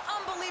 James.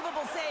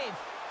 Unbelievable save.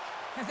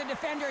 As a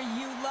defender,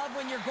 you love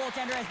when your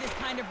goaltender has this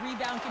kind of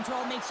rebound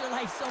control. Makes your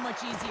life so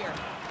much easier.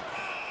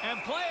 And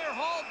player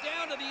hauled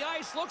down to the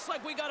ice. Looks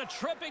like we got a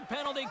tripping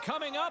penalty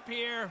coming up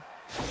here.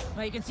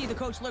 Well, you can see the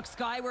coach look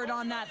skyward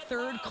on that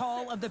third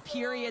call of the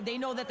period. They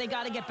know that they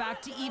got to get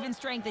back to even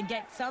strength and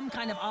get some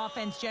kind of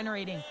offense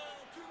generating.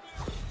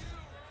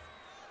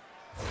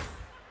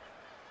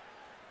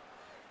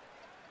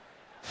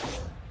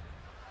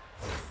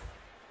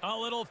 A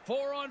little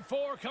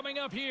 4-on-4 coming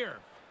up here.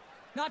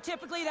 Not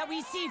typically that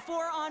we see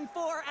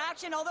 4-on-4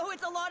 action, although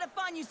it's a lot of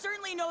fun. You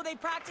certainly know they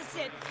practice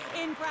it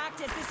in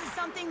practice. This is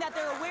something that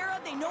they're aware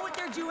of. They know what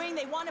they're doing.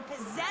 They want to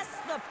possess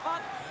the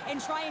puck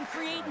and try and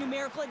create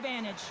numerical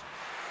advantage.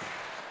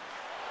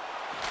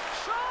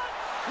 Shot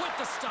with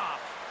the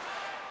stop.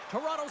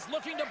 Toronto's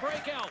looking to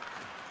break out.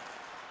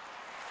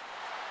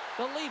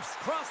 The Leafs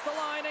cross the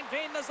line and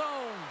gain the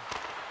zone.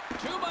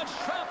 Too much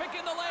traffic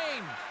in the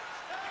lane.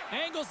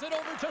 Angles it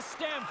over to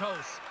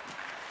Stamkos.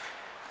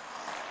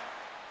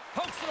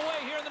 Pokes it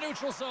away here in the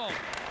neutral zone.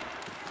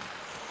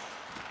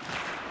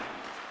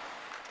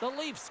 The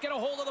Leafs get a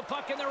hold of the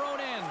puck in their own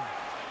end.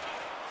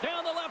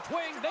 Down the left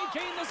wing, they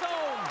gain the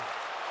zone.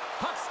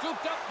 Puck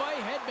scooped up by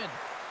Hedman.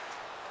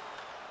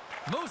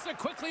 Moves it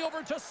quickly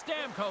over to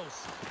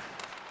Stamkos.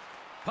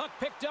 Puck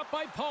picked up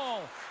by Paul.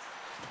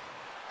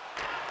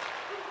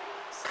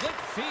 Slip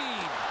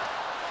feed.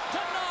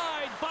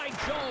 Denied by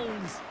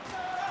Jones.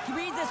 He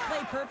reads this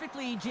play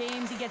perfectly,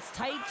 James. He gets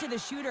tight to the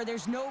shooter.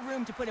 There's no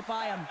room to put it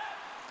by him.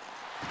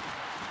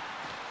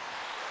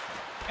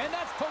 And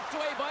that's poked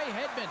away by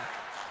Hedman.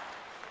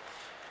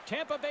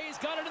 Tampa Bay's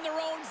got it in their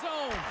own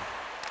zone.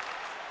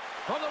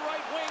 From the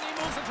right wing,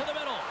 he moves it to the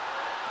middle.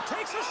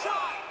 Takes a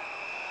shot.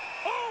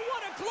 Oh,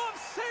 what a glove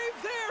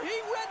save there.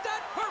 He read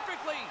that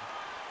perfectly.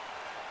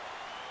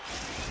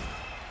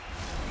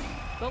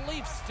 The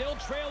Leafs still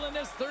trail in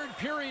this third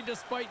period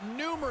despite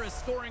numerous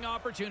scoring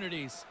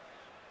opportunities.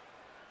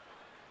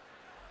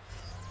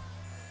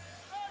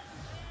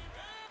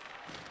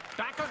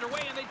 Back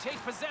underway, and they take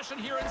possession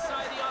here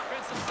inside the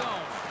offensive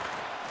zone.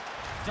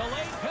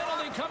 Delayed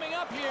penalty coming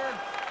up here.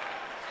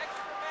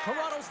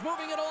 Toronto's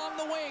moving it along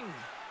the wing.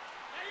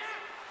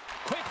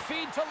 Quick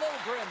feed to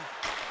Liljegren.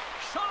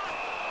 Shot!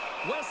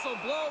 Whistle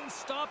blown,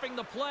 stopping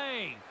the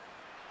play.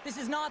 This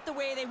is not the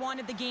way they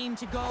wanted the game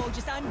to go.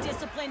 Just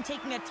undisciplined,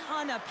 taking a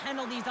ton of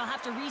penalties. They'll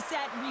have to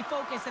reset and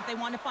refocus if they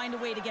want to find a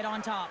way to get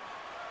on top.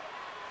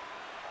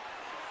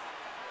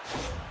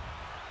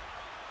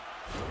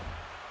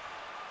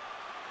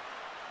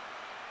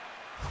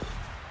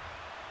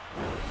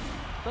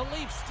 The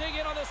Leafs dig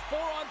in on this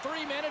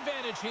 4-on-3 man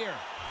advantage here.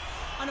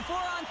 On a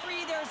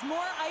 4-on-3, there's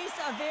more ice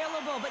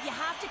available, but you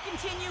have to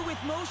continue with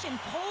motion.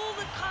 Pull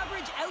the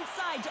coverage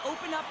outside to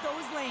open up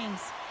those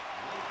lanes.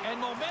 And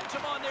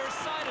momentum on their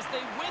side as they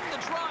win the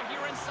draw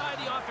here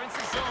inside the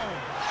offensive zone.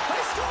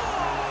 They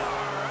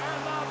score!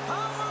 And the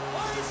power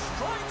play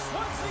strikes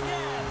once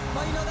again.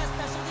 Well, you know that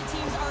specialty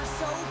teams are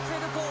so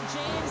critical,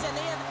 James, and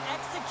they have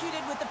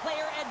executed with the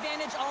player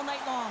advantage all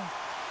night long.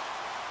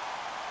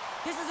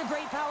 This is a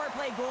great power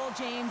play goal,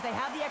 James. They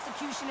have the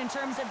execution in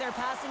terms of their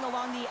passing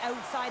along the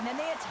outside, and then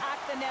they attack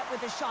the net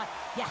with a shot.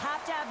 You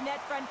have to have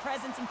net front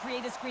presence and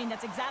create a screen.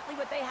 That's exactly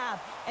what they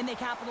have, and they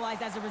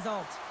capitalize as a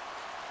result.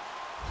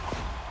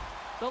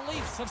 The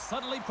Leafs have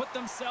suddenly put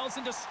themselves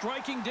into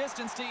striking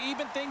distance to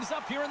even things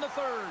up here in the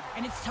third.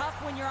 And it's tough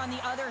when you're on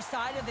the other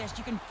side of this.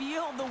 You can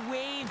feel the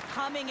wave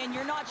coming, and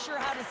you're not sure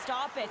how to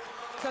stop it.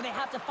 So they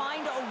have to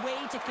find a way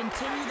to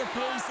continue the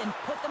pace and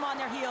put them on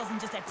their heels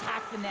and just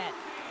attack the net.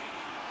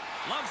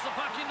 Loves the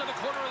puck into the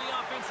corner of the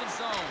offensive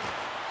zone.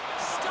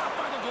 Stopped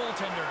by the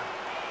goaltender.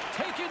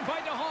 Taken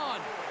by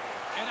DeHaan.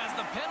 And as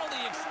the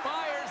penalty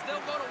expires,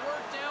 they'll go to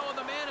work now on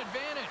the man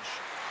advantage.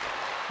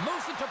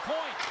 Moves it to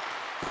point.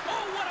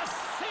 Oh, what a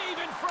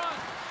save in front.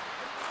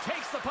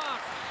 Takes the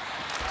puck.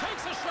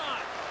 Takes a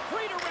shot.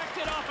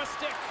 Redirected off a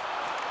stick.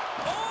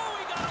 Oh,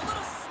 he got a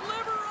little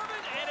sliver of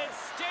it, and it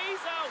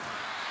stays out.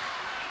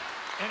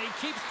 And he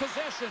keeps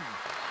possession.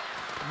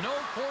 No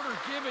quarter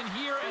given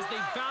here as they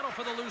battle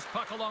for the loose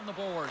puck along the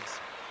boards.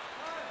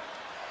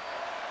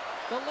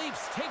 The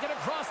Leafs take it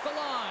across the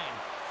line.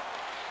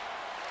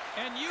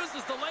 And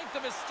uses the length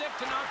of his stick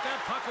to knock that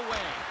puck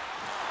away.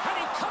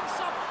 And he comes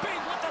up big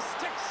with the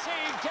stick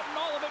save, getting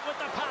all of it with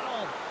the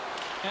paddle.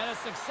 And a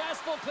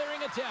successful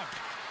clearing attempt.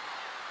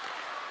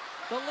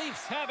 The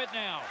Leafs have it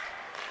now.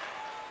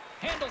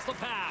 Handles the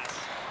pass.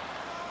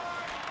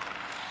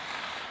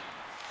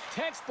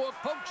 Textbook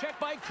poke check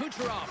by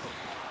Kucherov.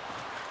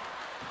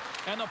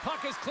 And the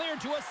puck is cleared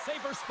to a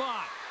safer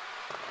spot.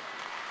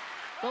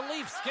 The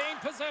Leafs gain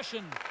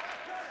possession.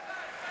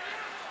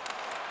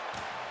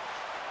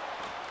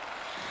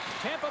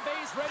 Tampa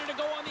Bay's ready to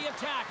go on the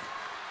attack.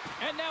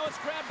 And now it's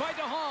grabbed by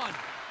DeHaan.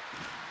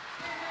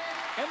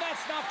 And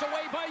that's knocked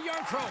away by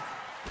Yarncroke.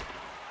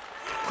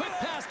 Quick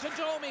pass to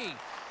Domi.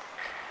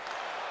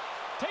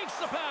 Takes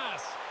the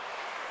pass.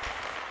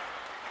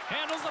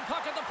 Handles the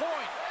puck at the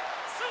point.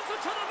 Sends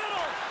it to the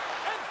middle.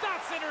 And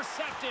that's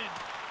intercepted.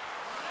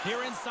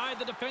 Here inside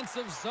the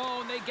defensive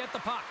zone, they get the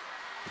puck.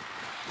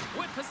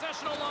 With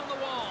possession along the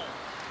wall.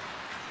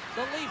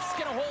 The Leafs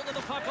get a hold of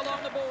the puck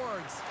along the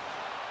boards.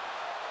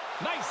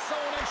 Nice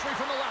zone entry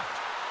from the left.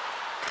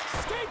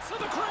 Skates to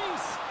the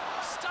crease.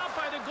 Stopped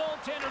by the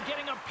goaltender,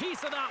 getting a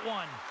piece of that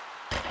one.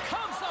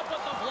 Comes up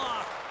with the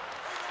block.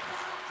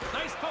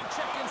 Nice poke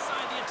check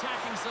inside the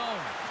attacking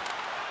zone.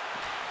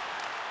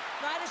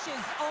 Radish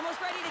is almost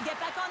ready to get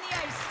back on the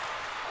ice.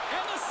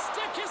 And the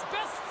stick, his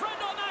best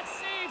friend on that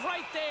save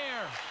right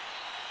there.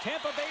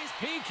 Tampa Bay's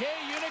PK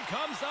unit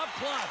comes up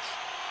clutch.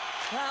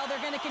 Well,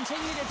 they're going to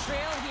continue to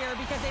trail here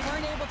because they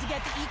weren't able to get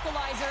the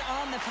equalizer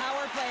on the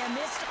power play. A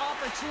missed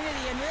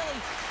opportunity, and really,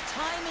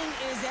 timing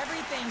is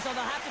everything, so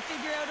they'll have to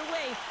figure out a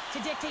way to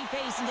dictate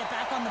pace and get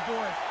back on the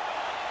board.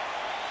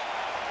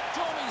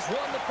 Domi's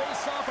won the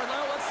face-off, and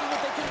now let's see what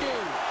they can do.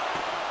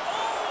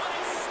 Oh, and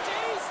it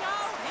stays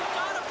out. He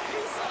got a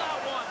piece of that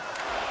one.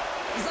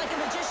 He's like a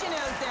magician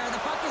out there.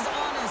 The puck is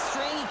on a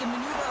string. He can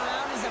maneuver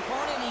around his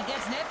opponent. He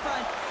gets net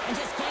front and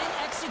just can't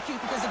execute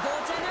because the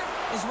goaltender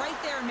is right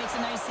there and makes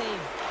a nice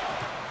save.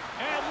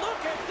 And look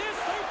at this.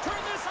 They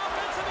turn this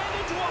offensive end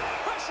into a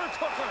pressure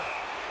cooker.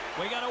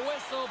 We got a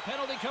whistle.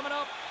 Penalty coming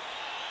up.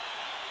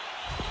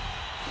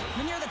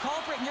 When you're the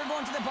culprit and you're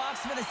going to the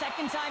box for the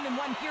second time in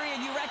one period,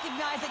 you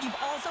recognize that you've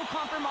also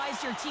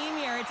compromised your team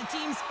here. It's a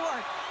team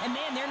sport, and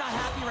man, they're not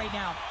happy right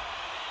now.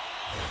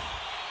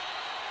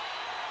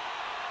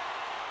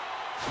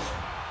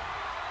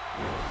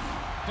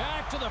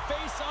 Back to the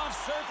face-off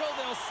circle.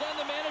 They'll send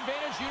the man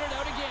advantage unit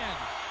out again.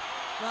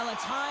 Well, a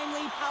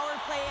timely power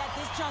play at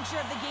this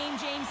juncture of the game,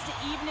 James, to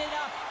even it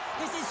up.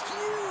 This is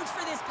huge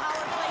for this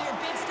power play. Your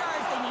big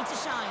stars, they need to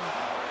shine.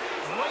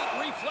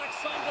 Great reflex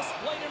on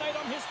display tonight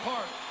on his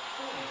part.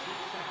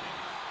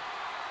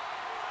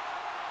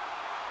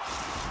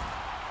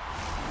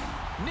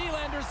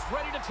 Nylander's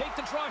ready to take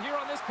the draw here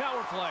on this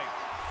power play.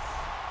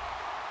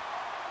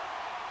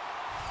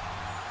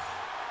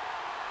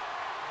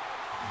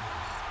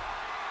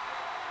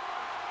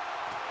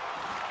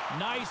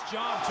 Nice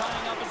job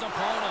tying up his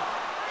opponent.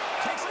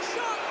 Takes a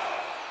shot.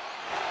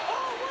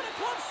 Oh, what a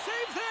glove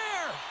save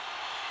there.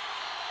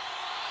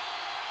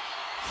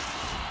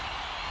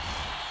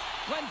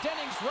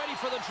 Glendening's ready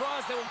for the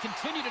draws. They will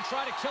continue to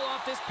try to kill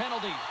off this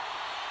penalty.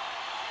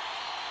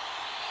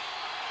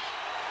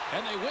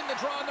 And they win the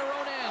draw on their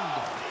own end.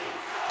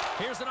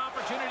 Here's an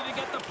opportunity to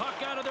get the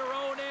puck out of their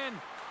own end.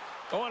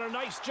 Oh, and a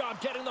nice job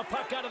getting the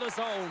puck out of the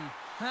zone.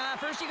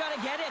 First you got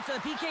to get it, so the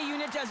PK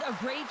unit does a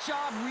great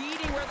job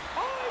reading where...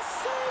 Oh, he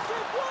saved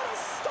it! What a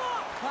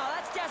stop! Well,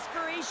 that's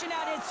desperation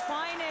at its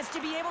finest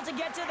to be able to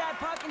get to that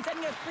puck and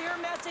sending a clear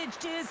message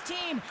to his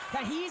team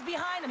that he's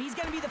behind them. He's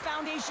going to be the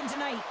foundation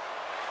tonight.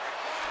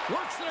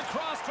 Works it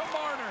across to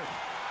Marner.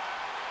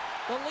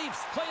 The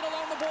Leafs played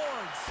along the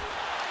boards.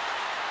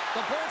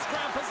 The Bolts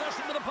grab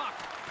possession to the puck.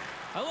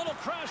 A little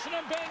crashing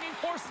and banging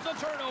forces the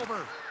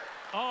turnover.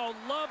 Oh,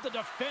 love the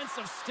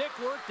defensive stick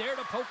work there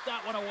to poke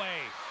that one away.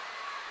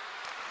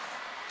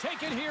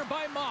 Taken here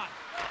by Mott.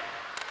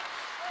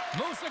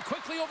 Moves it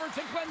quickly over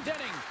to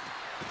Glendening.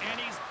 And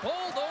he's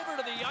bowled over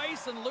to the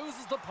ice and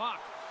loses the puck.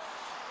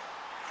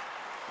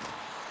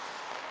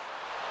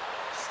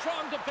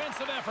 Strong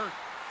defensive effort.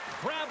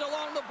 Grabbed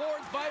along the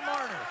boards by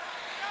Marner.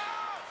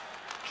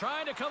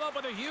 Trying to come up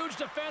with a huge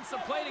defensive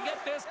play to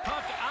get this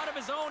puck out of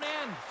his own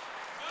end.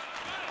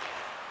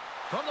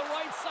 From the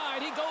right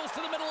side, he goes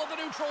to the middle of the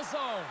neutral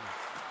zone.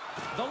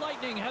 The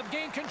Lightning have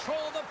gained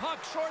control of the puck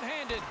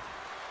shorthanded.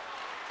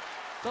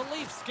 The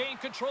Leafs gain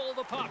control of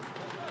the puck.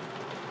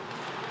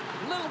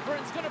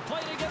 Liljegren's going to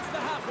play it against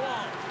the half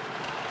wall.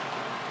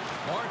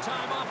 More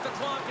time off the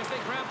clock as they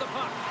grab the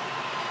puck.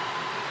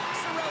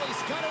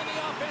 Cirelli's got it on the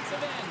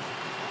offensive end.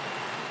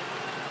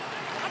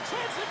 A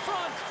chance in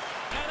front.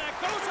 And that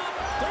goes up.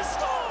 They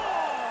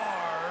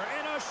score!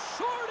 And a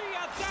shorty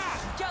at that.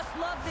 Just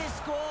love this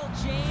goal,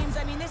 James.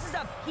 I mean, this is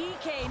a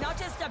PK, not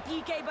just a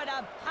PK, but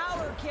a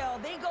power kill.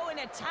 They go and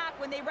attack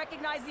when they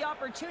recognize the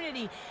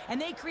opportunity, and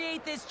they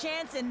create this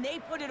chance, and they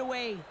put it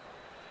away.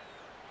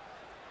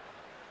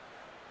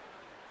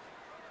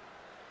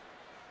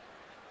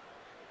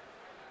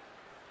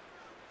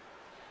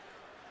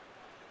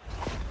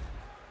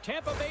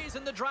 Tampa Bay's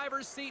in the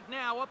driver's seat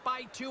now, up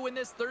by 2 in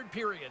this third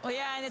period. Oh,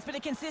 yeah, and it's been a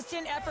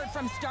consistent effort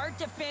from start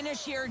to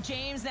finish here,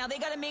 James. Now, they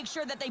got to make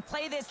sure that they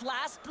play this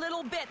last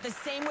little bit the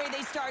same way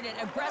they started.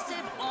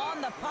 Aggressive on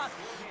the puck,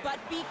 but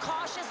be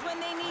cautious when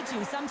they need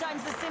to.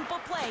 Sometimes the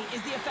simple play is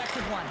the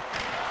effective one.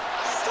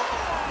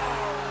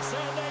 Scores!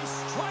 And they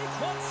strike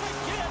once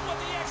again with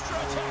the extra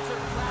attacker.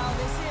 Wow,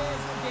 this has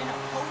been a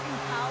potent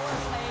power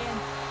play, and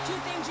two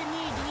things you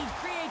need. You need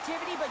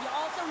creativity, but you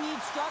also also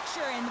need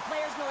structure, and the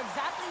players know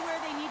exactly where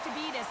they need to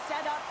be to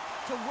set up,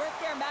 to work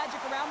their magic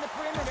around the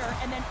perimeter,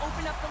 and then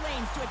open up the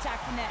lanes to attack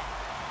the net.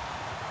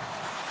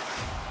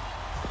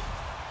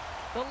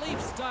 The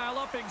Leafs dial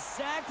up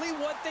exactly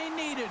what they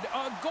needed.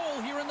 A goal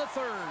here in the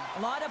third.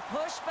 A lot of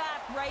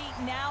pushback right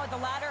now at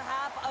the latter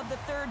half of the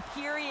third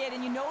period,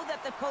 and you know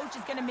that the coach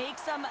is going to make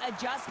some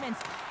adjustments.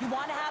 You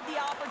want to have the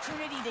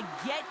opportunity to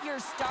get your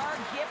star,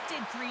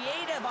 gifted,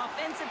 creative,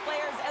 offensive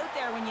players out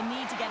there when you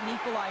need to get an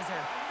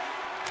equalizer.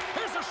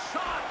 Here's a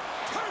shot.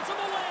 Turns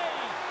him away.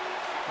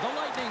 The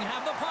Lightning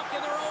have the puck in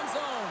their own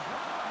zone.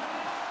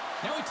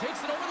 Now he takes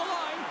it over the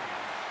line.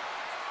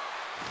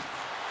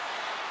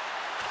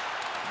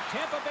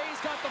 Tampa Bay's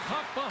got the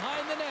puck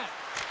behind the net.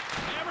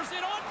 Hammers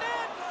it on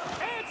net.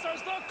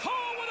 Answers the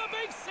call with a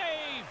big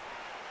save.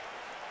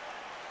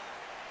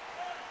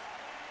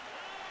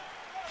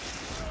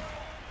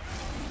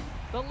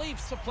 The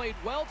Leafs have played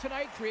well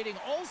tonight, creating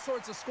all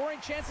sorts of scoring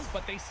chances,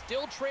 but they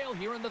still trail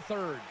here in the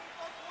third.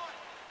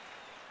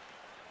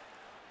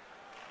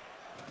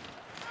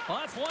 Well,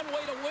 that's one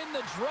way to win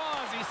the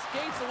draw as he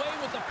skates away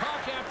with the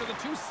puck after the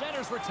two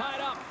centers were tied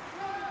up.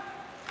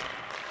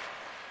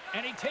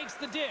 And he takes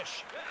the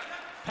dish.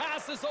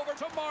 Passes over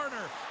to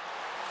Marner.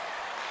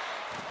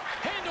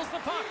 Handles the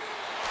puck.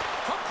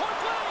 From point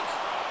blank.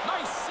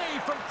 Nice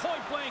save from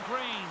point blank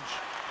range.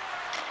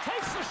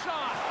 Takes the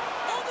shot.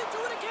 Oh, they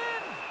do it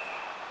again.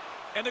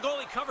 And the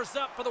goalie covers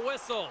up for the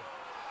whistle.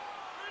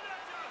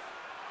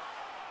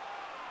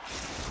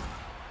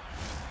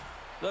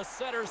 The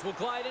setters will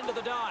glide into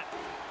the dot.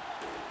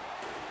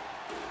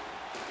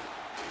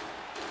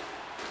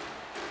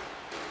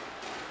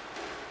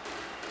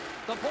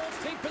 The Bolts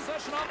take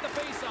possession off the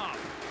faceoff.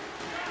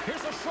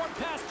 Here's a short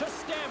pass to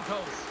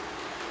Stamkos.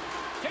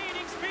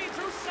 Gaining speed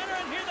through center,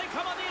 and here they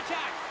come on the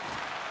attack.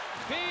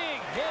 Big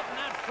hit, and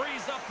that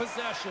frees up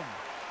possession.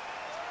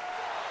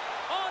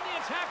 On the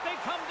attack, they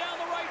come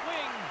down the right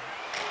wing.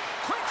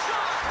 Quick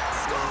shot!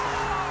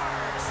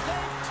 Scores!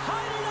 They've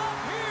tied it up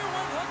here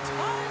with a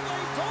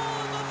timely goal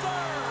in the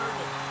third.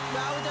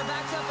 Now with their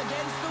backs up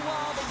against the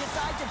wall, they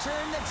decide to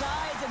turn the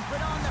tides and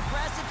put on the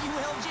press, if you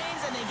will,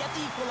 James, and they get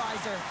the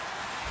equalizer.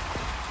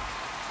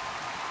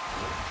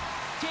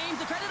 James,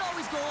 the credit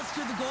always goes to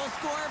the goal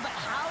scorer, but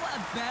how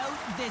about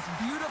this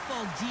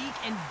beautiful deke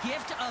and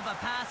gift of a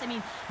pass? I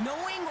mean,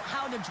 knowing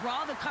how to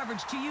draw the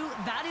coverage to you,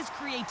 that is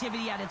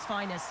creativity at its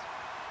finest.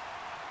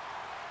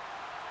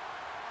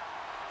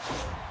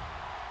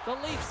 The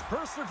Leafs'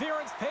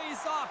 perseverance pays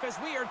off as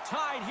we are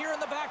tied here in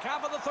the back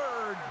half of the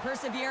third.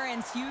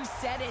 Perseverance, you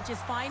said it,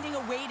 just finding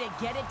a way to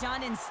get it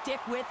done and stick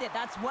with it.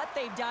 That's what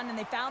they've done, and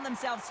they found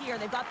themselves here.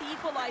 They've got the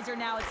equalizer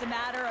now. It's a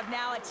matter of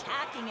now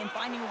attacking and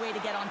finding a way to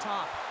get on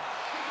top.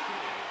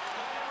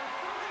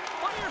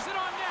 Fires it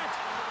on net.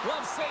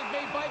 Glove save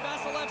made by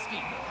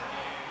Vasilevsky.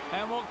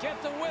 And we'll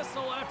get the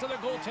whistle after the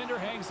goaltender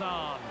hangs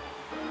on.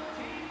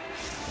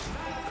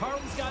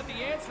 Carlton's got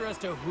the answer as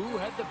to who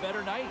had the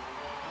better night.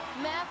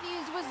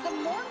 Matthews was the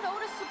more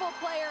noticeable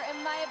player, in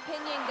my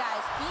opinion,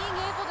 guys. Being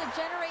able to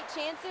generate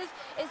chances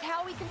is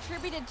how he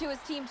contributed to his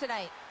team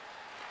tonight.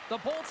 The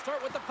Bolts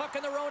start with the puck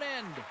in their own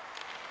end.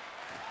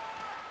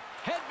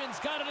 Hedman's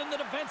got it in the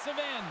defensive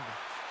end.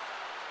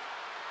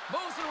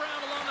 Moves it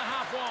around along the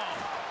half wall.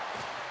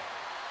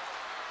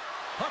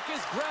 Puck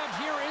is grabbed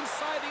here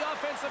inside the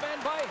offensive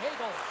end by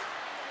Hagel.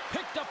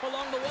 Picked up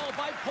along the wall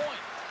by Point.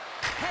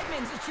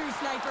 Hedman's a true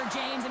sniper,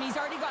 James, and he's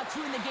already got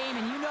two in the game,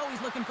 and you know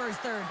he's looking for his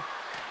third.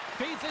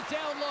 Feeds it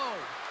down low.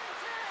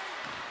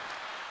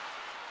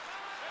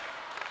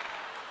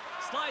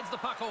 Slides the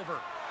puck over.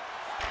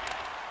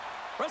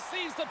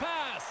 Receives the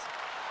pass.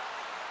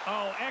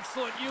 Oh,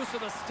 excellent use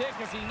of the stick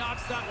as he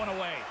knocks that one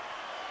away.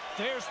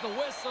 There's the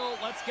whistle.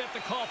 Let's get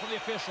the call from the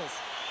officials.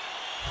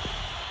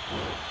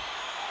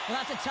 Well,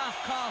 that's a tough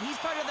call. He's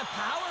part of the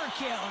power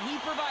kill. He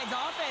provides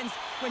offense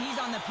when he's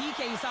on the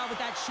PK. You saw it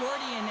with that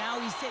shorty, and now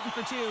he's sitting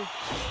for two.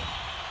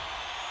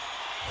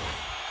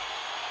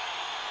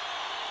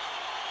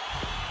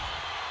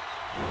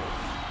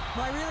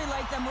 Well, I really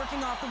like them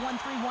working off the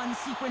 1-3-1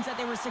 sequence that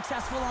they were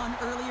successful on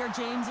earlier,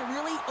 James. It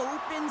really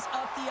opens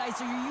up the ice,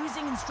 so you're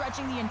using and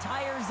stretching the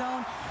entire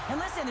zone. And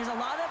listen, there's a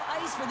lot of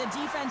ice for the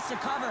defense to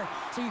cover,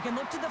 so you can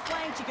look to the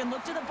flanks, you can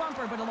look to the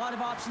bumper, but a lot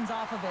of options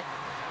off of it.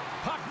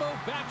 Puck move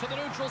back to the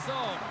neutral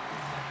zone.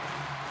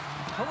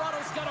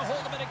 Toronto's got a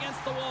hold of it against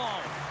the wall.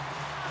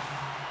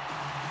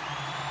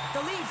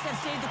 The Leafs have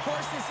stayed the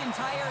course this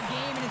entire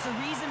game, and it's a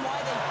reason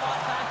why they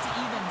fought back to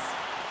evens.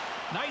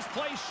 Nice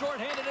play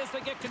shorthanded as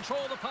they get control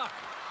of the puck.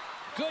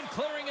 Good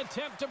clearing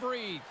attempt to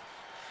breathe.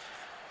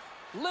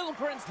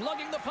 Liljegren's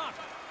lugging the puck.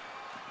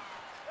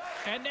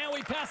 And now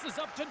he passes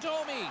up to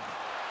Domi.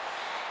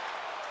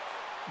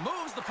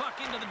 Moves the puck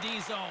into the D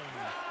zone.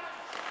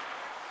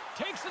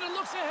 Takes it and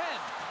looks ahead.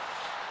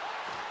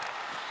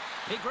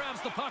 He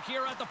grabs the puck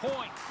here at the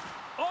point.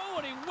 Oh,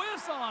 and he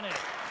whiffs on it.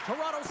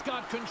 Toronto's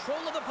got control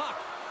of the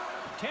puck.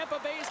 Tampa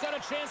Bay's got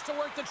a chance to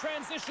work the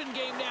transition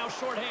game now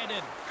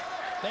shorthanded.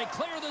 They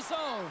clear the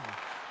zone.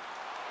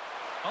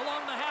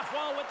 Along the half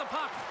wall with the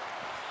puck.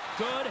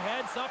 Good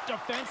heads-up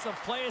defensive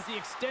play as he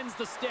extends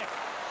the stick.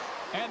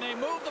 And they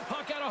move the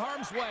puck out of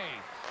harm's way.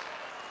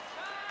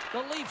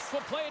 The Leafs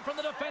will play it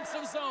from the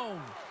defensive zone.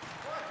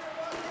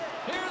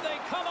 Here they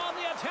come on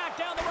the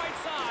attack down the right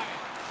side.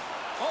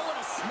 Oh,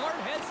 and a smart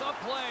heads-up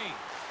play.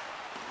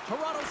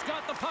 Toronto's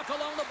got the puck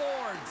along the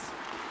boards.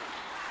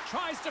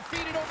 Tries to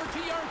feed it over to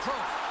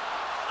Yarncroft.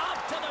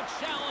 Up to the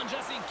challenge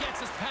as he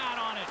gets his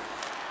pad on it.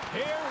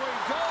 Here we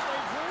go.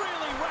 They've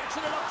really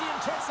ratcheted up the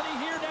intensity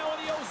here now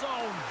in the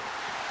O-zone.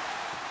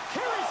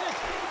 Carries it.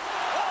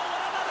 Oh,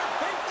 and another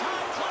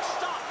big-time clutch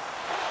stop.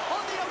 On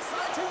the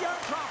outside to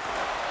Yarncroft.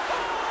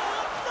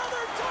 Oh,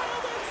 another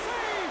dialed-in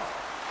save.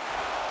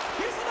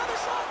 Here's another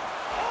shot.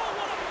 Oh,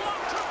 what a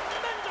block.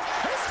 Tremendous.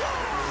 He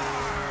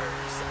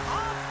scores!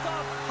 Off the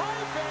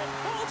pipe and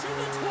bulging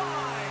the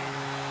twine.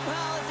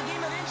 Well, it's a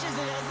game of inches,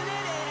 isn't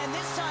it? And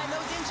this time,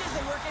 those inches,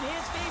 they work in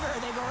his favor.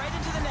 They go right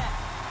into the net.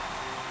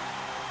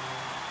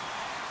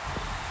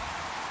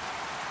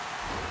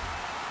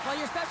 Well,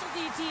 your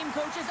specialty team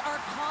coaches are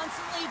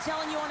constantly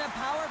telling you on a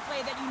power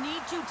play that you need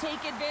to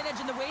take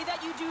advantage, and the way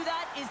that you do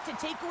that is to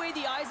take away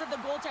the eyes of the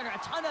goaltender. A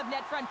ton of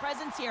net front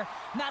presence here,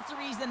 and that's the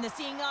reason the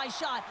seeing eye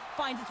shot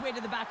finds its way to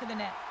the back of the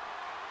net.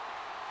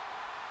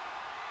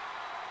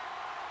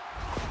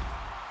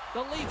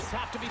 The Leafs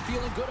have to be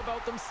feeling good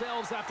about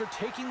themselves after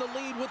taking the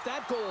lead with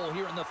that goal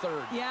here in the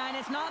third. Yeah, and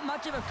it's not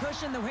much of a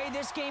cushion the way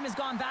this game has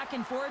gone back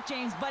and forth,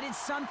 James, but it's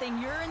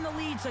something. You're in the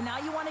lead, so now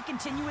you want to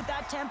continue with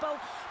that tempo.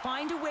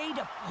 Find a way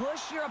to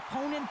push your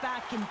opponent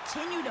back.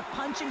 Continue to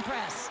punch and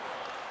press.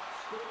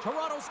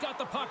 Toronto's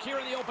got the puck here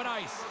in the open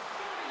ice.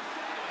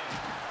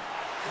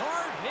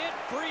 Hard hit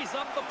frees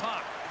up the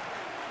puck.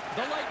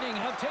 The Lightning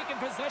have taken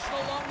possession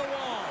along the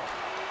wall.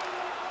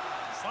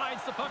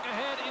 Slides the puck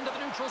ahead into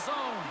the neutral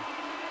zone.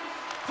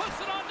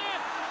 Puts it on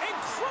net.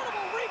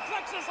 Incredible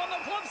reflexes on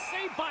the glove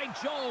save by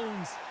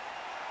Jones.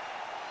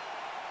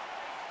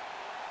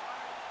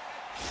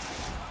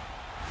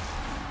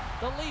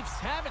 The Leafs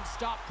haven't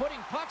stopped putting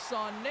pucks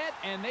on net,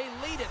 and they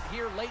lead it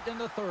here late in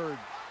the third.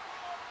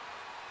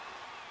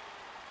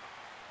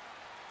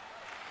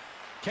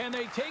 Can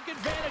they take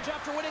advantage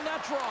after winning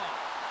that draw?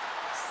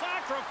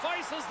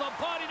 Sacrifices the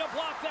body to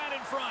block that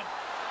in front.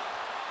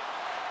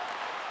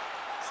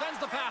 Sends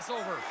the pass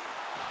over.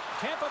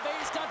 Tampa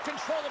Bay's got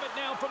control of it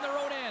now from their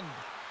own end.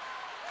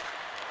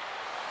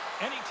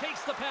 And he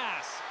takes the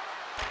pass.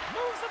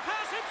 Moves the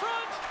pass in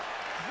front.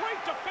 Great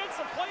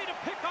defensive play to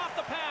pick off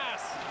the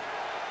pass.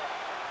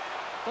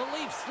 The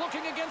Leafs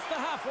looking against the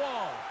half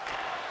wall.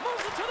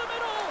 Moves it to the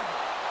middle.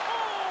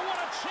 Oh, what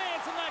a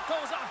chance, and that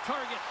goes off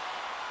target.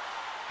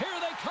 Here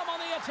they come on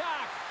the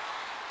attack.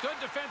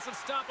 Good defensive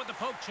stop with the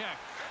poke check.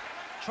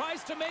 Tries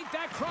to make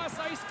that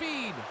cross-ice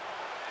feed.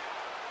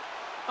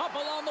 Up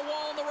along the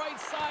wall on the right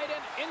side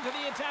and into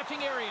the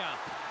attacking area.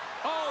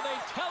 Oh, they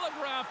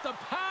telegraphed the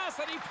pass,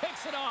 and he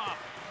picks it off.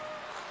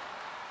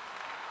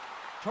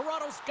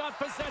 Toronto's got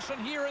possession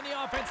here in the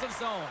offensive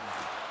zone.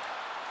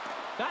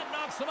 That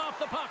knocks him off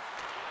the puck.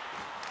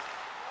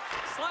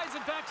 Slides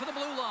it back to the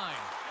blue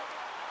line.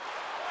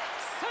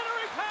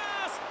 Centering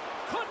pass.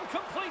 Couldn't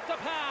complete the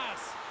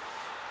pass.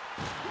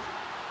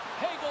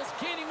 Hagel's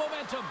gaining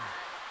momentum.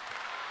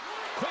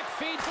 Quick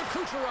feed for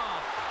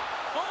Kucherov.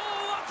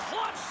 Oh, a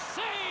clutch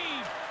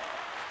save!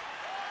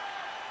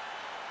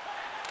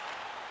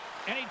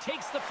 And he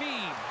takes the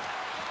feed.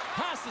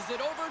 Passes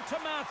it over to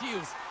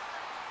Matthews.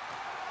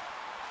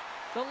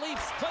 The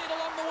Leafs play it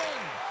along the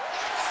wing.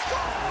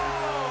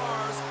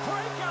 Scores!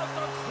 Break out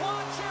the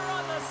clutch here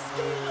on the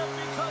ski lift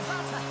because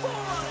that's 4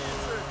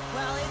 unanswered.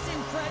 Well, it's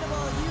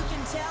incredible. You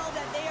can tell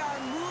that they are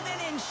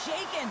moving and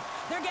shaking.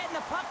 They're getting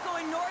the puck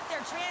going north.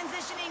 They're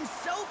transitioning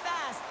so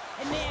fast.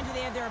 And man, do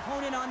they have their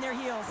opponent on their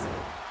heels.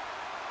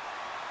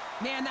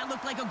 Man, that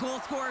looked like a goal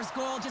scorer's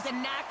goal. Just a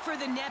knack for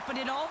the net, but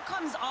it all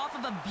comes off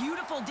of a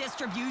beautiful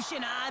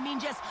distribution. I mean,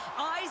 just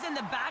eyes in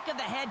the back of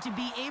the head to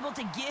be able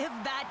to give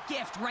that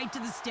gift right to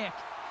the stick.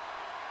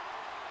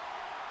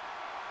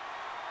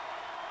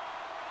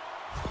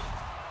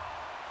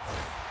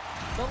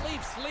 The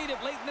Leafs lead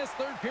it late in this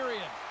third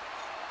period.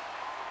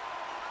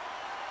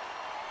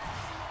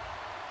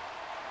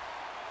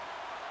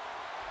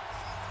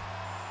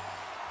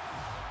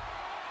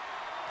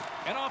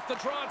 And off the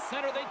draw at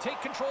center, they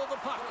take control of the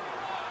puck.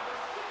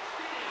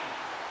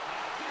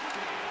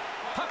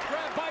 Puck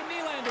grab by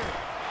Nylander.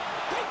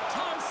 Big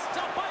time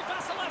stop by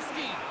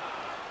Vasilevsky.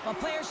 Well,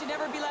 players should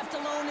never be left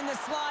alone in the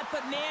slot,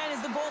 but man,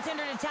 is the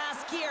goaltender to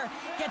task here.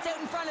 Gets out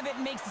in front of it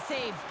and makes the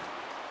save.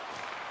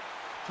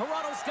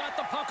 Toronto's got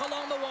the puck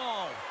along the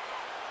wall.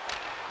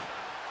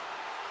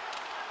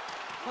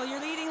 Well,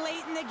 you're leading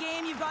late in the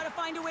game. You've got to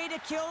find a way to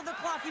kill the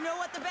clock. You know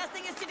what the best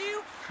thing is to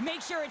do?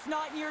 Make sure it's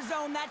not in your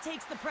zone. That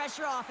takes the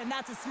pressure off, and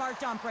that's a smart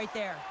dump right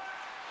there.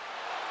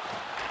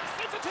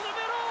 Sends it to the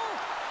middle.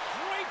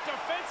 Great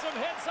defensive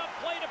heads-up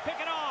play to pick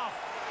it off.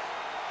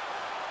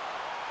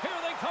 Here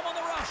they come on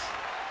the rush.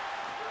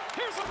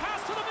 Here's a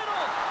pass to the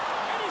middle.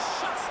 And he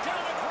shuts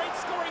down a great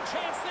scoring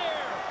chance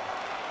there.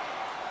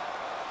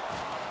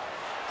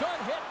 Good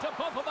hit to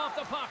bump him off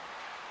the puck.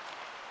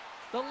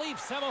 The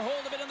Leafs have a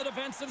hold of it in the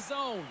defensive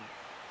zone.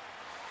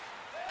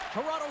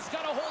 Toronto's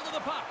got a hold of the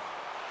puck.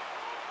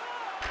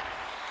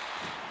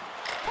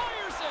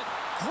 Fires it.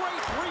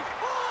 Great reach.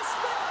 Oh,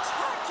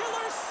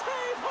 spectacular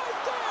save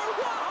right there.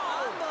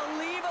 Wow.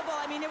 Unbelievable.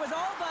 I mean, it was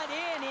all but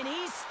in, and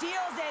he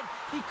steals it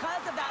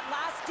because of that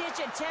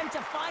last-ditch attempt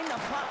to find the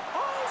puck.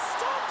 Oh,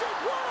 stopped it.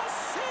 What a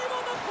save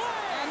on the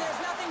play. And there's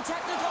nothing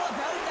technical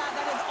about that.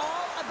 That is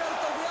all about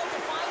the will to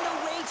find a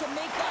way to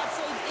make that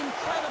save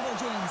incredible,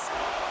 James.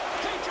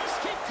 They just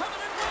keep coming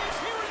in waves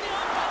here in the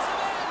offensive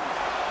end.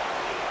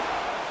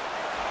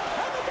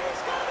 And the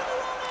Bees got it in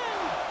their own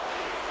end.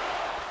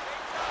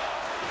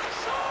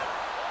 Shot.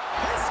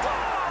 He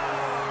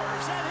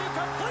scores. And he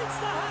completes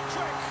the hat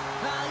trick.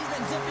 Well, he's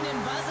been zipping and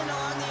buzzing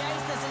along the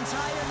ice this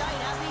entire night,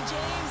 hasn't he,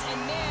 James? And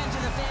man,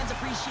 do the fans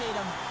appreciate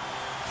him.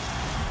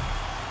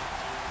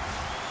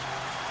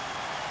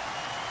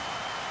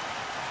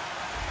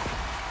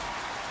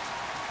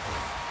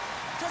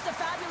 Just a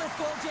fabulous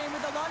goal, James,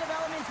 with a lot of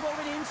elements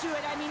woven into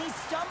it. I mean, he's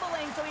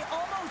stumbling, so he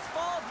almost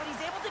falls, but he's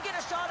able to get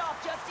a shot off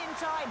just in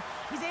time.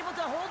 He's able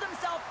to hold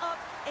himself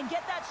up and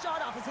get that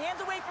shot off. His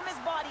hands away from his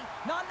body,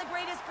 not in the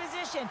greatest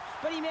position,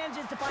 but he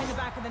manages to find the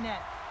back of the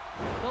net.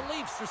 The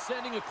Leafs are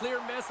sending a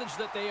clear message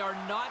that they are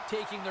not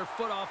taking their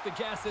foot off the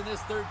gas in this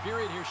third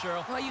period here,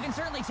 Cheryl. Well, you can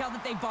certainly tell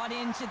that they bought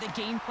into the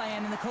game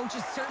plan, and the coach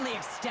is certainly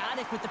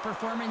ecstatic with the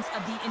performance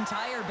of the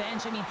entire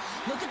bench. I mean,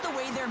 look at the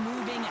way they're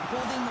moving and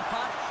holding the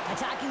puck,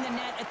 attacking the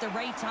net at the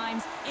right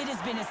times. It has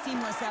been a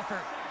seamless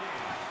effort.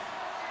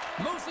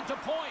 Moves it to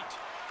point.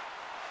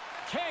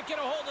 Can't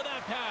get a hold of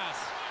that pass.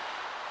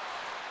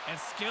 And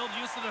skilled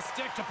use of the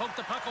stick to poke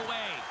the puck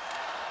away.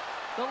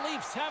 The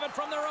Leafs have it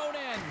from their own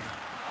end.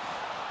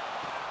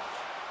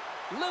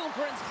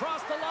 Lilgren's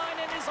crossed the line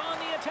and is on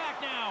the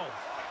attack now.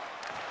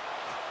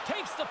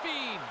 Takes the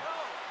feed.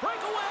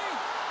 Breakaway.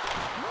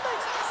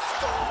 Makes it.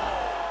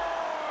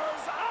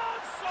 Scores!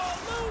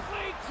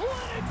 Absolutely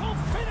clinical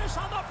finish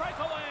on the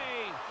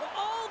breakaway. Well,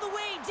 all the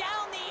way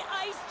down the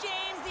ice,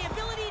 James. The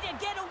ability to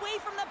get away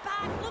from the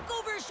pack, look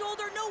over his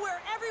shoulder, know where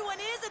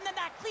everyone is, and then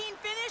that clean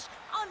finish.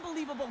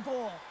 Unbelievable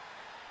goal.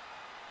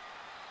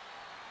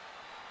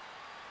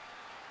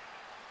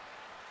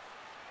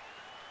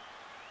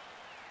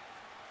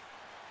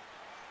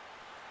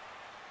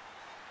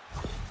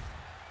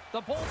 The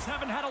Bolts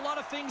haven't had a lot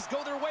of things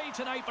go their way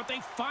tonight, but they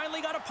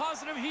finally got a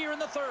positive here in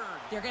the third.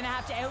 They're going to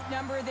have to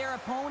outnumber their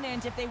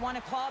opponent if they want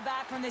to claw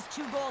back from this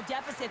 2-goal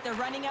deficit. They're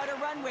running out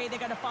of runway. They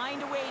got to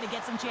find a way to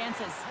get some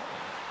chances.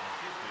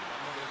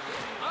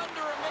 Under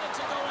a minute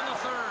to go in the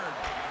third.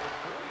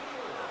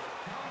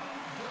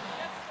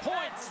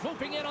 Point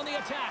swooping in on the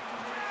attack.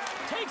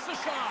 Takes a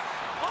shot.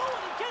 Oh,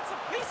 and he gets a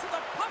piece of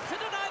the puck to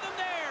deny them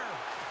there.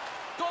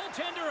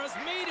 Goaltender has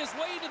made his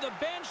way to the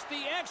bench.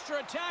 The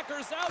extra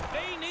attacker's out.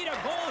 They need a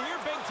goal here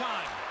big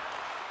time.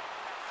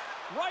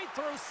 Right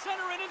through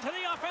center and into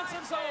the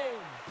offensive zone.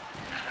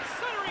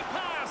 Centering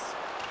pass.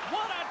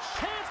 What a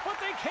chance,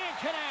 but they can't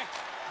connect.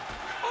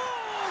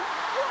 Oh,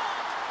 what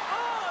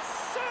a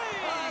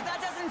save! That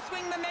doesn't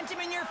swing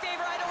momentum in your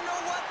favor. I don't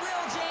know what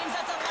will, James.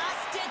 That's a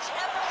last-ditch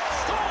effort.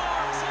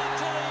 Scores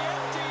into the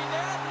empty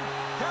net.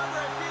 Cameron,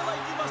 I feel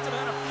like you must have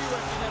had a few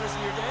empty netters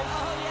in your day.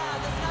 Oh,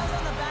 yeah. Listen, I was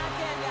on the back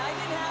end. I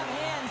didn't have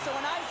hands, so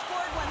when I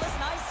scored one,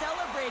 listen, I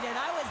celebrated.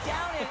 I was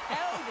down and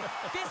out,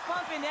 fist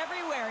pumping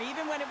everywhere,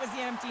 even when it was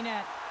the empty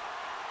net.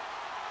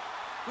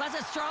 That's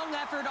a strong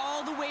effort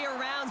all the way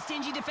around.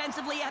 Stingy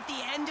defensively at the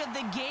end of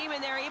the game,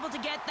 and they're able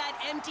to get that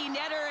empty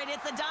netter, and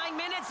it's the dying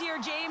minutes here,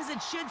 James.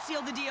 It should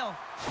seal the deal.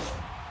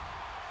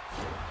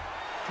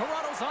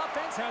 Toronto's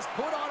offense has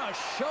put on a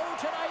show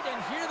tonight, and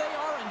here they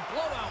are in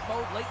blowout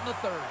mode late in the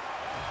third.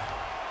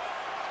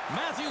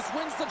 Matthews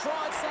wins the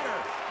draw at center.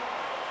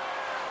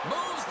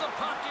 Moves the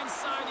puck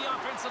inside the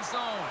offensive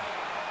zone.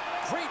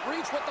 Great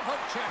reach with the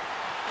poke check.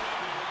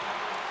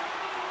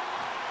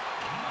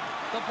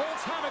 The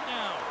Bolts have it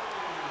now.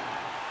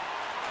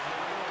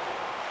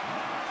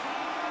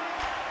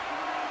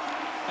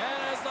 And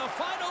as the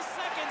final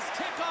seconds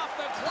tick off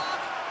the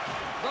clock,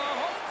 the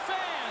home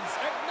fans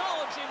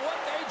acknowledging what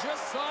they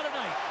just saw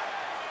tonight.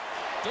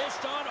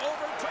 Dished on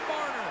over to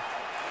Marner.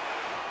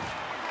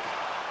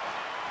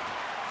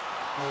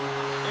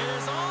 It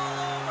is all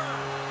over.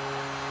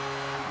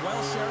 Well,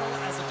 Cheryl,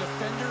 as a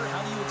defender,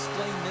 how do you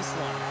explain this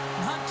one?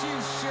 Not too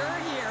sure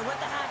here. What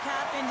the heck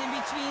happened in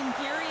between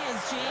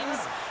periods,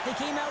 James? They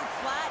came out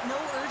flat, no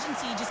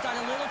urgency, just got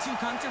a little too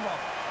comfortable.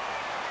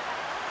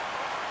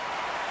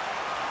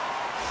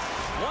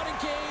 What a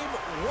game,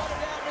 what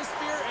an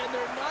atmosphere, and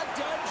they're not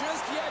done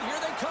just yet. Here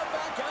they come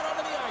back out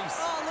onto the ice.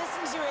 Oh,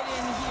 listen to it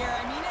in here.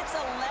 I mean, it's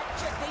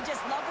electric. They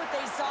just love what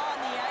they saw on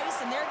the ice,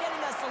 and they're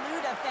getting a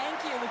salute, a thank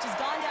you, which has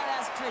gone down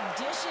as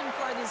tradition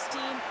for this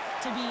team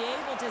to be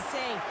able to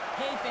say,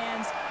 hey,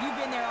 fans, you've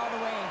been there all the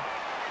way.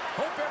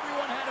 Hope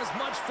everyone had as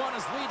much fun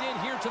as we did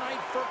here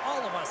tonight. For all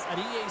of us at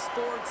EA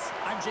Sports,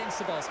 I'm James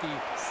Cebulski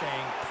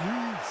saying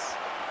peace.